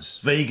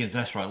vegans. Vegans,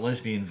 that's right.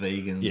 Lesbian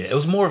vegans. Yeah, there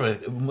was more of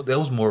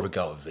a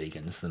go at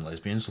vegans than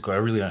lesbians. Look, I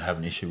really don't have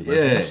an issue with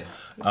lesbians.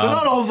 But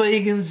not all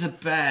vegans are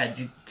bad.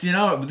 Do you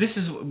know, this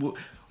is...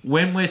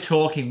 When we're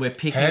talking, we're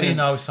picking... How do you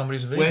know if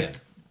somebody's a vegan?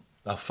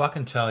 They'll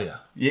fucking tell you.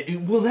 Yeah,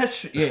 well,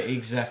 that's... Yeah,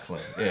 exactly.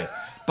 Yeah.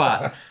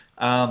 But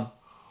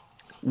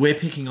we're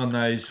picking on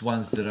those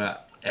ones that are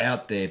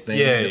out there being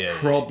the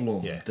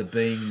problem, the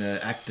being the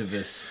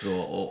activists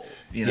or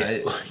you know.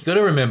 You got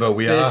to remember,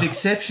 there's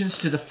exceptions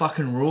to the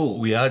fucking rule.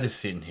 We are just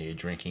sitting here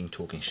drinking,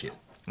 talking shit.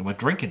 And we're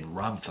drinking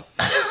rum, for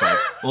fuck's sake.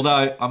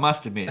 Although, I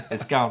must admit,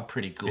 it's going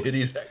pretty good. It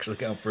is actually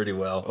going pretty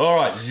well. All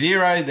right,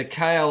 Zero, the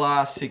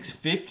KLR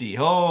 650.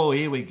 Oh,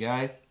 here we go.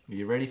 Are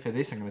you ready for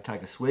this? I'm going to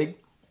take a swig.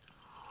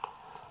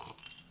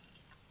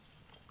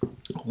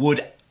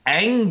 Would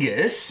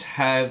Angus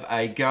have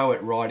a go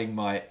at riding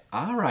my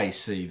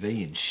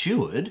RACV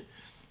insured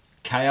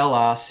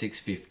KLR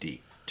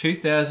 650,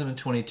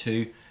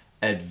 2022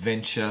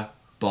 adventure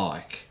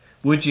bike.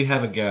 Would you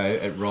have a go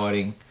at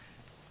riding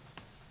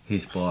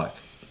his bike?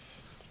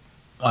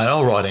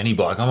 I'll ride any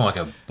bike. I'm like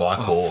a bike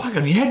whore.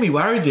 Fucking, you had me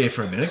worried there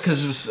for a minute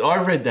because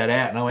I read that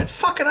out and I went,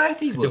 fucking oath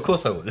he would. Of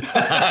course I would.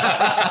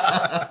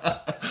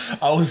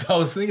 I was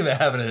thinking about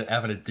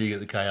having a dig at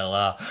the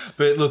KLR,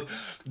 but look,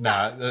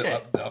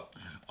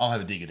 I'll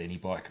have a dig at any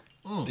bike,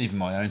 even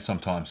my own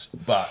sometimes.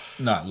 But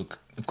no, look,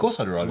 of course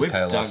I'd ride a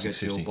KLR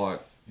 650. We've dug at your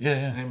bike.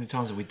 Yeah. How many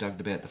times have we dug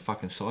about the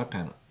fucking side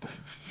panel?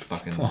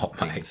 Fucking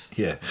mate.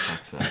 Yeah.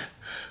 I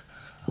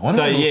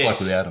wonder what it looks like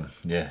without them.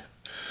 Yeah.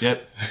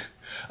 Yep.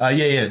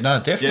 Yeah. No,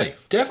 definitely.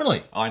 Yep.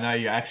 Definitely. I know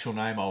your actual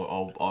name.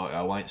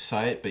 I won't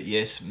say it, but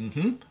yes.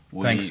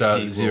 Mm-hmm. Thanks,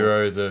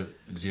 Zero. The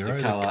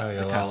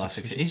KLR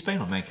 650. He's been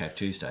on Man Cave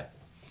Tuesday.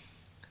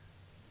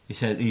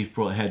 He's had the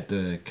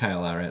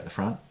KLR out the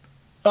front.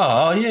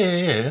 Oh,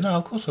 yeah. No,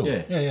 of course I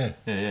will.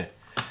 Yeah.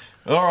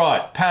 All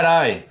right, Pat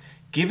A.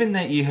 Given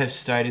that you have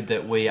stated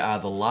that we are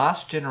the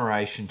last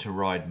generation to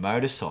ride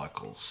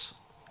motorcycles,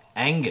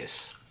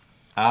 Angus,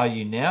 are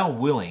you now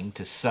willing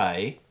to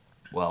say,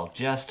 well,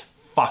 just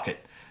fuck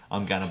it,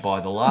 I'm going to buy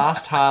the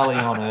last Harley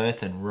on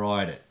earth and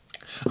ride it?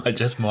 I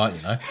just might,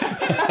 you know.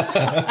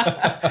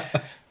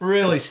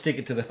 Really stick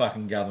it to the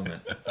fucking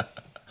government.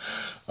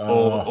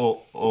 Or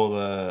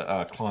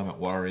the climate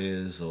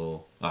warriors,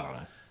 or I don't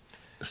know.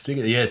 Stick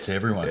it, to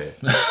everyone.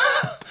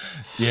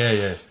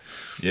 Yeah.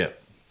 Yeah.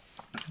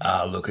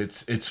 Look,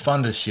 it's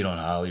fun to shit on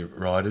Harley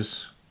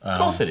riders. Of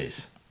course it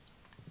is.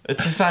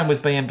 It's the same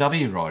with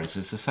BMW riders.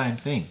 It's the same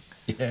thing.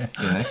 Yeah.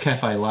 You know,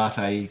 cafe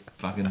latte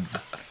fucking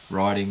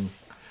riding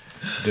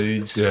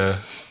dudes. Yeah.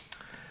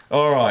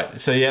 All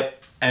right. So,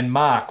 yep. And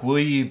Mark, will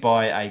you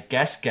buy a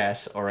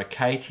gas or a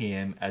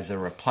KTM as a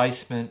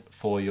replacement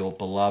for your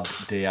beloved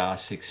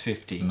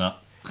DR650? No.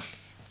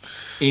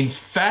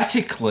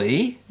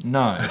 Emphatically,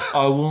 no.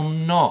 I will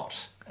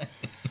not.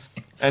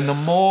 And the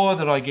more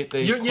that I get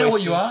these questions... You know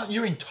what you are?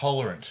 You're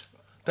intolerant.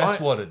 That's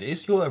what it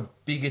is. You're a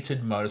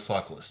bigoted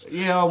motorcyclist.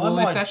 Yeah, well,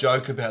 I might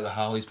joke about the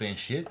Harleys being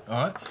shit,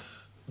 all right?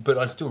 But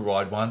I'd still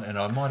ride one, and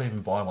I might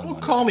even buy one. Well,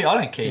 call me... I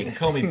don't care. You can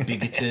call me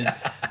bigoted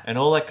and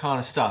all that kind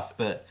of stuff,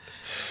 but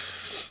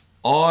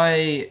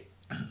I've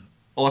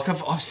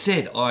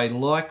said, I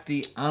like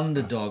the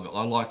underdog.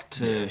 I like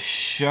to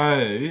show,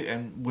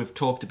 and we've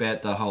talked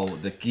about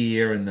the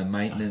gear and the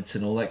maintenance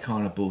and all that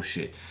kind of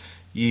bullshit.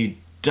 You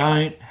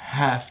don't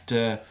have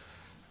to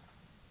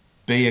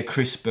be a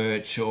Chris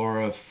Birch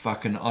or a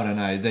fucking, I don't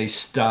know, these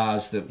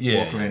stars that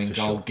walk around in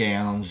gold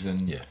gowns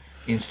and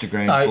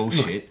Instagram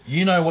bullshit. Look,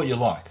 you know what you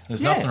like.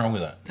 There's nothing wrong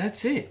with that.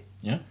 That's it.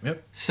 Yeah.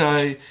 Yep.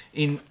 So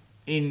it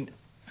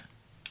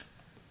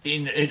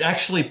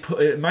actually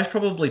it most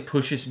probably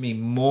pushes me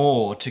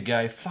more to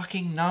go,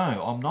 fucking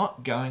no, I'm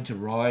not going to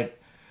ride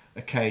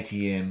a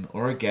KTM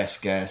or a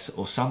gas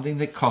or something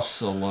that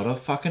costs a lot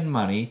of fucking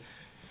money.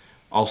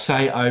 I'll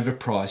say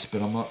overpriced,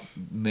 but I'm not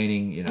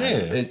meaning, you know,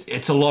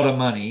 it's a lot of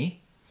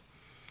money.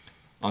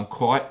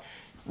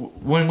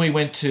 When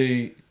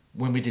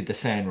we did the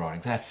sand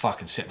riding, that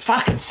fucking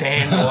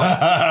sand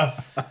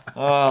riding.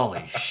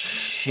 Holy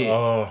shit.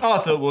 Oh. I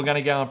thought we were going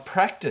to go and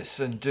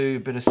practice and do a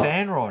bit of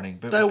sand riding.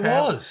 But that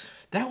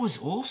was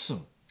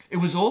awesome. It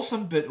was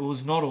awesome, but it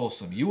was not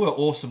awesome. You were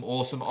awesome.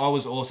 I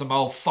was awesome.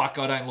 Oh, fuck,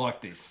 I don't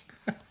like this.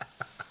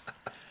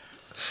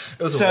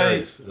 It was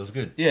hilarious. It was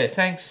good. Yeah,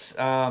 thanks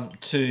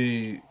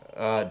to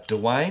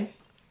Dwayne.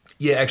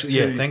 Yeah,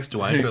 actually, thanks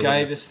Dwayne. Who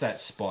gave us that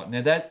spot.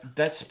 Now,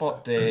 that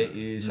spot there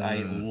is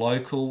a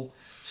local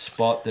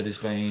spot that has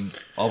been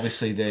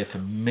obviously there for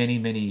many,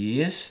 many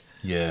years.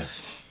 Yeah.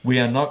 We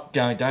are not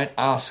going... Don't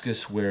ask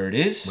us where it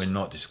is. We're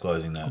not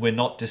disclosing that.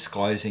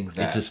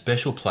 It's a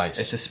special place.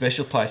 It's a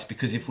special place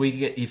because if we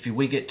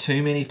get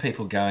too many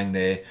people going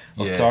there,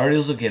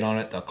 authorities will get on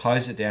it, they'll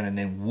close it down, and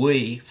then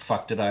we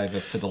fucked it over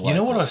for the locals. You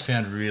know what I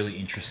found really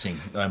interesting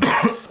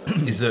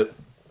is that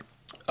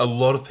a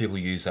lot of people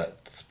use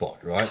that spot,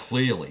 right?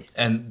 Clearly.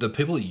 And the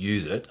people that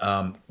use it,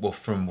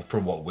 from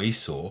what we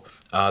saw,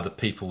 are the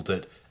people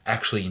that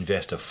actually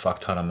invest a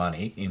fuck ton of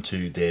money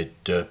into their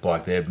dirt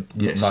bike, their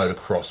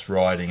motocross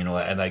riding and all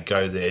that, and they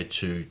go there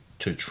to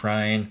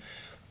train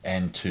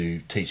and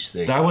to teach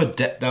their... They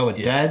were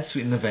dads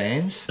in the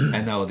vans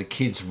and they were the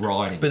kids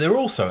riding. But there were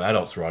also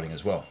adults riding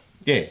as well.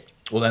 Yeah.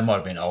 Well, they might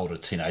have been older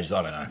teenagers,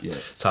 I don't know. Yeah.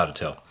 It's hard to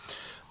tell.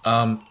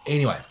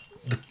 Anyway,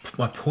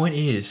 my point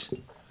is,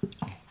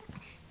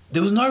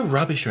 there was no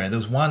rubbish around. There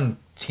was one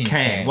tin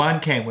can. One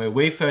can. Where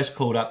we first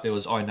pulled up,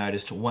 I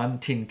noticed one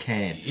tin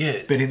can.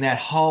 Yeah. But in that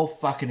whole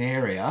fucking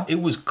area...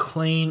 It was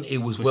clean. It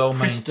was well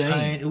pristine.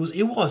 Maintained. It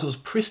was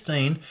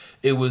pristine.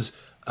 It was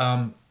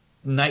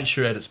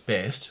nature at its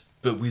best,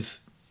 but with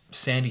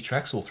sandy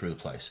tracks all through the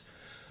place.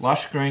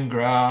 Lush green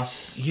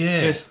grass.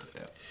 Yeah.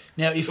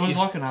 It was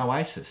like an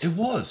oasis. It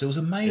was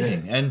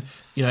amazing. Yeah. And,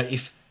 you know,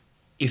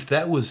 if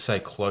that was, say,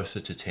 closer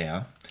to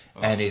town,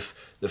 and if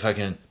the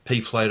fucking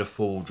P-Plater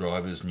four-wheel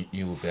drivers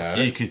knew about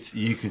it,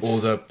 you could, or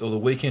the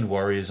weekend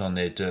warriors on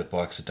their dirt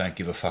bikes that don't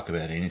give a fuck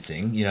about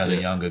anything, you know, the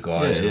younger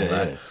guys and all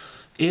that,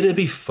 It'd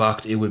be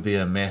fucked. It would be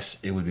a mess.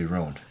 It would be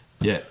ruined.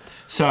 Yeah.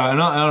 So,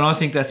 and I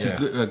think that's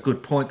a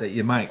good point that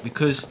you make,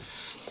 because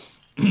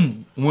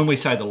when we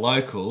say the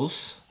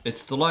locals,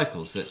 it's the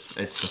locals. It's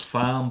the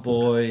farm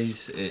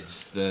boys.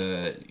 It's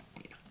the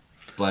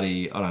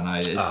bloody, I don't know.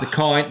 It's the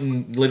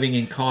Kyneton, living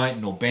in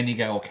Kyneton or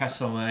Bendigo or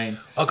Castlemaine.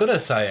 I've got to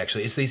say,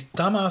 actually, it's these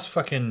dumbass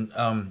fucking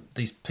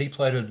these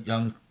pea-plated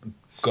young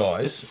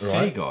guys,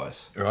 right? Sea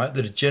guys, right?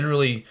 That are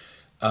generally.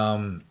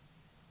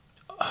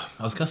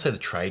 I was going to say the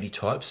tradie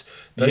types.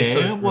 No. It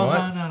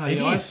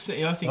is.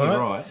 I think you're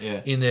right.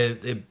 Yeah. In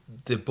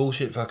their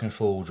bullshit fucking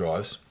four-wheel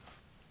drives.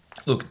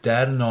 Look,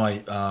 Dad and I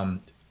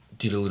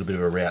did a little bit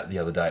of a route the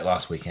other day,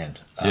 last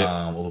weekend,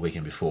 or the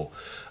weekend before,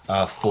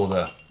 for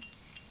the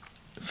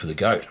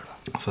goat.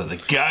 For the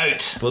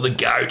goat. For the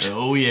goat.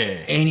 Oh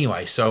yeah.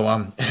 Anyway, so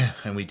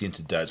and we did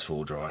to Dad's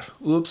four-wheel drive.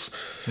 Whoops.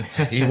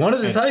 He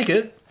wanted to take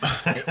it.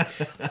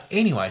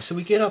 Anyway, so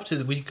we get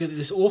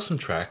this awesome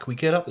track. We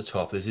get up the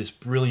top. There's this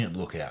brilliant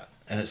lookout,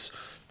 and it's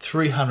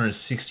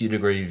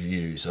 360-degree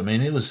views. I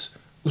mean, it was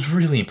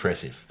really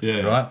impressive.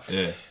 Yeah. Right.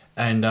 Yeah.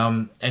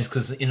 And it's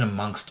because in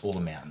amongst all the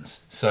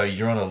mountains, so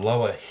you're on a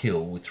lower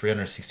hill with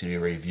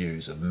 360-degree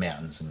views of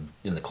mountains and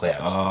in the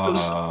clouds. It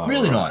was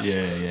really nice.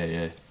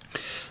 Yeah.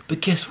 But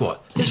guess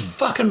what? There's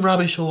fucking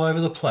rubbish all over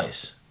the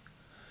place.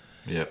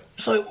 Yep.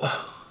 It's like,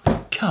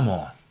 come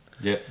on.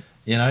 Yep.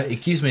 You know,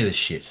 it gives me the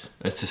shits.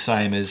 It's the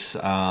same as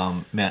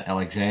Mount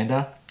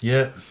Alexander.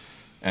 Yeah.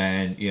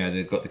 And, you know,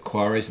 they've got the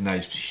quarries and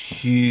those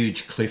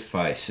huge cliff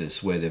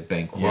faces where they've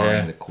been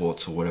quarrying the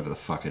quartz or whatever the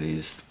fuck it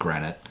is,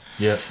 granite.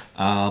 Yeah.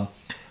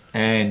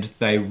 And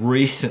they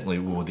recently,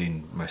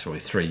 within most probably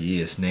 3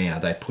 years now,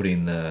 they put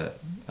in the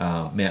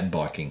mountain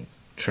biking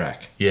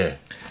track. Yeah.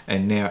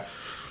 And now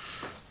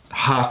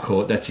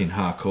Harcourt, that's in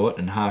Harcourt,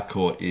 and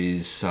Harcourt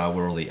is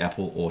where all the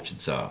apple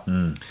orchards are.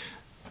 Mm.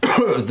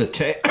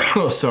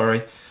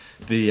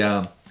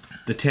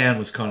 The town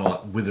was kind of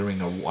like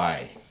withering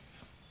away.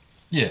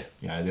 Yeah.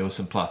 You know, there was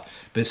some plus.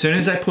 But as soon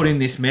as they put in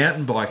this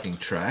mountain biking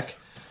track,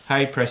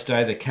 hey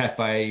presto, the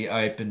cafe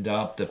opened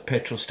up, the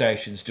petrol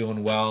station's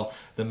doing well,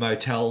 the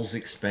motel's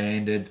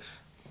expanded.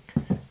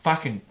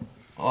 Fucking,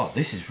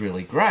 this is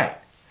really great.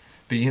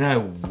 But you know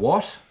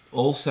what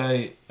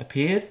also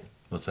appeared?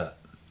 What's that?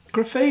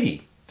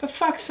 Graffiti. For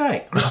fuck's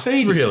sake,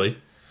 graffiti. Really?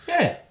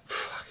 Yeah.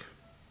 Fuck.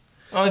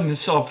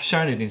 I've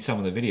shown it in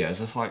some of the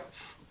videos. It's like,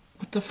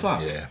 what the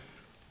fuck? Yeah.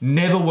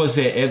 Never was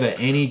there ever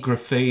any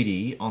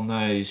graffiti on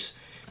those,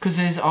 because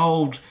there's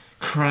old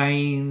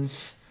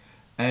cranes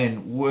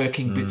and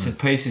working bits and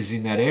pieces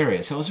in that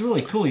area. So it was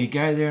really cool. You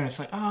go there and it's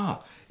like,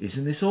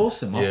 isn't this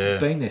awesome? I've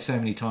been there so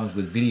many times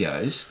with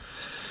videos.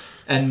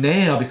 And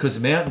now, because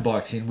the mountain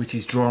bike's in, which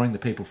is drawing the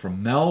people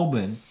from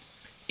Melbourne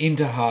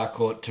into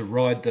Harcourt to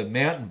ride the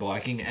mountain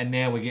biking, and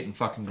now we're getting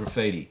fucking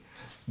graffiti.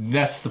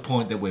 That's the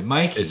point that we're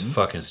making. It's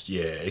fucking,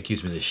 it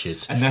gives me the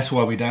shits. And that's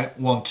why we don't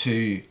want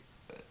to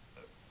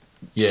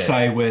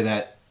say where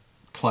that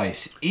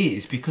place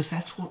is, because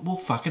that's what will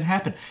fucking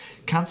happen.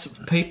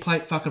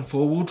 P-plate fucking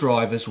four-wheel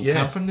drivers will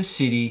come from the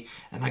city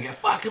and they go,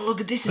 fucking look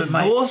at this, this is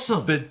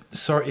awesome. But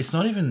sorry, it's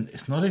not even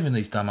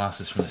these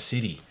dumbasses from the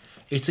city.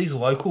 It's these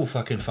local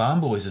fucking farm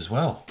boys as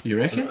well. You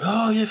reckon?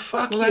 Oh yeah,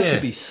 fuck well, they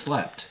should be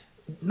slapped.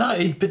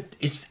 No, but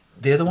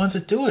they're the ones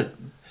that do it.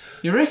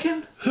 You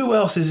reckon? Who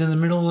else is in the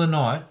middle of the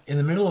night, in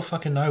the middle of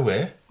fucking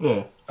nowhere,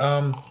 going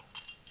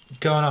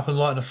up and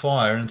lighting a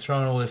fire and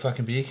throwing all their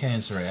fucking beer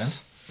cans around?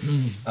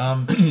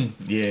 On a big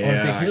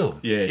hill.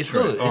 Yeah, it's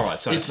true. Not, all right,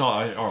 so it's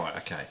not... All right,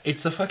 okay.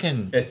 It's the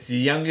fucking... It's the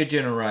younger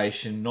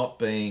generation not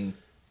being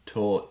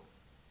taught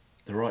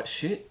the right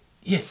shit.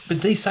 Yeah,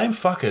 but these same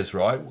fuckers,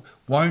 right,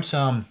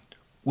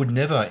 would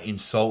never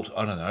insult,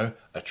 I don't know,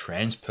 a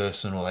trans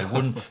person, or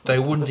they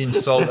wouldn't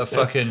insult a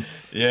fucking...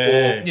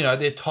 Or, you know,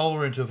 they're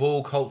tolerant of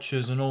all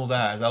cultures and all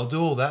that. They'll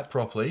do all that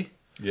properly.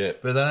 Yeah.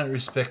 But they don't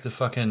respect the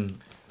fucking...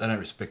 They don't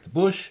respect the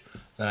bush.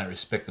 They don't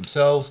respect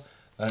themselves.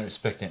 They don't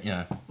respect it, you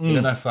know. They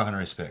got no fucking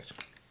respect.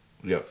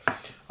 Yep.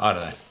 I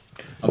don't know.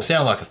 I'm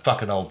sounding like a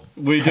fucking old...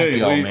 We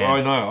do. Old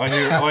man. I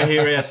know. I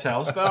hear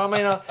ourselves. But I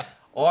mean...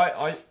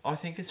 I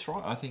think it's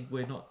right. I think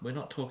we're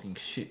not talking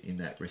shit in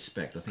that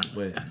respect. I think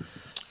we're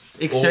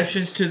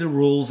exceptions to the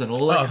rules and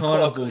all that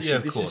kind of bullshit. Yeah,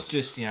 of this course. is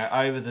just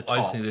over the top. I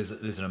just think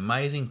there's an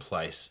amazing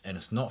place, and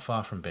it's not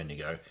far from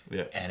Bendigo.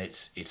 Yeah. And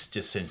it's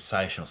just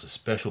sensational. It's a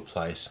special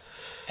place,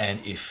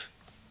 and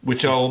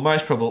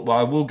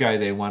I will go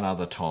there one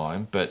other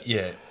time, but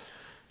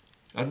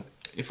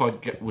if I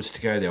was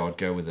to go there, I'd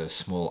go with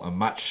a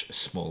much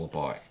smaller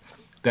bike.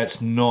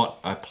 That's not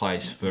a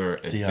place for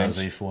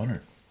adventure. DRZ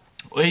 400.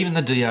 Well, even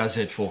the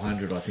DRZ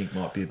 400, I think,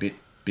 might be a bit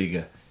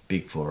big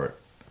for it.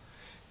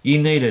 You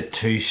need a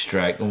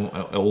two-stroke.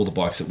 All the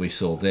bikes that we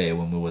saw there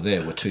when we were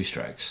there were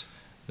two-strokes.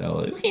 They were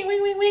like, wing,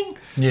 wing, wing, wing.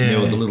 Yeah. They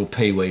were the little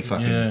pee-wee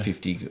fucking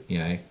 50, you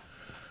know.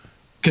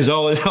 Because I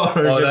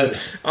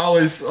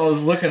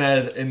was looking at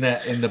it in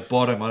the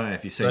bottom. I don't know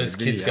if you see those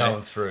kids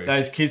going through.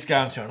 Those kids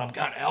going through, and I'm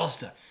going,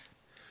 Alistair.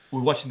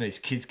 We're watching these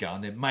kids go,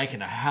 and they're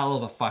making a hell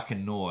of a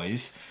fucking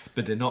noise.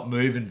 but they're not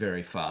moving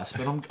very fast.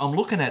 But I'm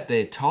looking at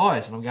their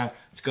tyres and I'm going,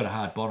 it's got a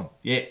hard bottom.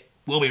 Yeah,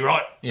 we'll be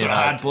right. Yeah, got a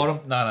hard bottom.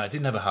 No, it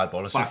didn't have a hard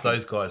bottom. It's just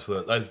those guys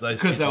were those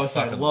because they were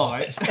so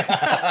light. They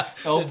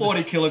were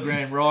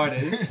 40-kilogram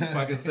riders,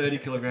 fucking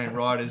 30-kilogram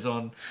riders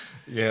on,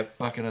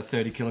 fucking a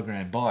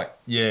 30-kilogram bike.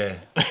 Yeah,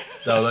 they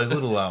were those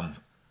little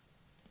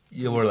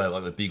yeah, what are they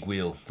like? The big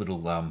wheel little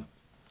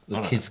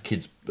kids.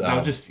 They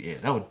were just they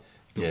were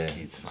little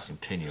kids, fucking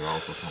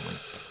 10-year-olds or something.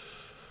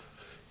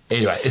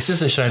 Anyway, it's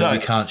just a shame that we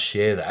can't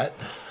share that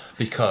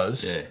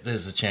because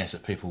there's a chance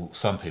that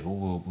some people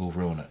will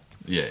ruin it.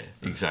 Yeah,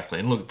 exactly.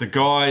 And look, the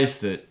guys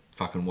that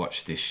fucking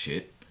watch this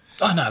shit.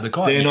 Oh no, the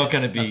guys. They're not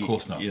going to be. Of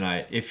course not. You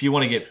know, if you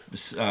want to get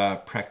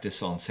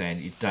practice on sand,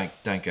 you don't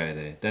go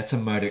there. That's a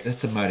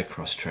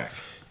motocross track.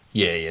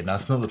 Yeah. No,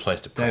 it's not the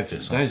place to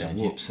practice on sand.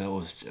 Whoops, that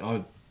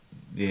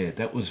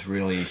was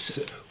really.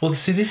 Well,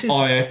 see, this is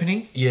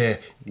eye-opening. Yeah,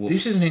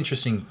 this is an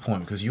interesting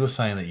point because you were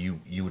saying that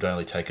you would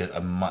only take a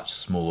much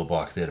smaller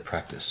bike there to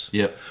practice.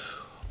 Yep.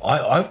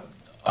 I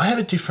have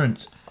a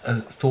different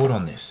thought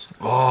on this.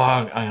 Oh,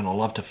 I'm gonna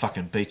love to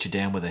fucking beat you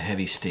down with a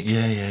heavy stick.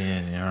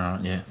 Yeah.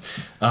 Right,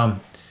 yeah.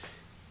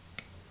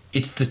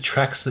 It's the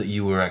tracks that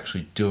you were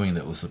actually doing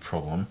that was the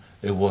problem.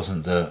 It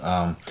wasn't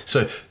the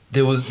So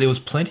there was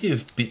plenty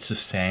of bits of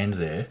sand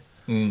there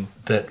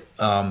that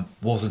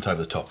wasn't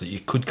over the top that you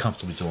could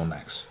comfortably do on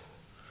max,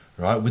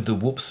 right? With the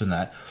whoops and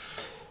that.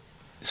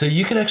 So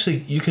you could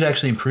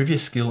actually improve your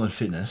skill and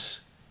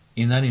fitness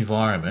in that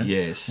environment,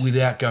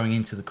 without going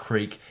into the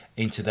creek,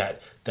 into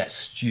that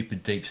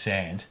stupid deep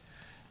sand,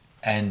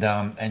 and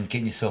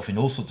getting yourself in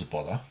all sorts of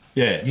bother.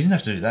 Yeah, you didn't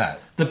have to do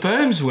that. The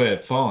berms were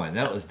fine.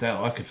 That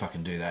I could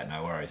fucking do that,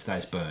 no worries.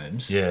 Those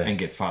berms, and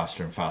get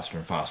faster and faster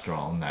and faster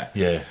on that.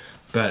 Yeah,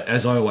 but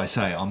as I always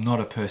say, I'm not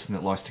a person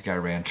that likes to go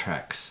around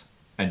tracks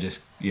and just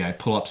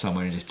pull up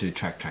somewhere and just do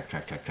track.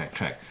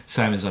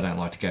 Same as I don't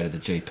like to go to the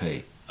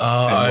GP.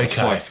 Oh,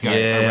 okay.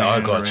 Yeah, I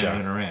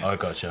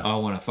gotcha. I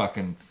want to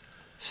fucking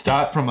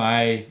start from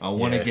A. I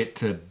want to get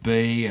to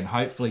B and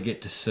hopefully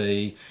get to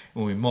C,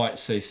 and we might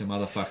see some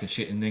other fucking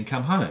shit and then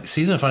come home.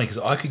 See, isn't it funny? Because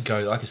I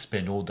could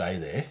spend all day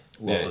there,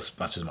 as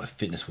much as my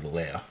fitness would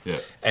allow,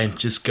 and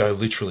just go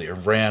literally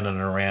around and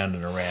around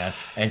and around,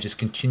 and just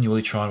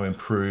continually trying to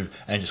improve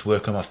and just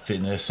work on my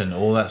fitness and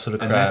all that sort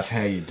of crap. And that's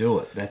how you do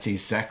it. That's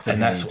exactly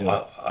how you do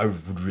it. I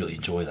would really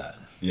enjoy that.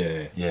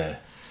 Yeah.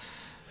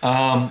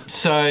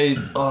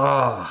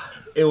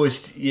 It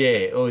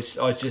was.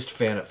 I just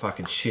found it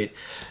fucking shit.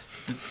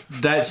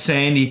 That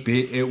sandy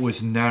bit, it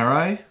was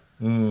narrow.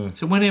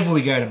 So whenever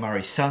we go to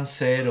Murray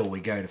Sunset or we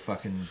go to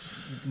fucking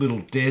Little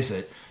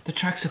Desert, the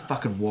tracks are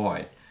fucking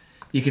wide.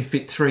 You can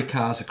fit 3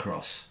 cars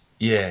across.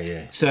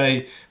 Yeah.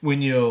 So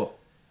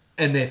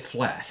and they're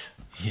flat.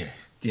 Yeah.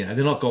 They're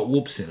not got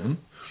whoops in them.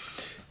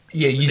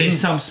 Yeah, there's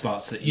some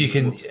spots that you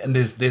can, and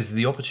there's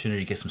the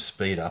opportunity to get some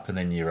speed up, and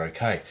then you're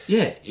okay.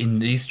 Yeah. In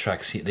these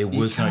tracks here,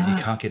 you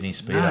can't get any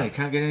speed up. No, you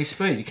can't get any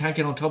speed. You can't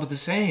get on top of the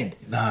sand.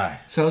 No.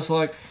 So it's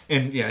like,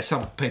 and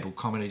some people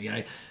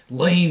commented,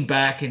 lean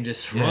back and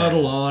just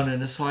throttle on,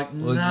 and it's like,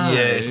 no.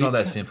 Yeah, it's not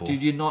that simple.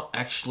 Did you not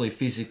actually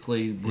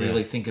physically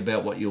really think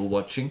about what you're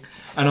watching?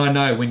 And I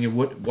know when you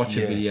watch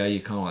a video,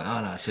 you're kind of like,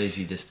 oh no, it's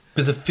easy, just.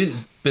 But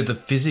the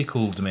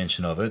physical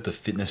dimension of it, the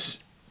fitness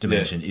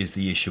dimension is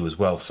the issue as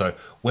well. So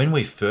when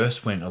we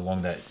first went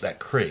along that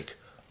creek,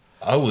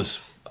 I was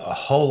a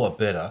whole lot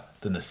better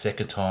than the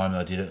second time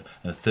I did it,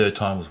 and the third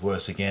time was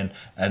worse again,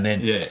 and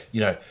then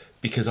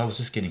because I was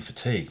just getting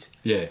fatigued.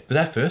 Yeah. But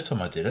that first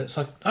time I did it, it's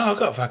like, I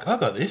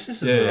got this.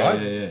 This is all right.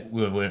 Yeah.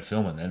 We weren't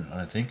filming then, I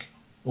don't think.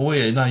 Oh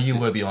yeah, no, you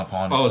were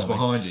behind me. I was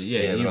behind you.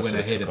 Yeah, you went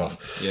ahead of me.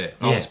 Yeah,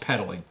 I was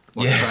paddling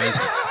like crazy.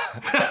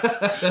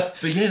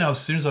 But as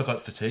soon as I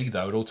got fatigued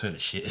though, it all turned to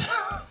shit.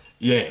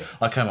 Yeah.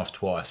 I came off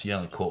twice. You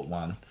only caught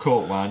one.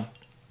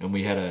 And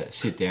we had to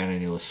sit down and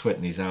he was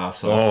sweating his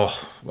ass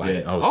off. Oh,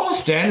 mate. I was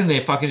standing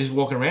there fucking just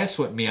walking around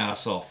sweating my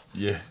ass off.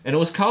 Yeah. And it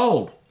was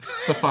cold,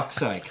 for fuck's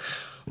sake.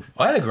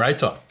 I had a great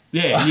time.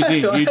 Yeah, you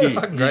did. You did.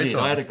 Time.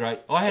 I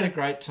had a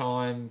great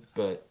time,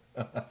 but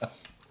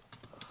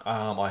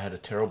I had a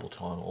terrible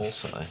time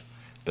also.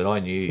 But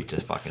I knew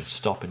to fucking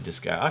stop and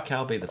just go, okay,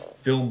 I'll be the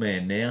film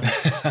man now.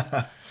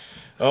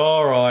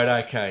 All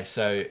right, okay.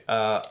 So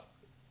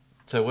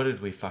what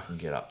did we fucking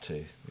get up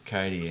to? The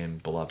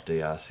KDM beloved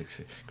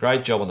DR6.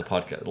 Great job on the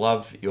podcast.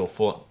 Love your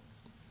fourth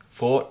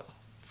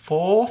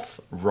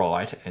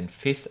right and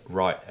fifth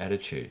right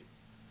attitude.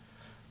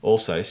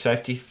 Also,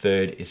 safety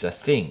third is a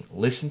thing.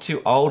 Listen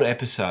to old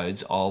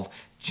episodes of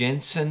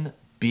Jensen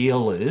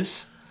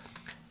Beerler's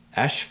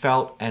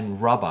Asphalt and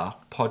Rubber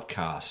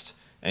podcast,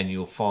 and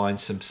you'll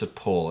find some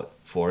support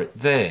for it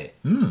there.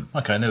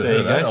 Okay, never heard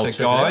of that. There you go.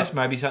 So guys,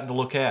 maybe something to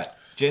look at.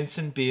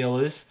 Jensen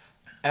Beerler's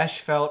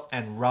Asphalt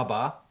and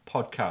Rubber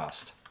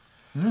podcast.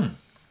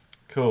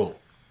 Cool.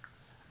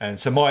 And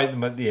so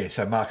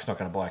so Mark's not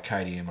going to buy a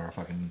KDM or a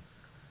fucking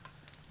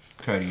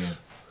KDM.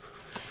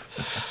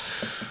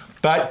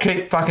 But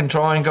keep fucking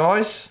trying,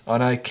 guys. I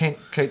know Kent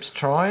keeps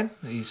trying.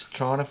 He's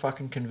trying to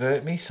fucking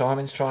convert me.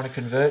 Simon's trying to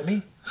convert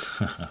me.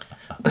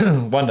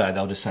 One day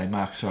they'll just say,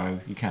 Mark, sorry,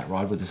 you can't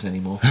ride with us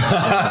anymore.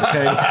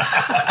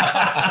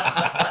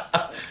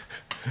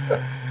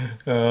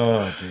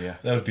 Oh, dear.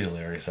 That would be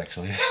hilarious,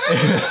 actually.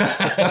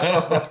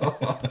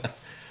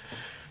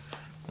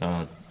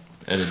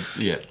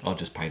 Yeah, I'll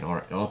just paint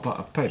orange.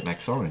 I'll paint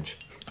Max orange.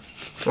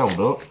 That'll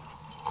do it.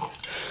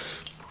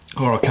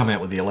 Or I'll come out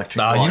with the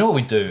electric light. You know what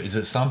we do is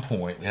at some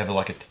point we have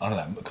I don't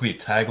know, it could be a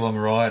tag-along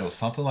ride or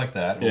something like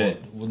that. Yeah.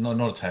 Or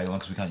not a tag-along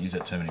because we can't use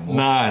that term anymore.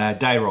 No,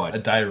 day ride. A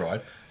day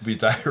ride. It'd be a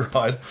day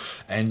ride.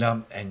 And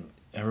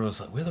everyone's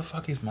like, where the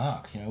fuck is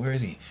Mark? Where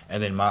is he?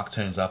 And then Mark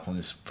turns up on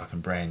this fucking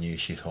brand new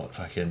shit hot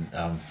fucking...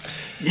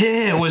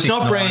 yeah, well, it's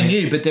not brand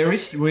new, but there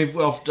is...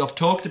 I've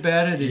talked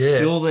about it. It's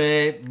still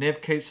there.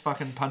 Nev keeps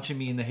fucking punching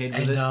me in the head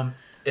with it.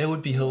 It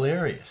would be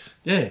hilarious.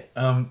 Yeah.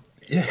 Yeah.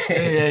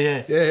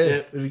 Yeah.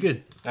 It'd be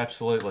good.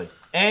 Absolutely.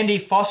 Andy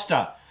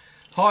Foster.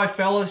 Hi,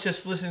 fellas.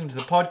 Just listening to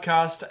the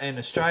podcast, and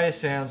Australia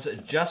sounds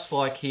just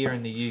like here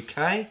in the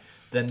UK,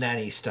 the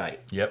nanny state.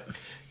 Yep.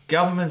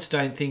 Governments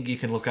don't think you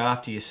can look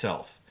after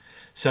yourself,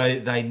 so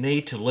they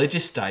need to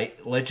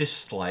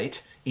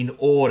legislate in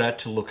order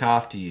to look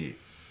after you.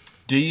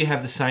 Do you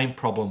have the same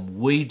problem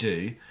we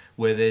do,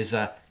 where there's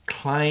a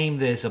claim,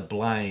 there's a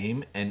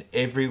blame, and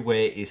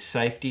everywhere is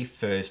safety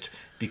first,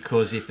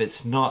 because if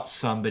it's not,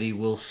 somebody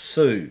will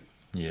sue?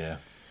 Yeah.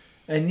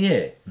 And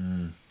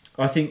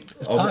I think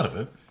it's part of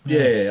it.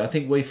 Yeah, I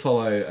think we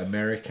follow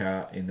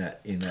America in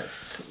that.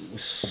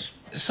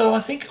 So I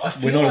feel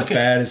we're not as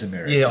bad as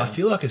America. Yeah, I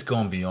feel like it's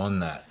gone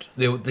beyond that.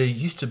 There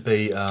used to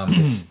be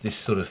this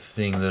sort of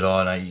thing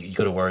that you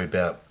got to worry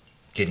about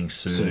getting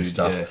sued and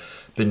stuff. Yeah.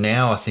 But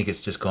now I think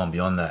it's just gone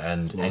beyond that,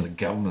 and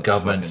the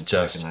government's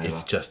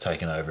just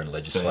taken over and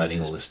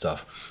legislating all this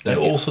stuff. And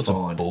all sorts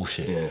of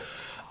bullshit. Yeah.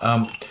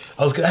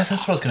 That's what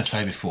I was going to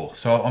say before.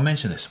 So I'll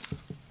mention this.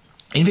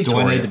 In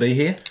Victoria, do I need to be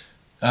here?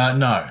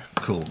 No.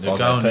 Cool. Go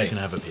and you can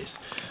have a piss.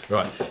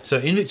 Right. So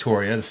in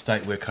Victoria, the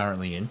state we're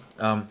currently in,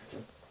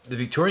 the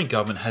Victorian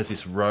government has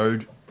this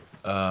road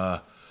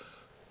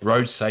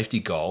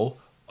safety goal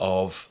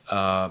of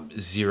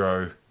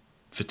 0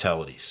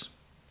 fatalities.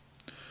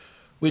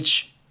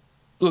 Which,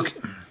 look,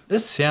 that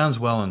sounds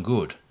well and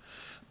good,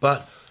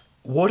 but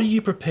what are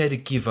you prepared to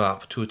give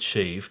up to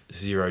achieve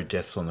 0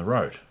 deaths on the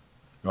road?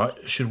 Right?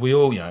 Should we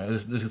all,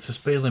 the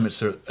speed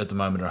limits at the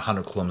moment are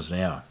 100 kilometres an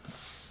hour.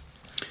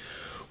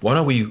 Why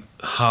don't we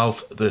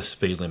halve the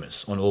speed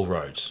limits on all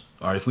roads?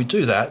 All right, if we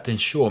do that, then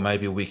sure,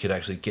 maybe we could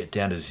actually get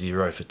down to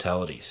 0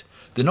 fatalities.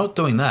 They're not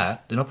doing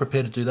that. They're not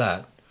prepared to do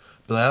that,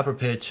 but they are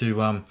prepared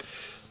to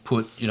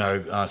put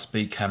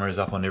speed cameras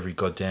up on every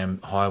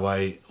goddamn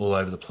highway all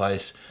over the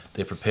place.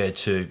 They're prepared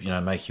to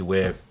make you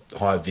wear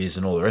high vis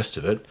and all the rest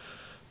of it,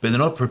 but they're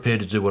not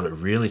prepared to do what it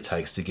really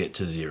takes to get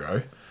to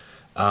 0.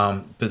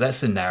 But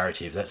that's the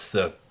narrative. That's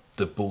the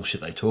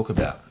bullshit they talk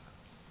about.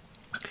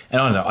 And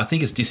I don't know. I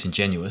think it's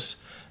disingenuous,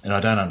 and I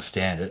don't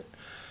understand it.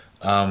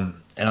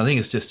 And I think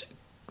it's just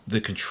the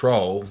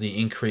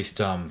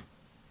increased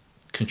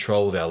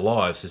control of our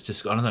lives has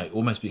just, I don't know,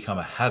 almost become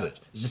a habit.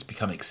 It's just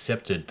become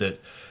accepted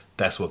that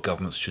that's what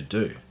governments should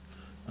do.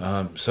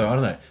 So I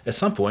don't know. At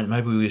some point,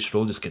 maybe we should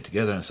all just get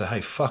together and say,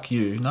 hey, fuck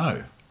you,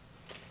 no.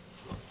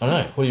 I don't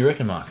know. What do you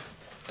reckon, Mark?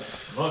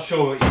 I'm not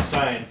sure what you're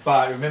saying,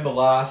 but remember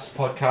last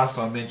podcast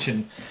I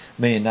mentioned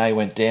me and Nay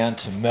went down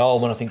to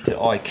Melbourne, I think to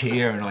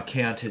IKEA, and I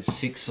counted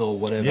 6 or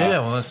whatever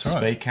that's right.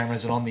 speed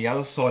cameras, and on the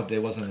other side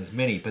there wasn't as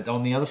many, but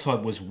on the other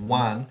side was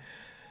one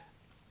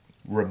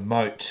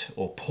remote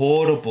or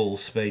portable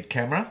speed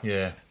camera.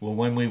 Yeah. Well,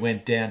 when we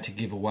went down to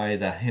give away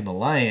the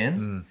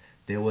Himalayan,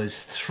 there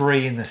was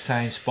 3 in the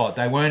same spot.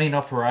 They weren't in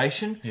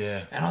operation.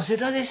 Yeah. And I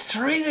said, oh, there's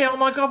 3 there. Oh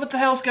my God, what the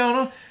hell's going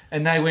on?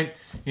 And they went,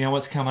 you know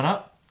what's coming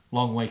up?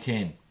 Long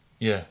weekend.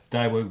 Yeah.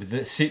 They were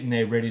sitting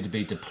there ready to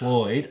be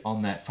deployed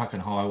on that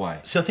fucking highway.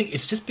 So I think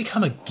it's just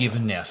become a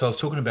given now. So I was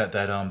talking about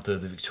that the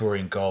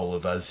Victorian goal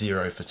of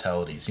 0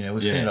 fatalities.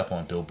 We've seen it up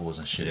on billboards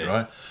and shit,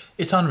 right?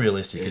 It's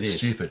unrealistic. It's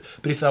stupid.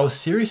 But if they were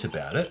serious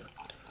about it,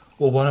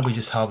 well, why don't we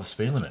just halve the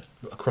speed limit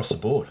across the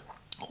board?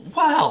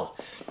 Well,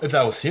 if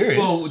they were serious.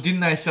 Well, didn't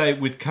they say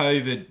with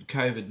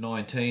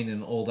COVID-19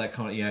 and all that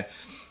kind of,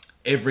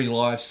 every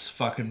life's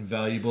fucking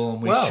valuable,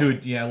 and we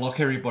should, lock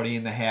everybody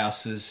in the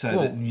houses so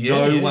that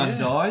no one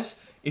dies.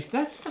 If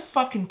that's the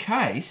fucking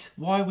case,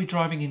 why are we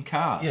driving in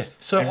cars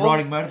and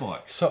riding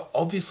motorbikes? So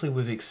obviously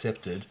we've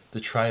accepted the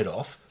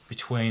trade-off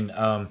between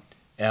our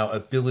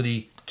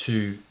ability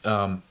to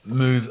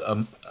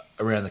move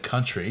around the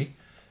country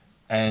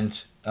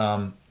and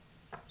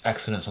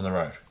accidents on the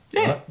road.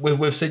 Yeah. Right?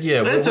 We've said,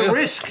 there's a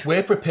risk.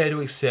 We're prepared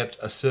to accept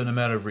a certain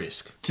amount of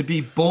risk. To be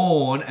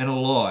born and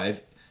alive,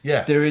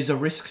 there is a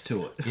risk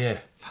to it. Yeah.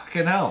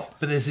 Fucking hell.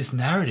 But there's this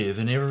narrative,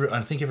 and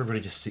I think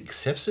everybody just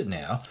accepts it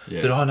now.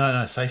 Yeah. That,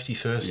 no, safety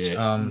first.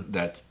 Yeah,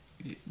 that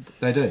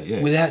they do,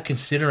 yeah. Without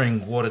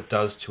considering what it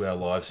does to our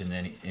lives in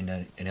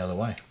any other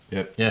way.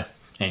 Yep. Yeah.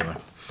 Anyway.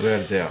 Without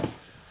a doubt.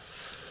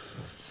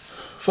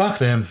 Fuck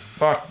them.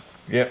 Fuck.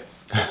 Yep.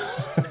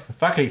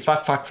 Fuckity,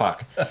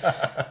 fuck.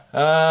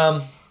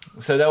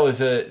 So that was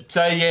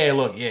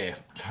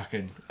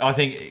I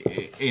think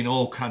in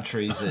all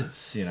countries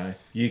it's,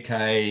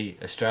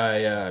 UK,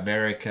 Australia,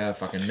 America,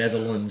 fucking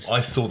Netherlands.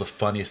 I saw the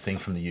funniest thing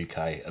from the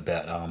UK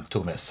about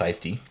talking about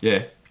safety.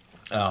 Yeah.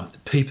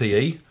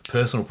 PPE,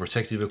 personal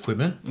protective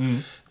equipment.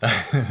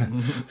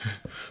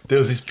 There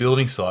was this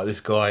building site.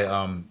 This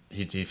guy,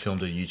 he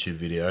filmed a YouTube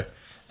video,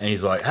 and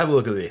he's like, "Have a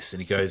look at this."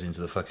 And he goes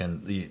into the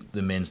fucking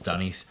the men's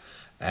dunnies,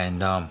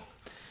 and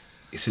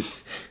he said,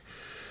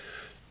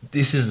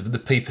 "This is the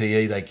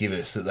PPE they give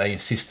us that they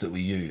insist that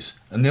we use."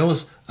 And there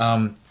was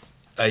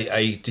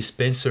a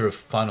dispenser of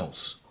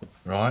funnels,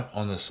 right,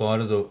 on the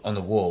side of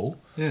the wall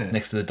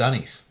next to the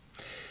dunnies.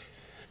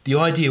 The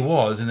idea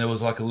was, and there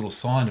was like a little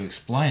sign to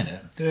explain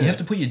it, you have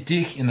to put your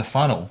dick in the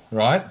funnel,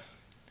 right?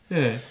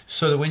 Yeah.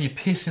 So that when you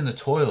piss in the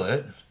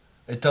toilet,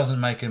 it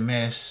doesn't make a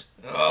mess.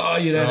 Oh,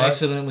 you don't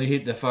accidentally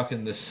hit the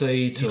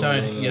seat. You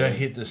don't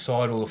hit the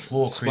side or the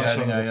floor,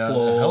 creating a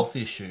health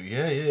issue.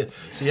 Yeah.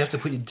 So you have to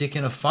put your dick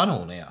in a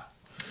funnel now.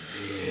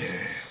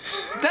 Yeah.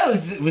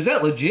 Was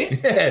that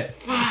legit? Yeah.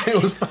 Fuck.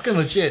 It was fucking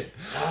legit.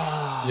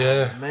 Oh,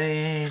 yeah.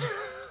 Man.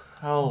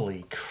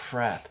 Holy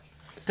crap.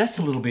 That's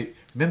a little bit...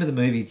 Remember the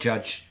movie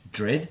Judge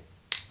Dredd?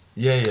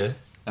 Yeah.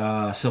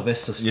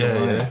 Sylvester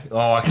Stallone. Yeah.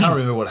 Oh, I can't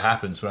remember what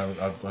happens. But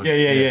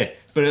Yeah.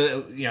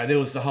 But, there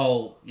was the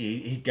whole...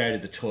 He'd go to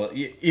the toilet.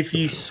 If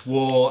you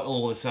swore,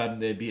 all of a sudden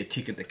there'd be a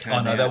ticket that came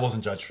out. Oh, no, that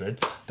wasn't Judge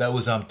Dredd. That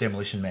was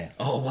Demolition Man.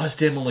 Oh, it was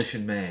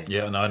Demolition Man.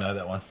 Yeah, no, I know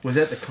that one. Was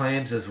that the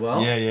Clams as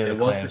well? Yeah, it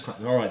the was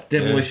Clams. All right,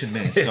 Demolition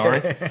Man,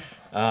 sorry.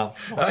 I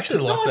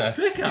actually like that.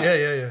 Pickup.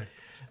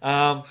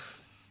 Yeah.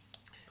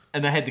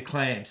 And they had the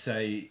clams,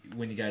 so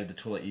when you go to the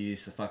toilet, you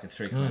use the fucking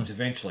 3 clams.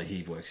 Eventually,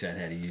 he works out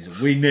how to use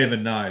it. We never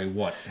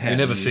know how we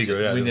never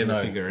figure it out. We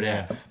never figure it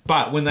out.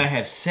 But when they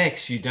have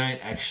sex, you don't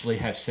actually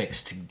have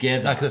sex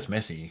together. No, because that's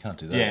messy. You can't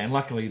do that. Yeah, and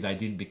luckily they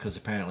didn't, because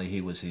apparently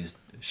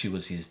she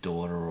was his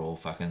daughter or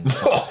fucking...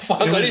 Oh,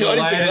 fuck, I didn't pick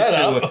that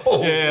up.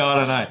 Oh. Yeah, I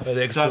don't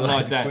know. Something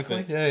like that.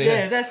 Quickly.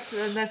 Yeah, that's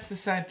the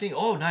same thing.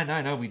 Oh,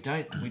 no, we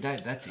don't.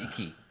 That's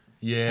icky.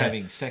 Yeah.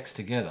 Having sex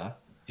together.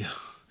 Yeah.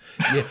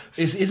 Yeah,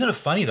 isn't it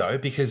funny though?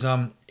 Because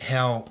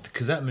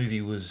because that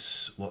movie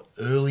was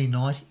early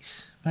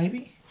 90s,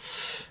 maybe.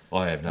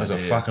 I have no idea. That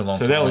was a fucking long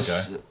time ago.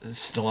 So that was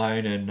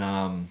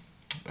Stallone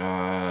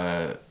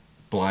and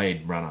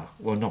Blade Runner.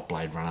 Well, not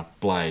Blade Runner.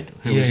 Blade.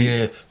 Who was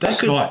it?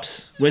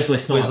 Snipes. Wesley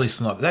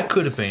Snipes. That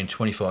could have been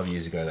 25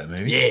 years ago. That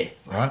movie. Yeah.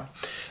 Right.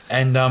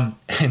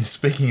 And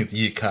speaking of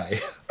the UK,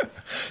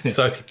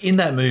 so in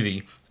that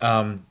movie,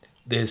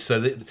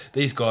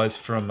 these guys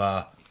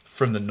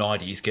from the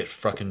 90s get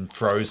fucking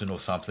frozen or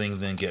something,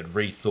 then get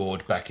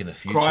rethawed back in the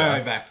future.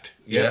 Cryovac'd.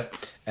 Yeah.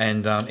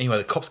 And anyway,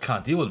 the cops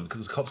can't deal with them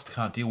because the cops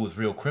can't deal with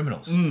real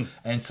criminals.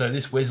 And so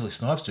this Wesley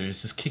Snipes dude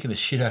is just kicking the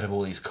shit out of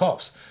all these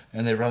cops,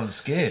 and they're running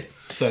scared.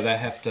 So they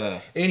have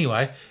to...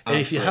 Anyway, and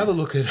if you have a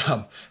look at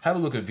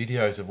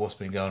videos of what's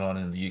been going on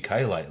in the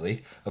UK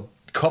lately,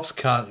 cops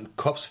trying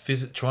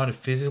to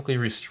physically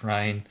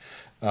restrain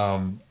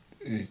UK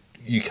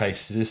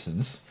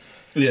citizens.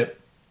 Yep.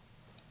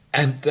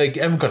 And they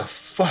haven't got a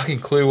fucking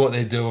clue what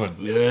they're doing.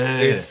 Yeah.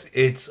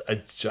 It's a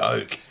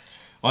joke.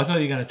 I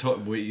thought you were going to talk...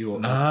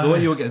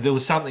 there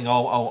was something I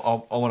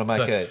want to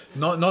make out.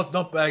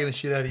 Not bagging the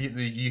shit out of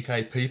the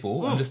UK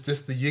people. I'm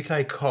just the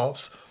UK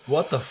cops.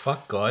 What the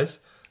fuck, guys?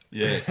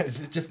 Yeah.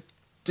 Just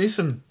do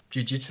some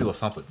jiu-jitsu or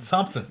something.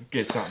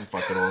 Get something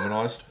fucking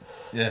organised.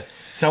 Yeah.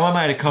 Someone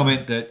made a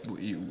comment that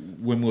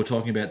when we were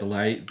talking about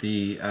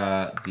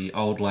the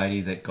old lady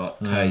that got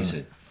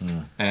tasered,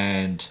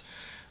 and...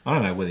 I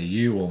don't know whether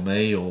you or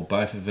me or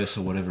both of us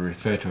or whatever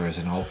refer to her as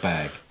an old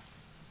bag.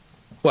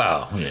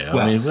 Well, yeah.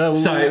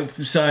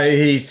 So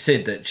he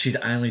said that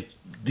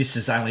this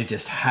has only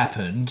just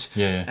happened.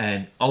 Yeah.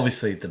 And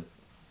obviously the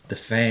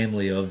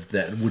family of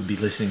that would be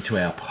listening to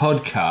our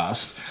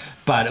podcast,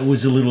 but it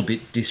was a little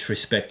bit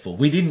disrespectful.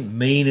 We didn't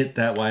mean it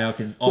that way.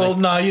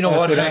 No, you know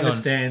what?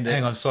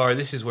 Hang on. Sorry,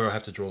 this is where I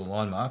have to draw the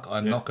line, Mark.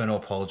 I'm not going to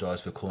apologise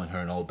for calling her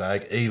an old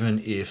bag, even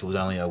if it was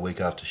only a week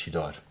after she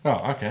died.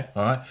 Oh, okay.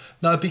 All right.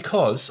 No,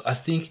 because I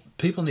think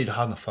people need to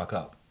harden the fuck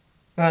up.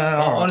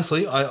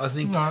 Honestly, I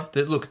think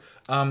that look,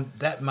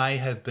 that may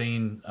have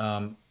been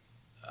a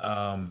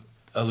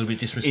little bit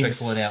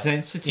disrespectful and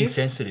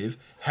insensitive.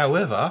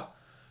 However,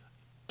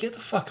 get the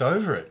fuck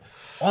over it.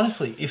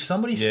 Honestly, if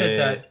somebody said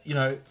that,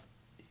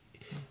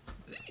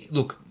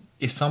 look,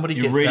 if somebody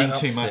gets that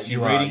upset,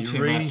 you're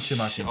reading too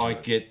much into I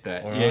it. Get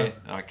that. All yeah.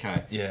 Right?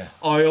 Okay. Yeah.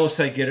 I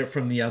also get it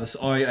from the other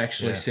side. I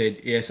actually said,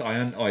 yes,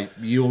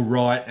 you're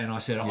right. And I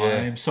said, I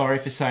am sorry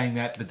for saying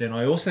that. But then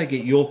I also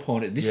get your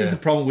point. This is the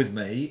problem with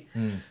me.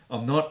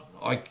 I'm not...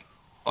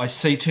 I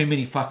see too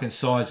many fucking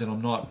sides and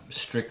I'm not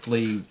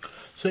strictly...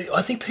 So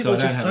I think people are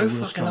just so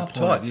fucking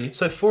uptight.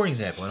 So for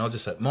example, and I'll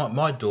just say,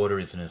 my daughter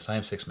is in a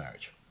same-sex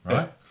marriage,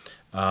 right?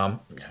 Yeah.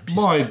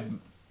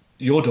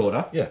 Your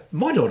daughter? Yeah.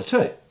 My daughter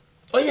too.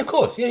 Oh, yeah, of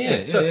course.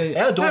 Yeah. So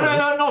our daughter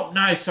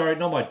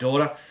not my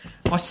daughter.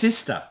 My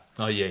sister.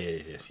 Oh,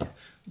 yes.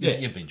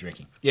 You've been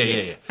drinking.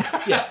 Yeah.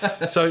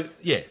 So,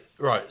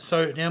 right.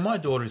 So now my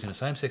daughter is in a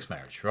same-sex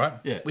marriage, right?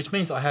 Yeah. Which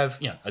means I have,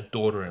 a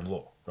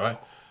daughter-in-law, right?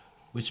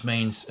 which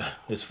means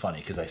it's funny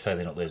because they say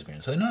they're not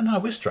lesbian. So no,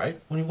 we're straight.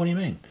 What do you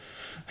mean?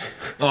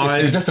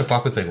 Just to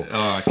fuck with people.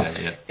 Oh,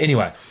 okay, yeah.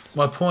 Anyway,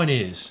 my point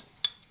is,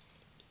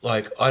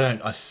 like,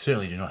 I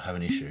certainly do not have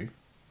an issue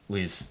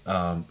with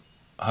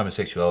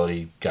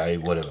homosexuality, gay,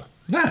 whatever.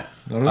 No,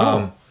 not at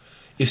all.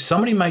 If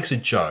somebody makes a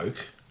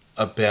joke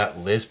about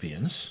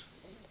lesbians,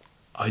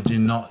 I do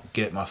not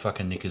get my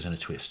fucking knickers in a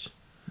twist.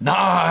 No,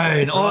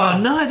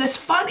 that's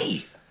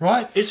funny.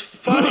 Right? It's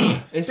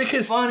funny. It's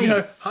because, funny.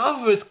 half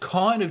of it's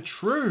kind of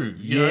true.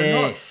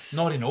 Yes.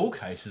 Not in all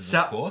cases,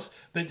 of course,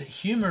 but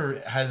humour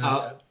has...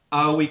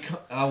 Are we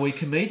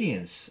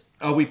comedians?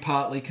 Are we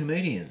partly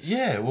comedians?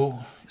 Yeah,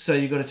 well... So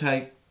you got to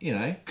take,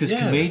 because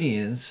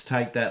comedians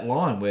take that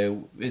line where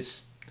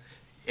it's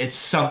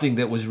something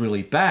that was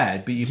really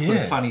bad, but you put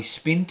a funny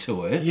spin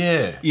to it.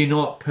 Yeah. You're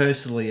not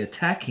personally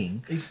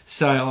attacking.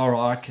 So, all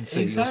right, I can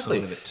see your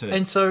side of it too.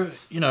 And so,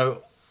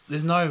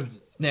 there's no...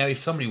 Now, if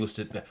somebody was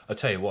to... I'll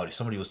tell you what, if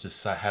somebody was to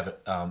say, have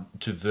it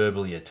to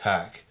verbally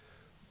attack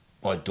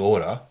my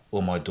daughter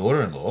or my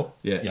daughter-in-law,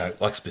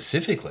 like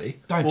specifically...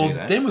 Don't do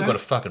that. Then we've got a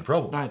fucking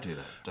problem. Don't do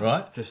that.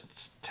 Right? Just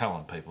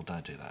telling people,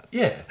 don't do that.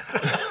 Yeah.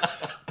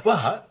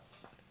 But...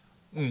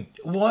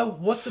 Why?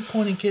 What's the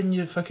point in getting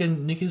your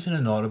fucking knickers in a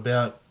knot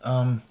about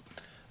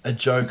a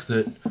joke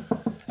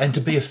and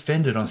to be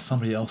offended on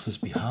somebody else's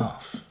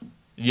behalf?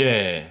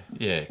 Yeah.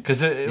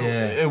 Because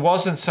it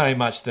wasn't so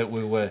much that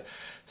we were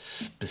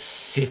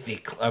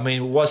specific. I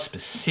mean, it was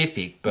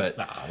specific, but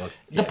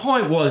the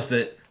point was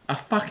that a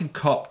fucking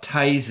cop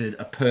tasered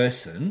a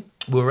person.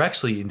 We were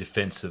actually in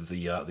defence of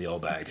the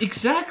old bag.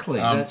 Exactly.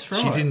 That's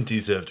right. She didn't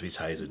deserve to be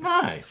tasered.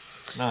 No.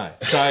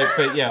 So,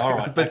 but yeah, all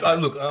right. But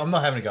look, I'm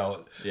not having a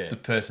go at the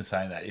person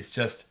saying that. It's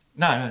just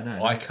no.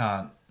 I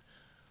can't.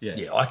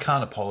 Yeah, I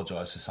can't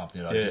apologise for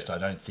something that I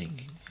don't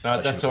think.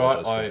 No, that's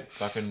all right.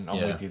 I'm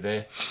with you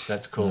there.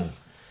 That's cool.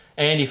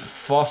 Andy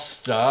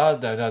Foster.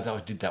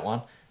 I did that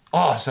one.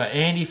 Oh, so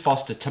Andy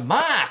Foster to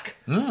Mark.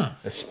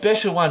 A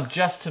special one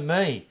just to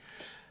me.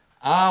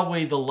 Are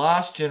we the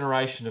last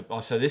generation of...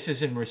 Oh, so this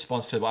is in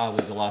response to are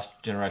we the last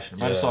generation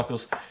of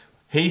motorcycles?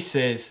 He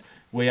says...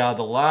 We are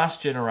the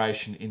last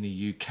generation in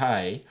the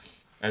UK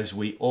as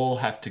we all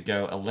have to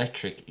go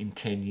electric in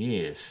 10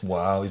 years.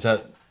 Wow, is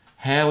that...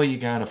 How are you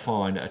going to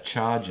find a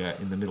charger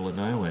in the middle of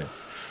nowhere?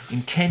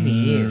 In 10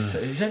 years. So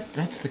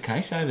that's the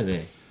case over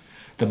there?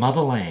 The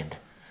motherland.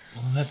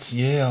 Well, that's...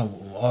 Yeah,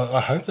 I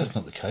hope that's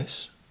not the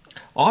case.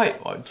 I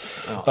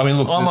mean,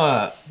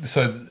 look...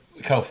 So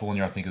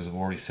California, I think, has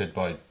already said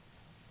by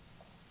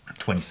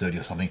 2030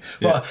 or something.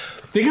 Yeah.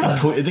 But they're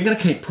going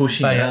to keep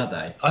pushing it, aren't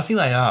they? I think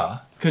they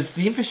are. Because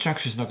the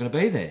infrastructure's not going to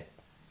be there.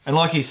 And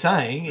like he's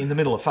saying, in the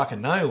middle of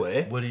fucking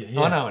nowhere,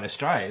 I know in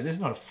Australia, there's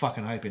not a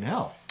fucking hope in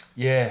hell.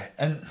 Yeah,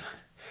 and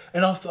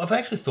I've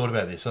actually thought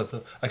about this. I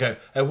thought, okay,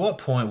 at what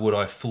point would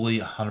I fully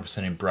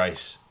 100%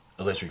 embrace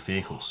electric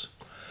vehicles?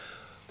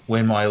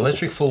 When my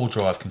electric four-wheel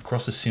drive can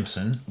cross a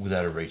Simpson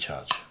without a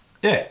recharge.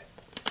 Yeah.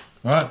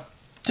 Right?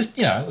 Just,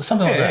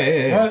 something like that.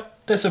 Yeah. Right?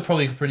 That's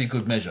probably a pretty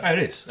good measure. It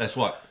is. That's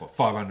what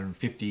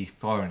 550,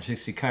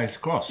 560 k's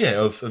across. Yeah,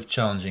 of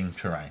challenging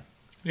terrain.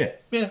 Yeah.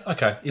 Yeah,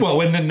 okay. Well,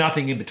 when there's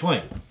nothing in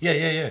between.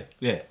 Yeah.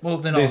 Well,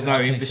 then there's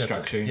no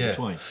infrastructure in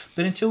between.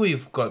 But until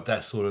we've got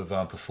that sort of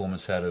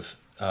performance out of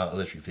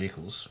electric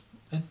vehicles,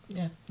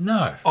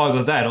 no.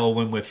 Either that or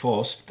when we're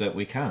forced that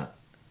we can't.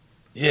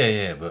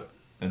 Yeah, but...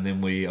 And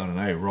then we,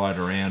 ride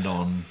around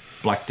on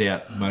blacked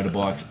out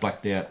motorbikes,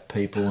 blacked out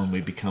people, and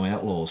we become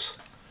outlaws.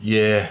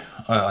 Yeah,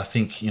 I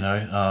think,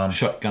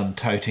 shotgun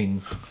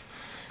toting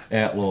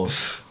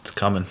outlaws. It's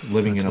coming.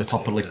 Living in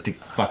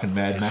apocalyptic fucking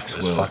Mad Max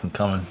world. It's fucking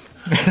coming.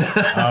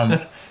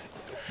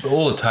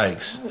 All it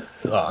takes...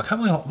 I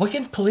can't believe... We're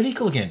getting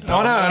political again.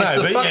 I know.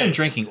 It's the fucking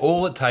drinking.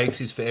 All it takes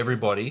is for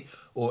everybody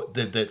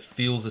that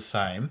feels the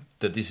same,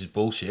 that this is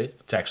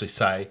bullshit, to actually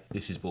say,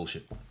 this is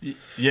bullshit.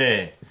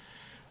 Yeah.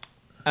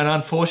 And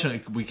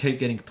unfortunately, we keep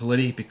getting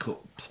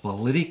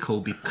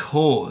political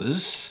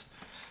because...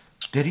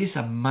 That is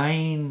a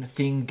main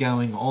thing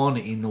going on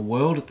in the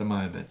world at the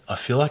moment. I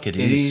feel like it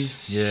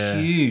is. It is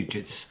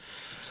huge.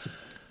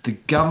 The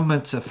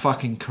governments are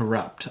fucking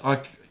corrupt.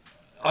 I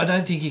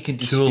don't think you can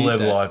dispute that. To a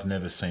level I've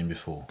never seen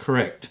before.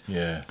 Correct.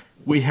 Yeah.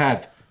 We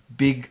have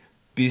big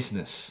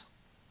business.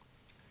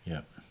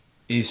 Yep.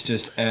 Is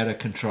just out of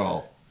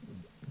control.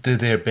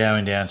 They're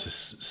bowing down to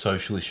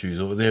social issues,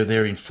 or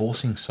they're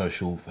enforcing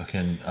social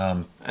fucking...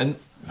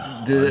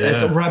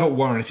 It's a rabbit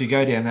warren. If you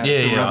go down that,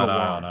 it's a rabbit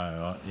warren. I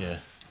know, yeah.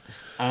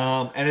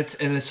 And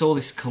it's all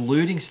this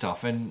colluding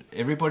stuff, and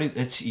everybody,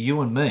 it's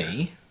you and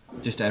me,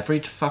 just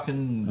average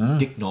fucking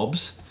dick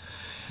knobs,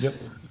 that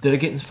are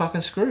getting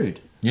fucking screwed.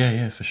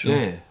 Yeah, for sure.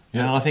 Yeah,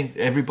 and I think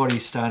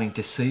everybody's starting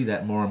to see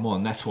that more and more,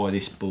 and that's why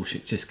this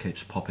bullshit just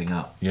keeps popping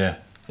up. Yeah,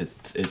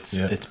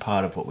 it's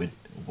part of what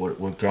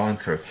we're going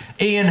through.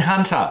 Ian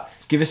Hunter,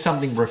 give us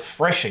something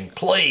refreshing,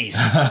 please.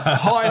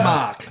 Hi,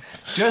 Mark.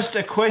 Just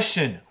a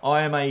question.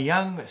 I am a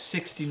young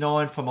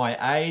 69 for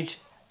my age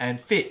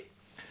and fit.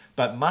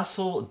 But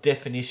muscle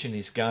definition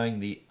is going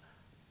the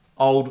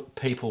old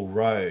people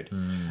road.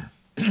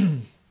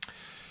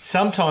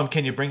 Sometime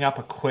can you bring up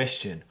a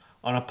question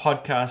on a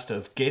podcast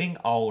of getting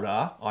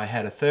older? I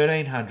had a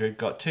 1300,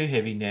 got too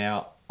heavy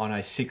now on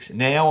a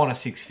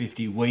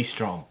 650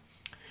 Wee-Strom,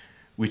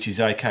 which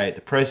is okay at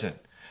the present.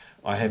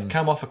 I have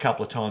come off a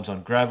couple of times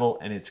on gravel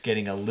and it's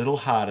getting a little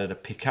harder to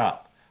pick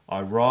up.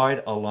 I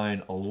ride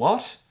alone a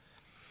lot.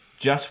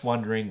 Just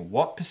wondering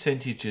what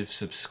percentage of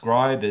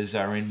subscribers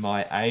are in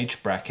my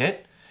age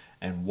bracket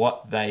and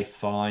what they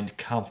find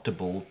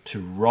comfortable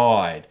to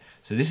ride.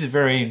 So this is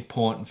very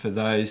important for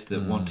those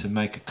that want to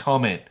make a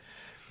comment.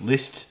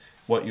 List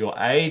what your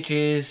age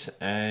is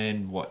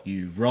and what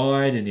you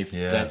ride, and if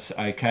that's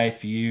okay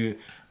for you,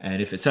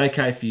 and if it's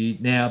okay for you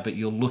now, but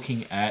you're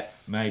looking at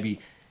maybe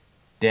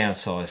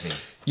downsizing.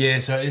 Yeah,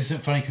 so isn't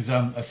it funny because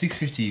a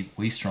 650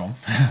 Wee-Strom,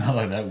 I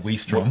like that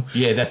Wee-Strom.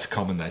 Yeah, that's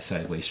common. They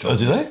say Wee-Strom. Oh,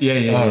 do they?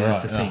 Yeah, right.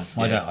 that's the thing.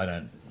 I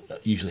don't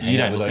usually hang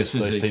out with those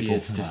people. Yeah,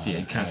 it's just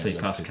you can't see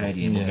past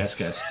Katie and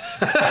Gas.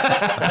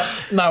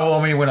 No, well,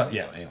 I mean, we're not.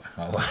 Yeah, anyway.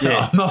 I'm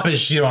not going to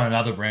shit on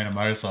another brand of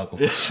motorcycle.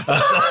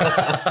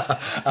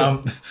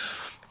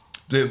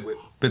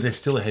 But they're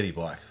still a heavy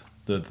bike.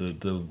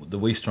 The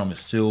Wee-Strom is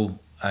still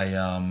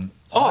a.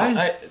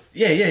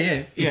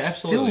 Yeah,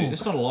 absolutely.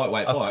 It's not a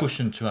lightweight bike.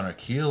 Pushing 200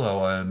 kilo,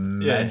 I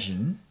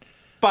imagine. Yeah.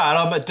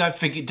 But don't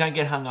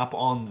get hung up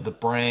on the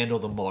brand or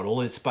the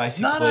model. It's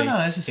basically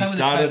no. It's the same. He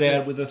started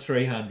out with a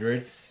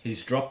 300.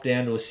 He's dropped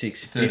down to a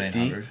 650.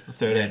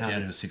 1300.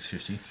 Down to a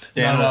 650.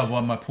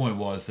 My point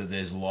was that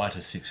there's lighter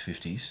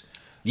 650s.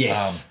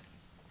 Yes.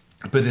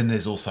 But then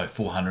there's also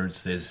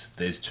 400s.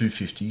 There's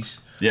 250s.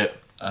 Yep.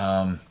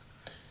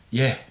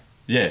 Yeah.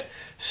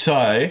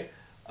 So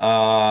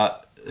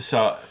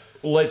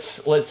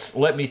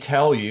let me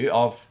tell you,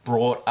 I've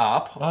brought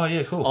up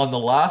on the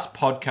last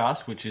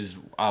podcast, which is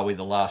Are We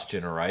the Last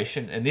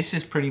Generation? And this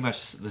is pretty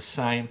much the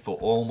same for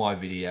all my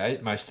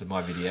videos, most of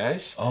my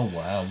videos. Oh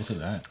wow, look at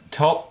that.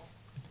 Top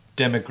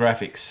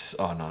demographics.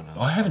 Oh no.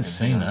 I haven't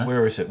seen that.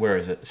 Where is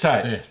it?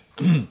 So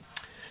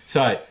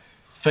so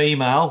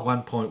female,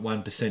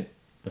 1.1%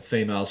 of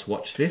females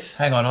watch this.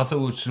 Hang on, I thought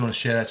we were just going to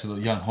shout out to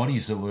the young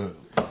hotties that were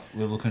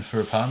looking for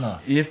a partner.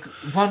 You've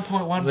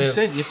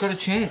 1.1%. You've got a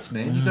chance,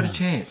 man. You've got a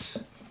chance.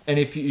 And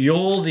if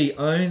you're the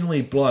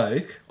only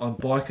bloke on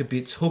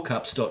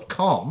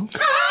bikerbitshookups.com,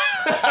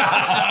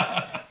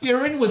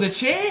 you're in with a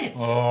chance.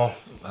 Oh,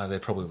 they're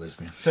probably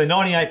lesbian. So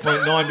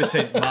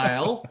 98.9%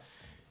 male.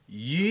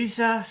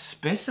 User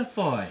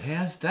specified.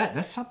 How's that?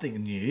 That's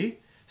something new.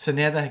 So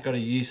now they've got a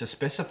user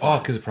specified. Oh,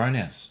 because of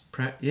pronouns.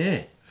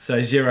 Yeah. So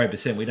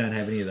 0%. We don't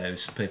have any of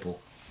those people.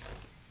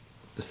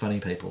 The funny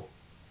people.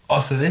 Oh,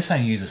 so they're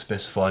saying user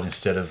specified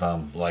instead of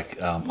Well,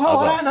 I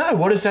don't know.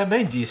 What does that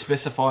mean? Do you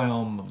specify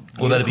on?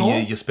 Well, that'd be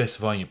you're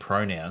specifying your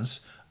pronouns,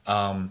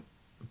 but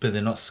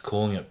they're not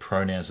calling it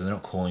pronouns and they're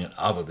not calling it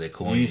other. They're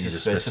calling it user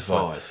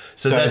specified.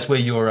 So that's where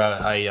you're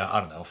I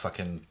don't know,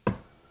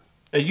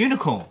 a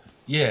unicorn.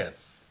 Yeah,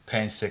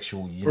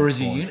 pansexual unicorn. Or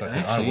is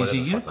a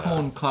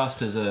unicorn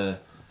classed as a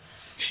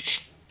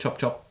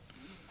chop?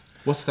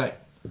 What's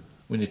that?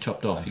 When you're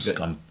chopped off,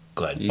 I'm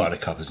glad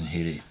Buttercup isn't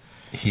here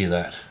to hear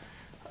that.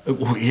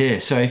 Well, yeah,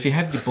 so if you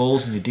have your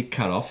balls and your dick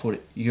cut off,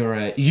 you're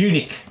a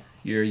eunuch.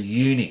 You're a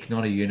eunuch,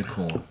 not a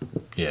unicorn.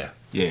 Yeah.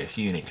 Yeah, it's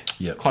eunuch.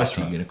 Yeah, close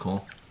to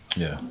unicorn.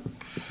 Yeah.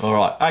 All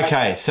right.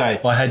 Okay, so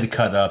I had to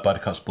cut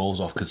Buttercup's balls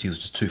off because he was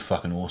just too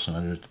fucking awesome.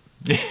 I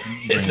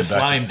had to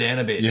slow him down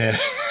a bit. Yeah.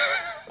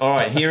 All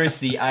right, here is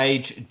the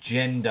age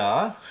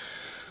gender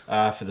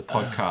for the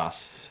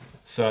podcasts.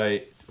 So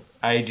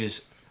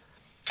ages.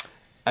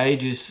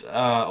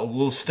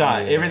 We'll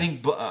start.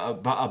 Everything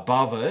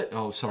above it.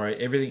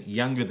 Everything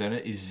younger than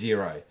it is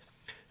 0.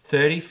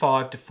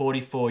 35 to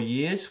 44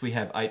 years, we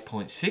have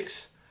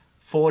 8.6.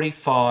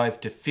 45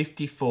 to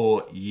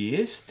 54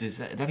 years.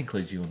 That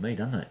includes you and me,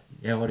 doesn't it?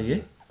 Yeah, what are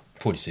you?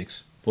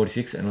 46.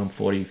 46, and I'm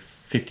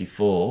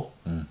 54.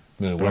 But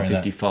I'm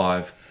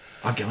 55.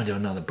 I'm going to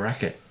another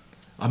bracket.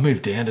 I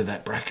moved down to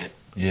that bracket.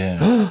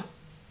 Yeah.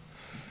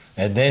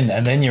 and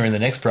then you're in the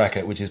next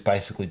bracket, which is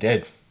basically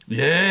dead.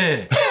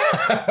 Yeah.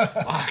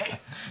 Fuck.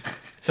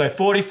 So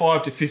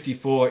 45 to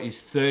 54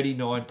 is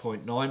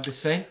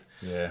 39.9%.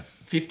 Yeah.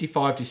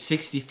 55 to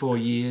 64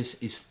 years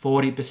is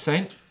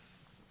 40%.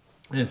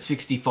 And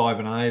 65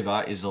 and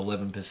over is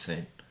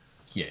 11%.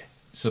 Yeah.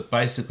 So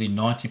basically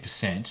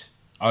 90%,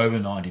 over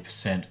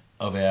 90%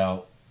 of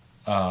our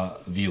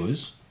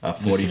viewers are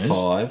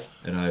 45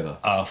 and over.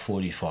 Are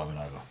 45 and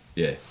over.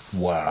 Yeah.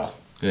 Wow.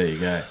 There you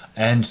go.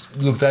 And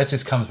look, that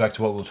just comes back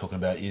to what we were talking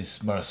about, is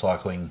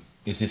motorcycling.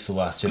 Is this the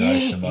last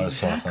generation of motorcycling?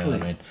 Exactly. I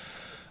mean,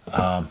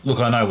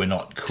 look, I know we're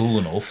not cool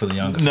and all for the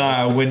younger.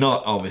 No, we're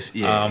not, obviously.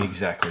 Yeah,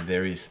 exactly.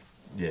 There is,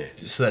 yeah.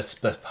 So that's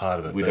part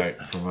of it. We don't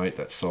promote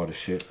that side of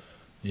shit.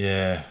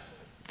 Yeah.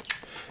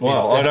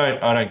 Well, I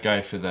don't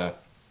go for the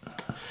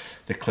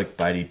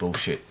clickbaity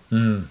bullshit.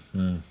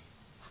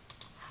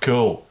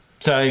 Cool.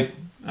 So,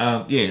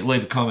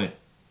 leave a comment.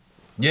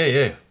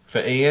 Yeah.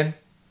 For Ian,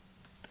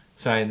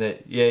 saying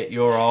that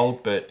you're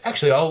old, but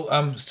actually,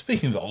 I'll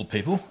speaking of old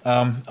people,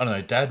 I don't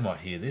know, Dad might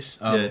hear this.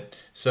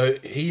 So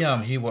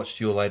he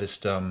watched your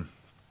latest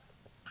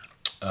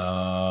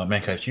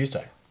Man Cave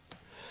Tuesday,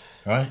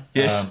 right?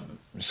 Yes.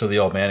 So the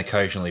old man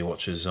occasionally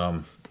watches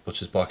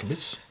biker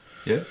bits.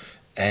 Yeah.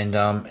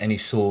 And he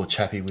saw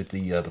Chappie with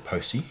the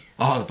postie.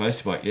 Oh, the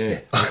postie bike,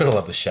 yeah. I gotta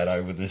love the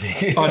shadow with the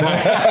thing. I know.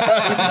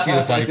 He's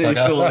a funny fucker. He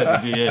saw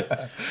that,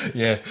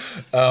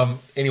 yeah.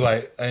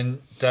 Anyway,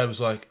 and Dad was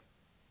like,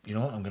 you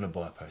know what? I'm gonna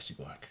buy a postie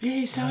bike.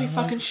 Yeah, so he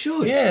fucking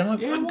should. Yeah, I'm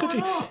like, yeah, fucking good for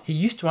you. He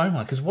used to own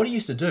one because what he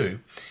used to do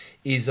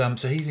is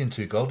so he's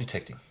into gold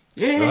detecting.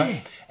 Yeah.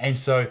 Right? And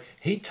so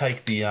he'd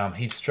take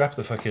he'd strap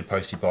the fucking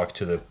postie bike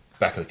to the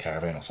back of the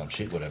caravan or some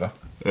shit, whatever.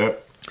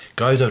 Yep.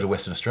 Goes over to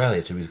Western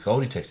Australia to his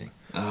gold detecting.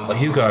 Oh. Like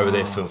he'll go over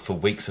there for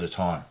weeks at a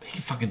time. He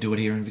can fucking do it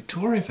here in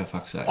Victoria, for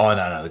fuck's sake. Oh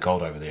no, the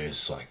gold over there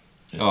is like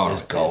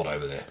there's gold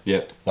over there.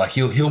 Yep. Like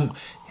he'll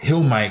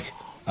make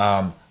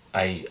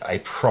a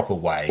proper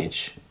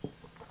wage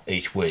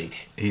each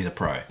week. He's a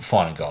pro.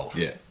 Finding gold.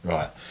 Yeah.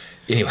 Right.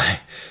 Anyway,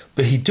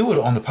 but he'd do it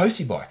on the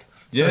postie bike.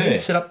 So yeah. he'd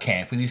set up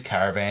camp with his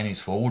caravan,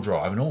 his four-wheel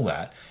drive, and all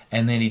that,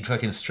 and then he'd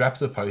fucking strap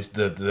the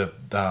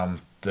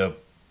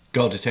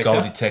gold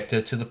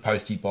detector to the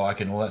postie bike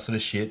and all that sort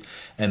of shit,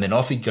 and then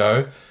off he'd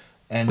go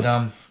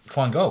and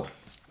find gold.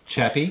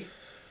 Chappie,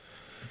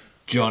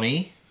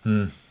 Johnny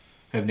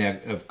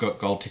have got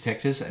gold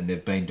detectors, and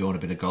they've been doing a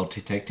bit of gold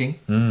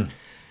detecting.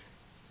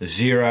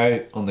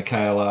 Zero on the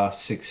KLR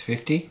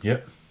 650.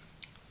 Yep.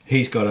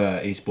 He's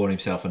bought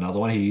himself another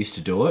one. He used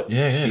to do it.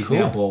 Yeah, He's cool.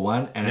 now bought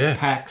one, and it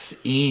packs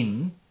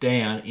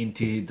down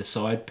into the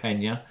side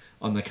pannier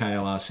on the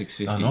KLR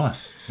 650. Oh,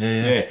 nice.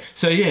 Yeah.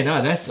 So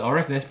I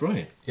reckon that's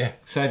brilliant. Yeah.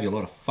 Save you a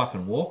lot of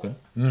fucking walking.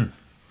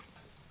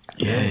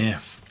 Yeah,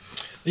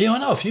 I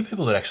know a few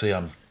people that actually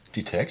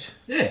detect.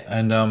 Yeah.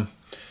 And I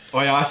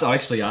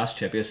actually asked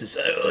Chappie. I said,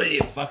 "So, have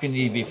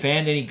you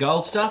found any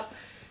gold stuff?"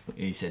 And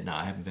he said, "No,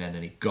 I haven't found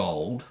any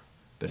gold,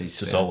 but he's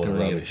just found all the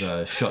plenty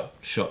rubbish. of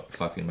shot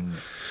fucking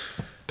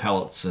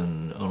pellets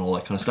and all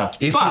that kind of stuff."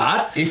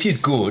 If you're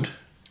good,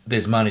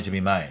 there's money to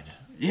be made.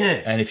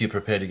 Yeah. And if you're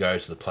prepared to go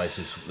to the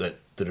places that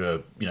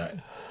are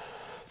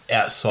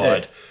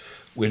outside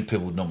when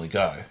people would normally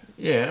go.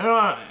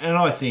 Yeah, and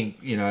I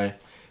think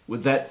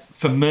with that,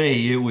 for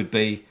me, it would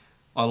be,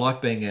 I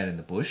like being out in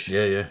the bush.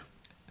 Yeah.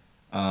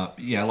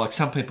 Like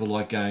some people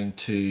like going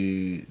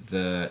to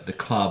the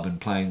club and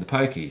playing the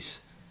pokies,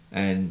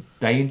 and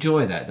they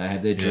enjoy that. They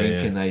have their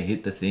drink and they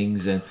hit the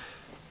things, and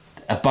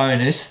a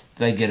bonus,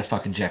 they get a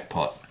fucking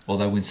jackpot or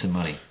they win some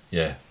money.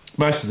 Yeah.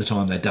 Most of the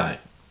time they don't.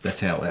 That's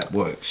how that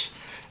works.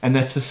 And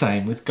that's the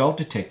same with gold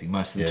detecting.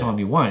 Most of the time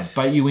you won't,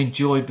 but you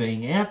enjoy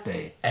being out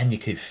there. And you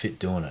keep fit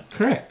doing it.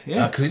 Correct,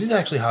 yeah. Because it is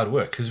actually hard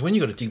work. Because when you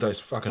got to dig those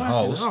fucking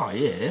holes. Oh,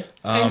 yeah.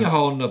 And you're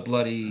holding a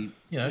bloody...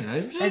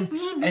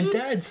 And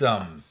Dad's,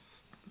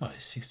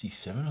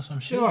 67 or some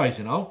shit? Oh, he's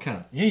an old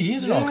cunt. Yeah, he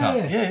is an old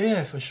cunt.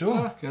 Yeah, for sure.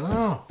 Fucking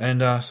hell.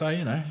 And so,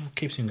 it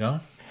keeps him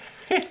going.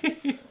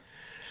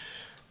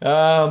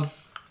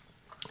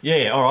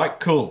 Yeah, all right,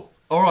 cool.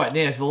 All right,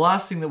 now, so the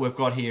last thing that we've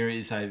got here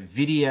is a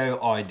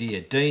video idea.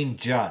 Dean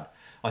Judd.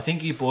 I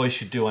think you boys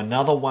should do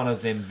another one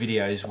of them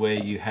videos where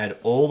you had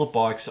all the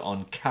bikes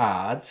on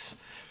cards,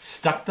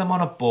 stuck them on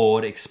a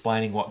board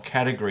explaining what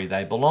category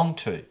they belong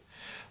to.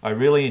 I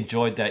really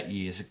enjoyed that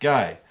years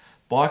ago.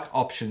 Bike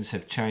options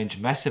have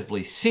changed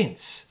massively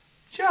since.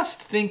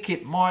 Just think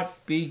it might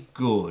be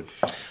good.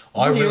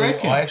 I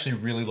actually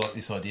really like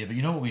this idea, but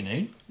you know what we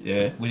need?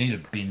 Yeah. We need a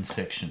bin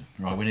section,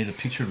 right? We need a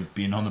picture of a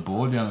bin on the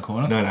board down the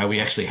corner. No,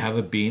 we actually have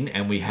a bin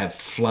and we have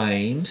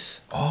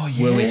flames. Oh,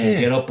 yeah. Where we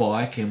can get a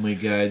bike and we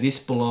go, this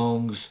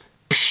belongs...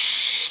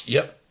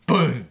 Yep.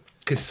 Boom.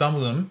 Because some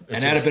of them...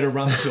 And add a bit of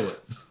rum to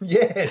it.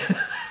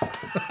 Yes.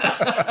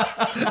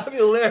 That'd be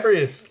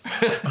hilarious.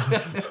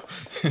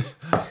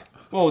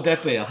 What would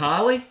that be, a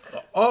Harley?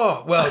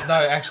 Oh, well, no,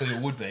 actually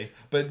it would be.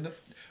 But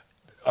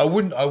I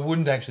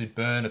wouldn't actually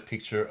burn a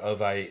picture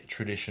of a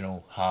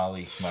traditional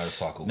Harley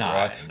motorcycle,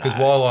 right? Because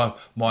while I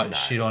might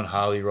shit on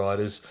Harley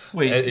riders,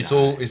 it's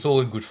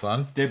all in good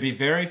fun. There'd be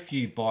very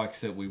few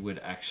bikes that we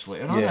would actually...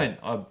 And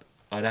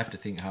I'd have to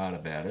think hard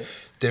about it.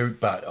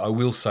 But I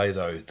will say,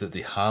 though, that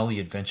the Harley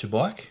adventure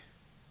bike...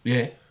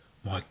 Yeah.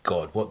 My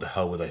God, what the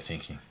hell were they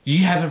thinking? You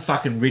haven't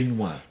fucking ridden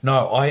one.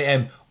 No, I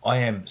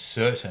am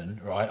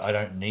certain, right? I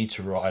don't need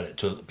to ride it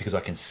because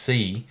I can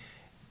see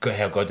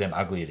how goddamn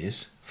ugly it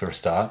is, for a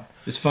start.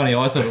 It's funny,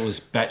 I thought it was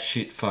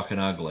batshit fucking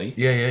ugly.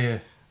 Yeah.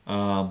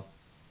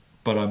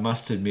 But I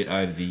must admit,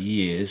 over the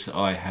years,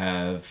 I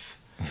have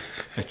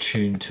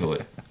attuned to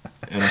it.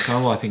 And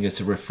I think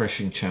it's a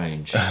refreshing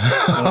change. And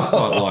I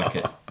quite like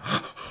it.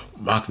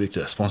 Mark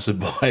Victor, sponsored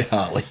by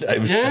Harley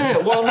Davidson. Yeah,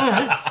 well,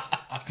 no.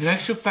 In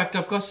actual fact,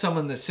 I've got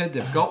someone that said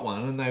they've got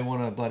one and they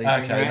want to bloody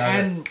bring it around.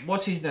 And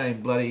what's his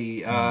name?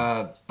 Bloody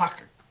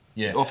Buck.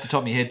 Yeah. Off the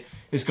top of my head,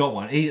 has got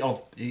one. It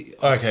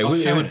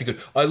would be good.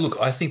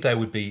 I think they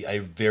would be a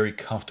very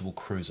comfortable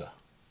cruiser.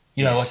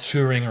 You know, like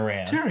touring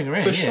around.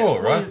 For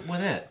sure, right?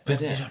 Without.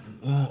 But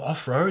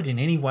off-road in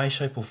any way,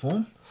 shape or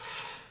form?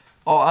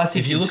 Oh, I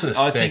think if you look at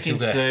the specs, in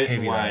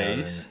certain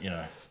ways,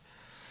 and,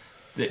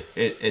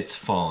 it's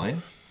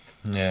fine.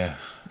 Yeah.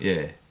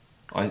 Yeah.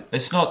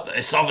 It's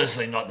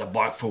obviously not the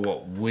bike for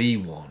what we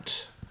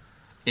want.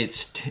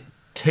 It's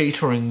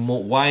teetering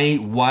more,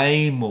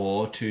 way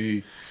more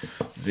to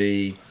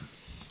the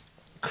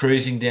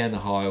cruising down the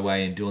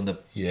highway and doing the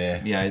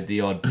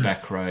odd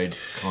back road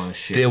kind of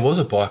shit. There was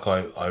a bike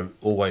I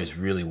always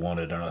really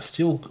wanted, and I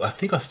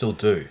think I still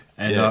do.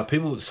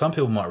 And some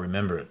people might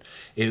remember it.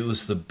 It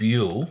was the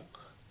Buell.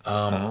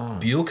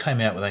 Buell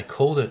came out when they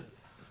called it.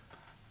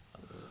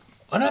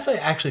 I don't know if they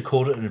actually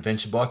called it an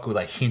adventure bike or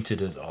they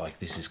hinted at like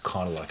this is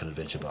kind of like an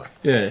adventure bike.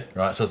 Yeah.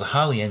 Right. So it's a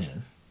Harley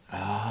engine.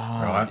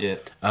 Right. Yeah.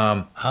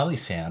 Harley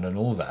sound and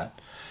all that.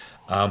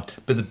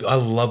 But I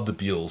love the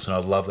Buells and I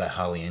love that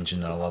Harley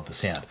engine and I love the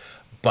sound.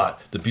 But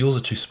the Buells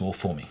are too small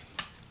for me.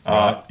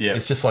 Right? Yeah.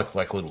 It's just like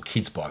a little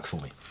kid's bike for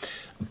me.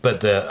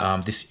 But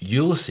this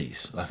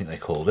Ulysses, I think they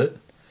called it,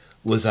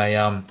 was it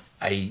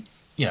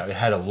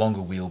had a longer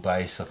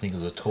wheelbase. I think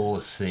it was a taller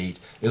seat.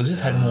 It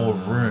just had more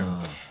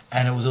room.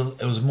 And it was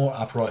a more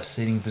upright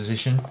seating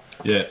position.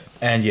 Yeah.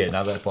 And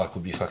that bike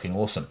would be fucking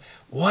awesome.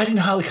 Why didn't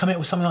Harley come out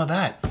with something like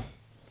that?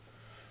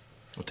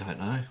 I don't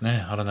know.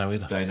 Yeah, I don't know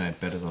either. They know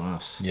better than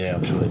us. Yeah,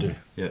 I'm sure they do.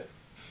 Yeah.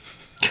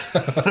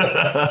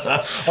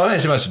 I've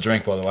had too much to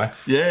drink, by the way.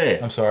 Yeah.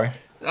 I'm sorry.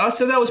 Oh,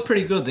 so that was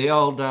pretty good. The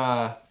old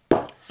Reptu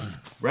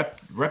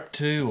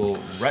or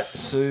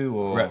Ratsu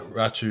or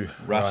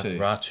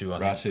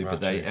Ratu,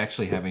 but they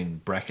actually have in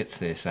brackets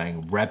there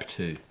saying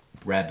Rabtu.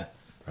 Rabtu.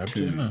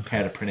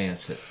 How to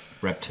pronounce it?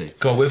 Rabtu.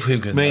 God, we've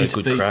had a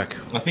good crack.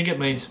 I think it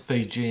means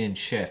Fijian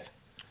chef.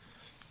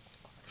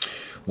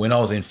 When I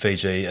was in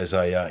Fiji as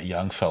a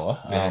young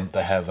fella,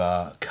 they have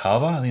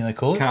kava, I think they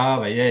call it.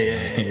 Kava,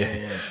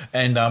 yeah.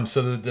 And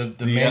so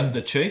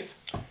the chief.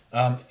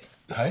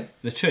 Hey?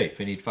 The chief,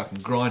 and he'd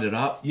fucking grind it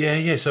up.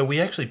 Yeah. So we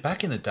actually,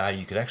 back in the day,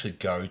 you could actually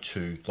go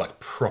to like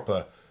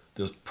proper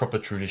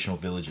traditional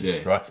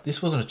villages, right?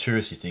 This wasn't a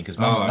touristy thing because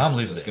Mum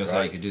lived there. I was going to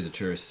say you could do the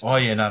tourists. Oh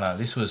yeah, no.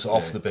 This was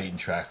off the beaten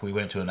track. We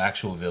went to an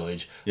actual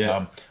village.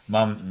 Yeah.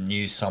 Mum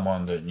knew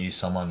someone that knew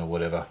someone or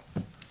whatever.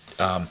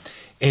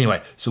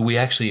 Anyway, so I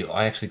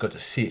actually got to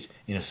sit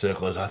in a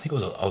circle I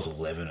was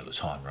 11 at the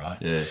time, right?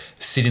 Yeah.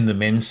 Sit in the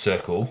men's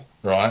circle,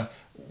 right?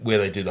 Where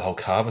they do the whole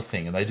carver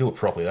thing, and they do it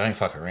properly. They don't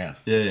fuck around.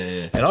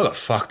 Yeah. And I got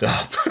fucked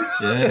up.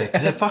 Yeah,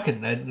 because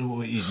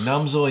it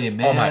numbs all your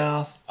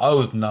mouth. I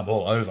was numb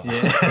all over.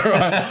 Yeah.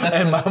 Right?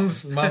 And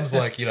mum's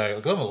like,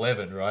 because I'm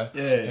 11, right?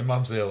 Yeah. And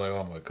mum's there like,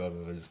 oh my God,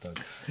 what have I just done?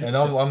 And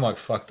I'm like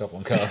fucked up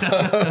on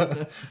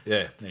carver.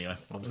 Yeah, anyway.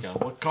 I'm just going,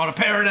 what kind of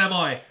parent am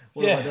I?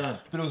 What have I done?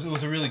 But it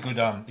was a really good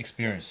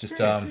experience. Just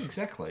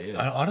exactly,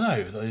 yeah. I don't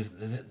know.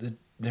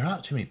 There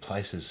aren't too many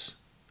places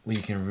where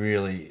you can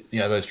really,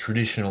 those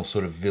traditional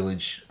sort of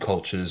village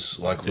cultures,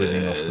 like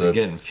living off they're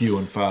getting few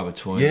and far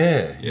between.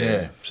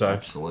 Yeah. So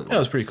absolutely, that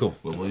was pretty cool.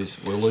 We're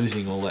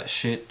losing all that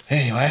shit.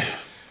 Anyway,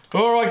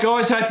 all right,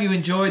 guys. Hope you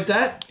enjoyed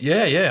that.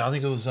 Yeah. I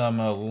think it was a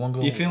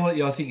longer. You feel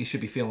it? I think you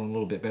should be feeling a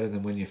little bit better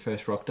than when you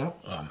first rocked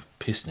up. I'm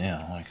pissed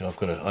now. Like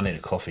I need a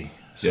coffee.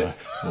 So. Yeah,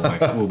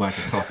 we'll make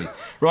a coffee.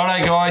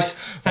 Righto, guys.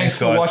 Thanks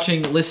for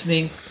watching,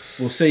 listening.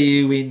 We'll see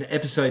you in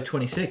episode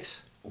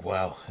 26.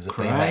 Wow, has it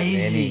crazy? Been that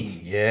many?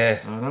 Yeah,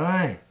 I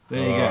know.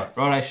 There you go.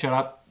 Righto, shut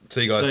up.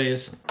 See you guys. See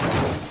yous.